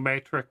the new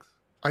Matrix?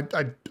 I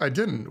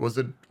didn't. Was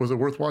it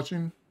worth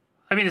watching?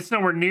 I mean, it's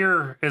nowhere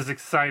near as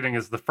exciting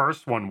as the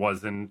first one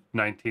was in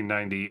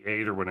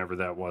 1998 or whenever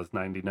that was,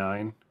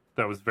 99.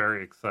 That was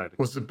very exciting.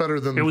 Was it better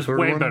than the third one? It was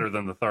way better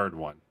than the third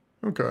one.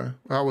 Okay.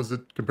 How was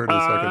it compared to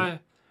the second?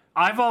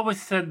 I've always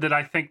said that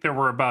I think there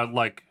were about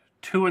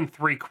 2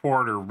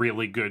 3/4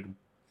 really good,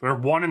 or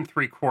 1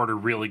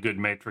 3/4 really good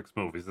Matrix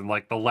movies, and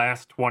the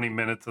last 20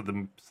 minutes of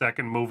the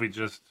second movie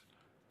just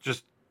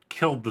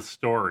killed the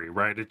story,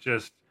 right? It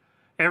just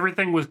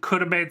everything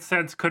could have made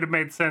sense,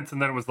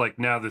 and then it was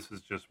no, this is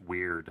just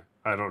weird.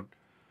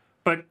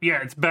 But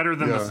yeah, it's better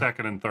than the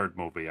second and third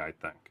movie, I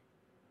think.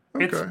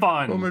 Okay. It's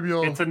fun. Well, maybe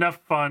it's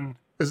enough fun.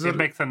 It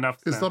makes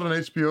enough sense. Is that on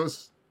HBO?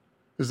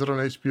 Is it on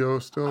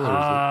HBO still? Or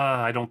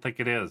I don't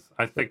think it is.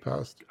 I think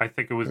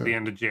it was the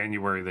end of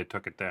January they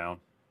took it down.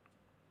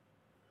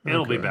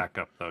 It'll be back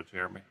up though,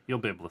 Jeremy. You'll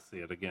be able to see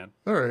it again.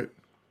 All right.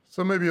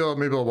 So maybe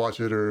I'll watch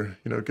it, or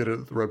get it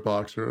at the Red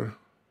Box or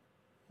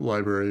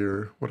library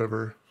or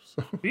whatever.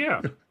 So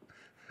yeah.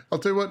 I'll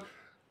tell you what.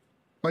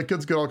 My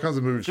kids get all kinds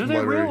of movies from the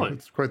library. Really?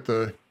 It's quite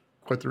the.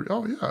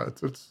 Oh yeah,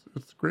 it's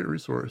a great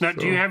resource. Now,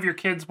 do you have your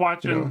kids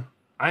watching?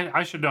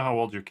 I should know how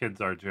old your kids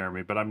are,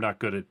 Jeremy, but I'm not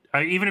good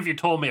at... even if you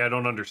told me, I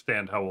don't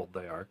understand how old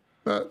they are.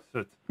 No,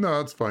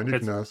 that's fine. You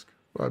can ask.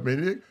 I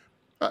mean,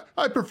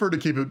 I prefer to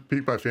keep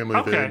my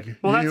family vague.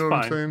 Well, that's you know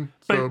fine.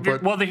 What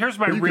I'm saying? Here's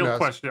my real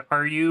question.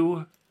 Are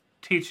you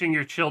teaching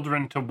your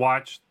children to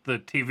watch the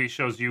TV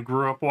shows you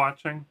grew up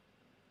watching?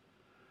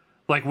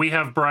 We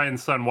have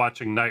Brian's son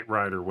watching Knight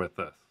Rider with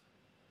us.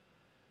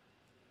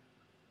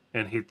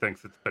 And he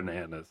thinks it's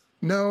bananas.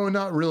 No,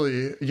 not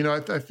really.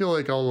 I feel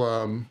like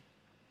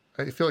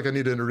I feel like I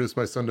need to introduce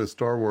my son to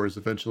Star Wars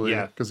eventually,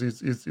 because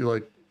he's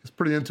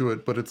pretty into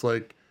it. But it's how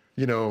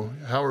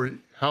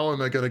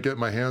am I going to get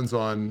my hands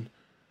on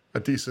a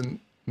decent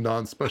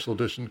non-special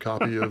edition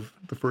copy of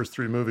the first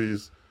 3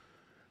 movies?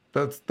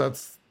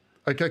 That's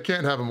I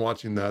can't have him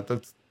watching that.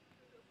 That's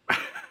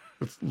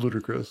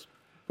ludicrous.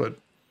 But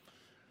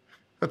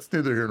that's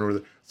neither here nor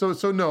there.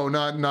 So no,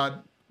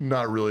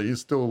 not really.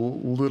 He's still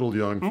a little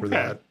young for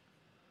that.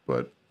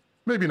 But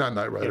maybe not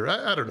Knight Rider.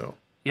 I don't know.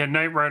 Yeah,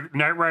 Knight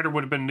Rider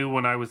would have been new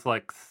when I was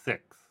 6,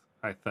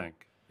 I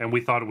think. And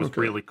we thought it was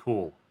really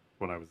cool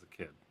when I was a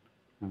kid.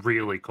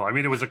 Really cool. I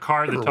mean, it was a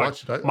car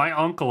that my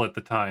uncle at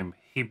the time,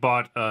 he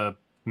bought a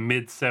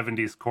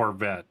mid-70s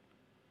Corvette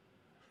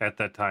at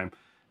that time.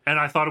 And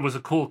I thought it was a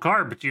cool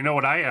car, but you know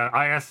what?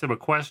 I asked him a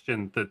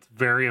question that's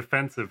very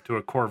offensive to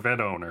a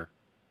Corvette owner.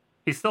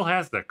 He still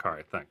has that car,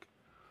 I think.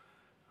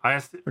 I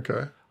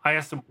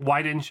asked him,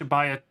 why didn't you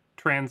buy a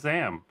Trans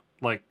Am?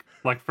 Like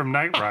from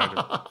Knight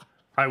Rider.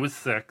 I was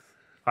 6.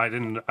 I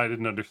didn't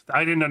understand.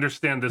 I didn't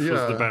understand this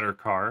was the better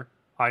car.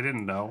 I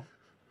didn't know.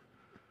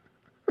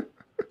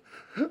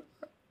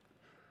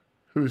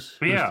 Who's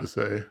to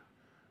say?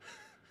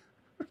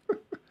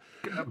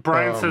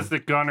 Brian says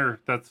that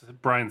Gunnar, that's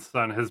Brian's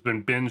son, has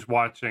been binge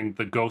watching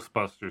the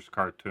Ghostbusters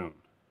cartoon.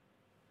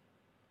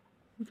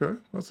 Okay,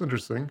 that's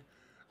interesting.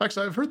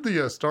 Actually, I've heard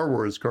the Star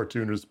Wars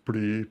cartoon is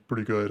pretty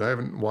good. I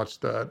haven't watched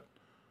that.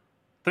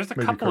 There's a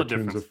couple of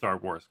different Star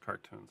Wars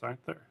cartoons,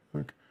 aren't there?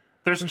 Okay.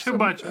 There's too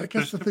much. I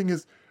guess the thing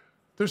is,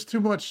 there's too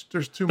much. The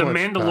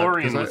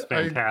Mandalorian was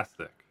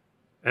fantastic.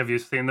 Have you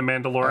seen The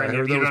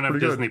Mandalorian? You don't have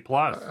Disney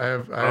Plus. I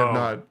have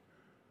not.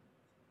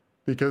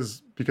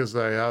 Because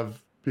I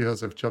have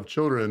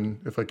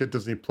children. If I get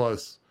Disney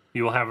Plus,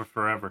 you will have it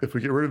forever. If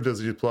we get rid of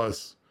Disney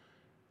Plus,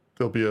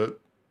 there'll be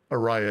a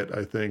riot,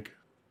 I think.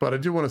 But I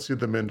do want to see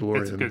The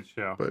Mandalorian. It's a good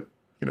show. But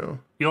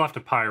you'll have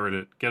to pirate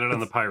it. Get it on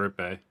the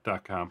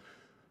piratebay.com.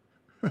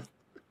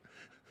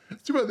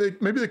 It's too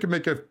bad maybe they could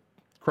make a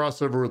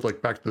crossover with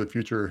like Back to the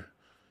Future,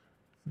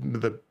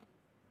 the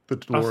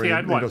DeLorean. Oh, see,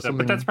 I'd watch that, something...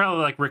 but that's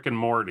probably like Rick and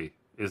Morty.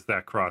 Is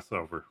that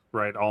crossover,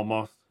 right?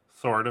 Almost,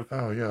 sort of.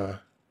 Oh yeah,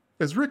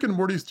 is Rick and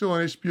Morty still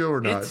on HBO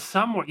or not? It's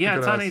somewhat. Yeah,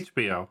 it's on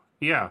HBO.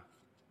 Yeah,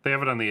 they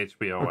have it on the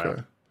HBO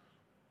app.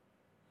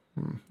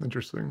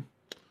 Interesting.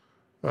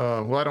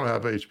 Well, I don't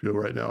have HBO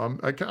right now.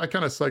 I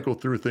kind of cycle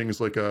through things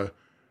like a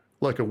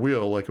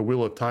wheel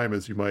of time,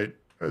 as you might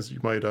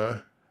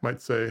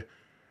say.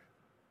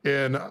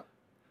 And I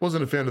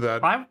wasn't a fan of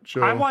that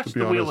show. I watched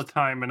the Wheel of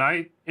Time, and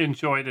I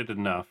enjoyed it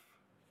enough.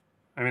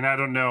 I mean, I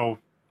don't know.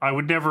 I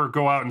would never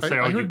go out and say,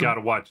 "Oh, you got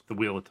to watch the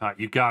Wheel of Time."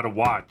 You got to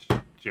watch,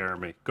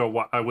 Jeremy.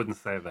 I wouldn't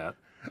say that.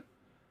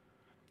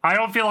 I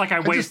don't feel like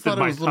I wasted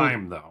my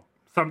time, though.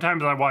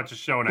 Sometimes I watch a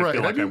show and I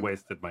feel like I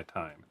wasted my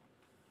time.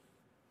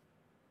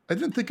 I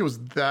didn't think it was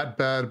that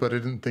bad, but I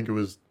didn't think it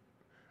was.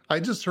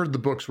 I just heard the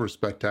books were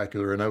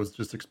spectacular, and I was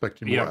just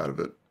expecting more out of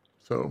it.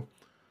 So,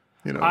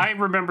 I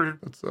remember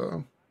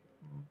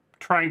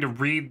trying to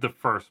read the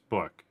first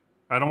book.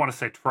 I don't want to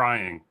say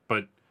trying,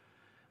 but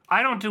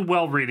I don't do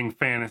well reading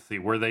fantasy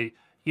where they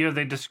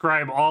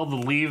describe all the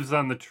leaves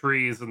on the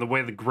trees and the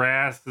way the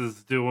grass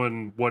is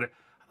doing what.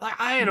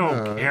 I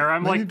don't care.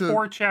 I'm like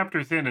 4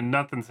 chapters in and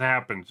nothing's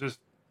happened.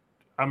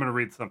 I'm going to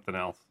read something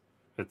else.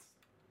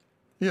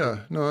 Yeah,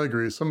 no, I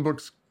agree. Some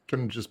books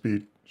should just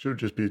be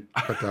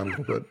cut down a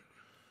little bit.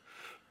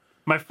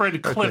 My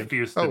friend Cliff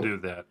used to do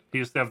that. He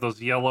used to have those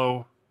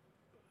yellow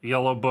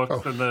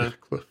books in the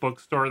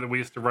bookstore that we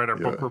used to write our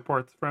book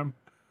reports from.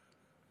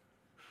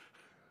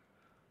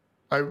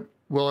 I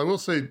will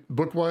say,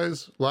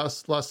 book-wise,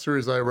 last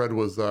series I read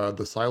was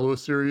the Silo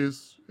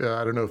series.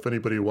 I don't know if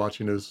anybody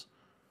watching has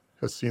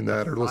seen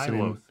that or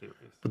listening. Series.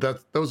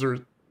 But those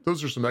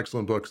are some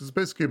excellent books. It's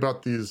basically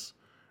about these.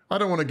 I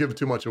don't want to give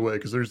too much away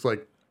because there's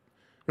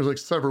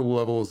several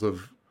levels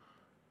of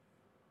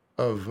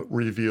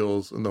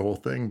reveals in the whole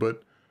thing,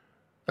 but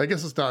I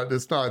guess it's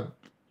not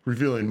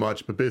revealing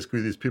much. But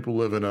basically, these people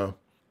live in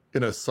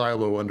a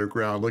silo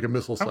underground, like a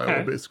missile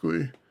silo,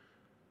 basically.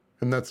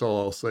 And that's all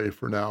I'll say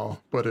for now.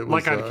 But it was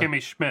like on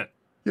Kimmy Schmidt.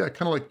 Yeah,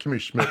 kind of like Kimmy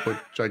Schmidt,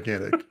 but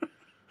gigantic.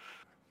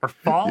 Or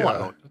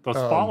Fallout. Those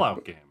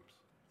Fallout games.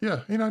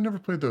 Yeah, I never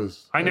played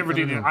those. I never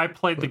did. I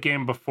played the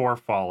game before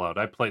Fallout.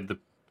 I played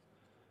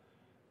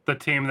the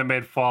team that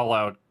made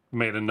Fallout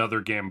made another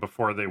game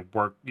before they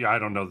worked. Yeah, I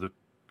don't know the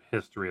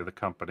history of the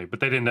company, but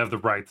they didn't have the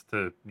rights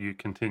to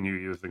continue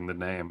using the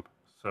name,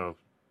 so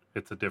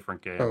it's a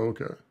different game. Oh,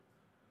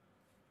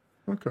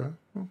 okay.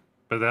 Well,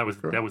 but that was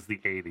the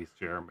 80s,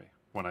 Jeremy.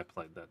 When I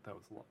played that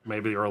was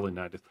maybe the early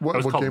 90s. It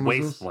was what called game was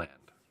Wasteland.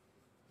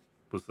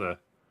 I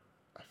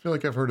feel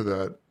like I've heard of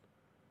that.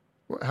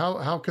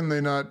 How can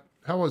they not?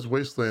 How was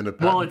Wasteland a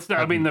patent? Well, it's.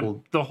 I mean,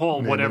 the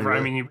whole whatever.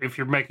 Anyway. I mean, if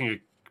you're making a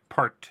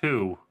part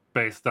 2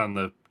 based on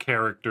the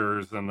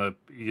characters and the.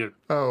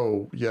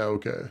 Oh yeah,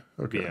 okay,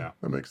 yeah,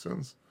 that makes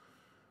sense.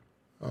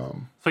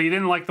 So you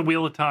didn't like the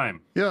Wheel of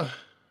Time? Yeah,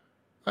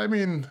 I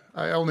mean,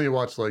 I only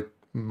watched like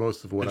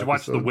most of one. Did you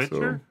watch The Witcher?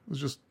 So it was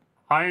just.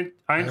 I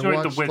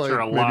enjoyed The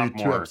Witcher a lot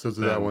more 2 episodes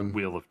of that one.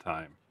 Wheel of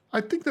Time.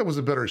 I think that was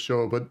a better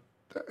show, but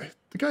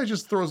the guy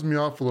just throws me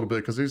off a little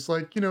bit because he's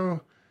like,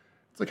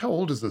 it's like, how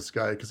old is this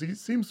guy? Because he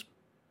seems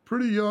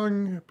pretty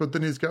young, but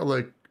then he's got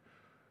like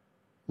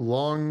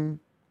long,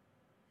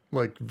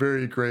 like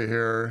very gray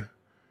hair.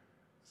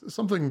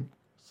 Something.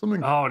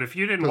 Oh, and if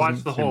you didn't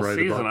watch the whole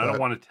season, I don't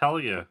want to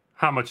tell you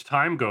how much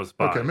time goes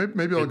by. Okay,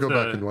 maybe I'll go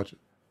back and watch it.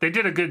 They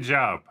did a good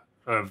job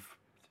of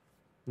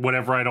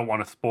whatever. I don't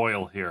want to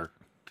spoil here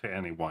to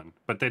anyone,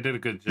 but they did a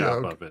good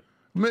job of it.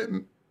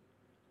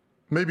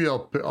 Maybe I'll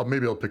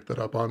pick that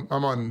up. I'm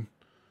on.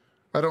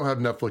 I don't have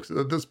Netflix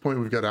at this point.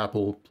 We've got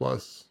Apple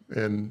Plus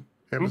and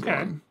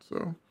Amazon. Okay.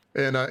 So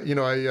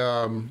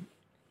I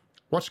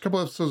watched a couple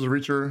episodes of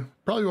Reacher.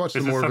 Probably watch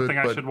some more of it. Is this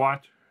something I should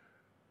watch?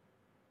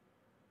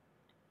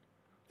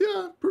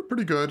 Yeah,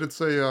 pretty good.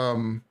 It's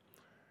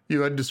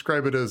I'd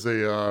describe it as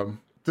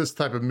this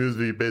type of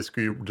movie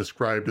basically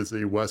described as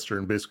a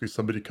Western. Basically,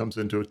 somebody comes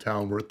into a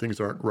town where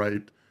things aren't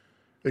right.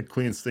 It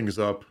cleans things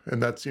up,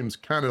 and that seems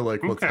kind of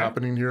like what's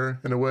happening here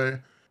in a way.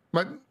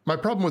 My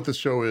problem with this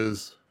show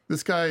is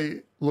this guy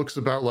looks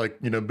about like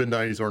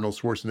mid-90s Arnold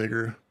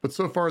Schwarzenegger, but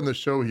so far in the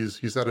show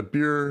he's had a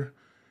beer,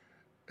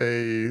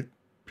 a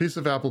piece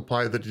of apple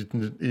pie that he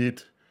didn't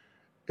eat,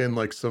 and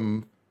like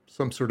some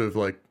sort of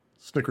like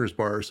Snickers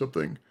bar or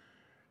something.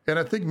 And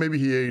I think maybe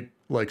he ate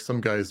like some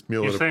guy's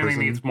meal at a prison. You're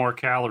saying he needs more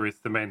calories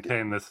to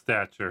maintain this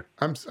stature.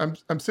 I'm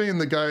saying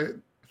the guy.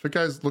 If a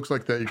guy looks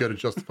like that, you got to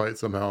justify it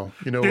somehow.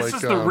 This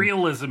is the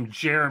realism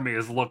Jeremy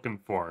is looking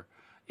for.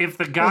 If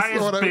the guy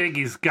is big,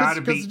 he's got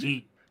to be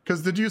eaten.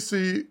 Because did you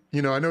see?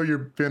 I know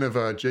you're a fan of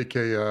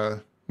J.K.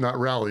 Not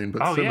Rowling,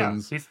 but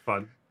Simmons. Yeah, he's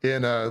fun.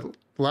 In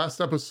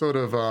last episode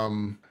of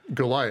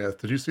Goliath,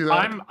 did you see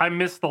that? I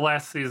missed the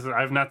last season.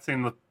 I've not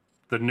seen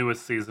the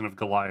newest season of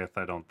Goliath.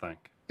 I don't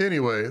think.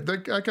 Anyway,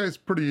 that guy's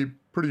pretty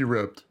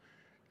ripped,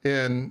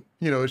 and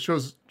it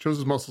shows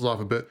his muscles off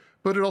a bit,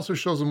 but it also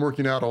shows him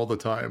working out all the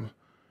time.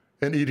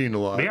 And eating a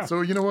lot. Yeah.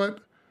 So you know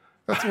what?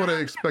 That's what I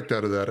expect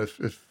out of that.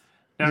 If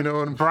Now, you know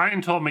what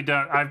Brian told me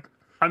that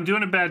I'm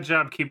doing a bad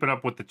job keeping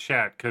up with the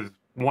chat because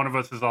one of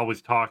us is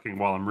always talking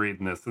while I'm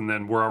reading this, and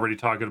then we're already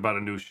talking about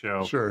a new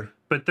show. Sure.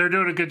 But they're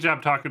doing a good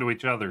job talking to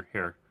each other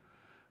here.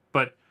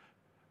 But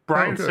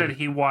Brian said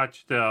he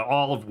watched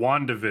all of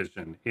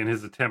WandaVision in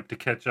his attempt to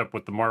catch up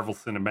with the Marvel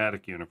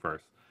Cinematic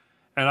Universe.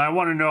 And I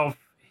want to know if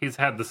he's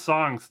had the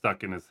song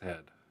stuck in his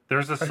head.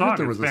 There's a song. I heard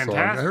there was a fantastic.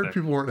 song. I heard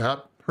people weren't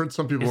happy. Heard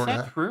some people weren't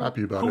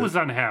happy about it. Who was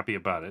unhappy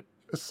about it?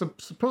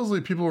 Supposedly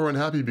people were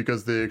unhappy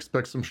because they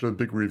expect some sort of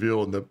big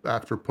reveal in the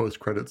after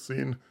post-credit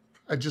scene.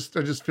 I just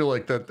feel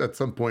like that at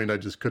some point I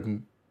just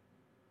couldn't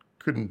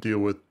deal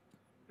with.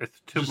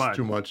 It's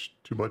too much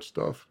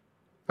stuff.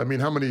 I mean,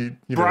 how many?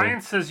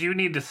 Brian says you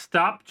need to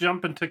stop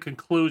jumping to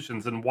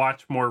conclusions and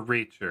watch more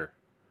Reacher.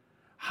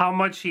 How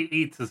much he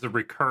eats is a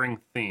recurring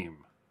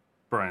theme,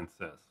 Brian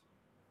says.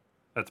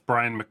 That's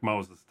Brian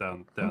McMoses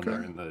down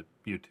there in the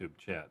YouTube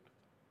chat.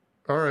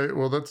 All right,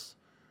 well that's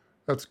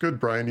good,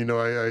 Brian.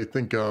 I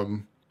think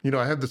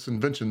I have this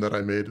invention that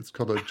I made. It's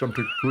called a jump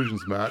to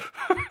conclusions mat.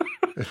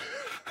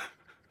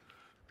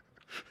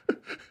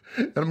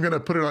 And I'm gonna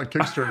put it on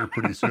Kickstarter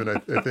pretty soon.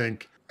 I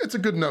think it's a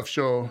good enough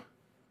show,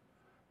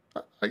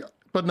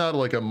 but not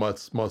like a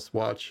must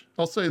watch.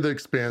 I'll say The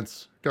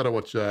Expanse. Gotta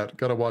watch that.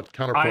 Gotta watch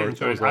Counterpart. I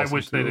enjoyed. Awesome I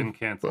wish they too, didn't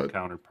cancel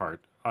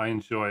Counterpart. I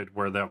enjoyed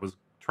where that was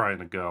trying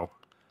to go.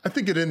 I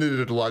think it ended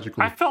it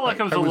logically. I felt like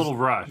it was a little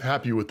rushed.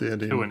 Happy with the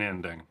ending. To an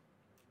ending,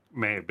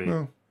 maybe.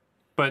 Well,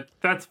 but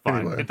that's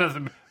fine. Anyway. It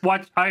doesn't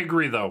watch. I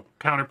agree though.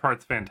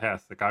 Counterpart's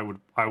fantastic. I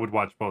would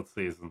watch both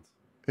seasons.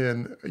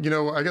 And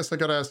I guess I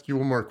got to ask you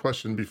one more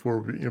question before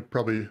we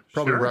probably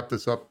Sure. wrap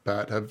this up,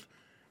 Pat.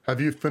 Have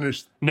you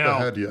finished No. the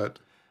head yet?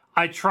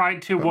 I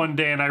tried to one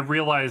day, and I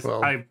realized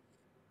I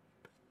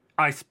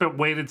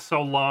waited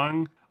so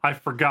long, I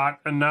forgot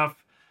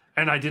enough,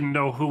 and I didn't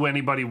know who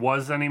anybody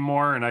was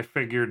anymore, and I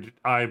figured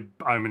I'm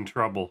in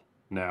trouble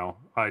now.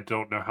 I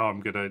don't know how I'm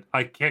gonna.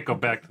 I can't go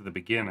back to the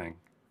beginning.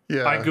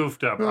 Yeah, I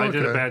goofed up. Well, I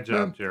did a okay. bad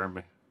job, Yeah.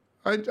 Jeremy.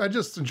 I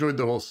just enjoyed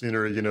the whole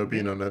scenery,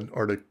 being on an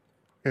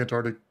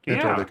Antarctic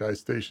ice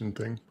station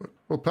thing. But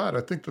well, Pat,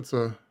 I think that's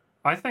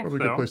I think probably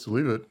a so. good place to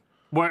leave it.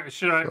 What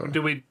should I?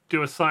 Do we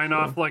do a sign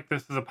off like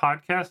this is a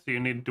podcast?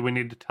 Do we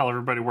need to tell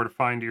everybody where to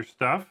find your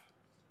stuff?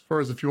 As far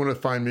as if you want to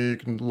find me, you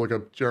can look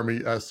up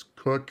Jeremy S.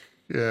 Cook,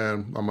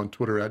 and I'm on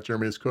Twitter at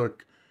Jeremy S.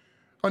 Cook,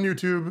 on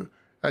YouTube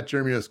at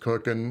Jeremy S.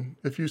 Cook, and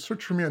if you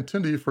search for me on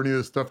Tindie for any of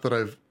the stuff that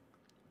I've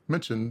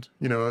mentioned,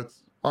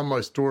 it's on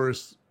my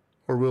stores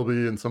or will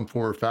be in some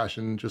form or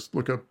fashion. Just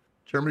look up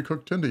Jeremy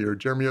Cook Tindie or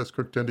Jeremy S.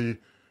 Cook Tindie.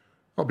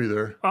 I'll be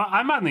there.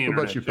 I'm on the What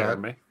internet, about you, Pat?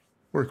 Jeremy.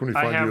 Where can we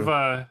find you?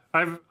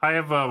 I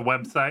have a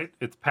website.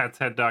 It's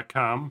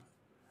patshead.com,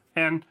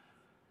 and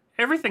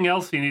everything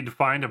else you need to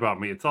find about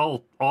me. It's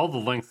all the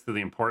links to the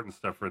important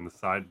stuff are in the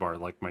sidebar,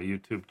 like my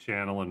YouTube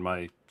channel and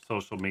my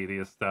social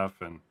media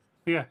stuff, and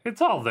yeah,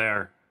 it's all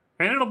there.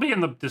 And it'll be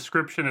in the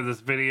description of this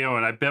video.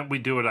 And I bet we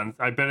do it on.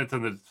 I bet it's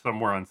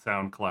somewhere on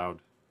SoundCloud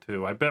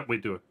too. I bet we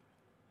do it.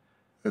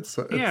 It's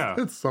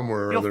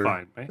somewhere or You'll other.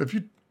 find me. If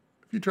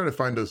you try to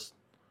find us,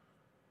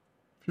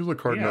 if you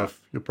look hard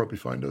enough, you'll probably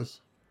find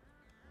us.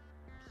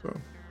 So,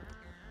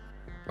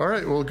 all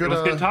right. Well, good. It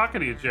was good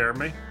talking to you,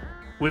 Jeremy.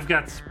 We've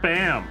got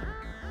spam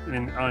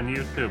on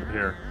YouTube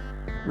here.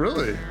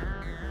 Really?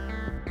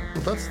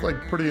 Well, that's like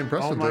pretty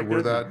impressive my that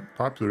we're goodness. that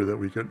popular that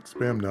we get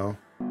spam now.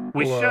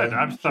 We Well, should.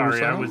 I'm should we sorry.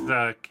 sign I off?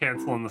 was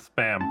canceling the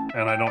spam,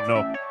 and I don't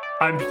know.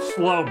 I'm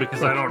slow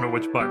because I don't know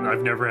which button.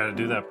 I've never had to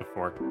do that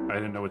before. I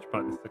didn't know which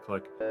buttons to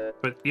click.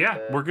 But yeah,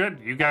 we're good.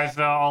 You guys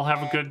all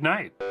have a good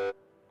night.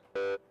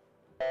 Bye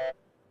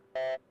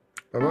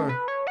bye.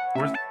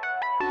 Where's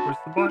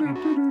the button?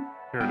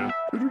 Here it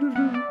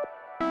is.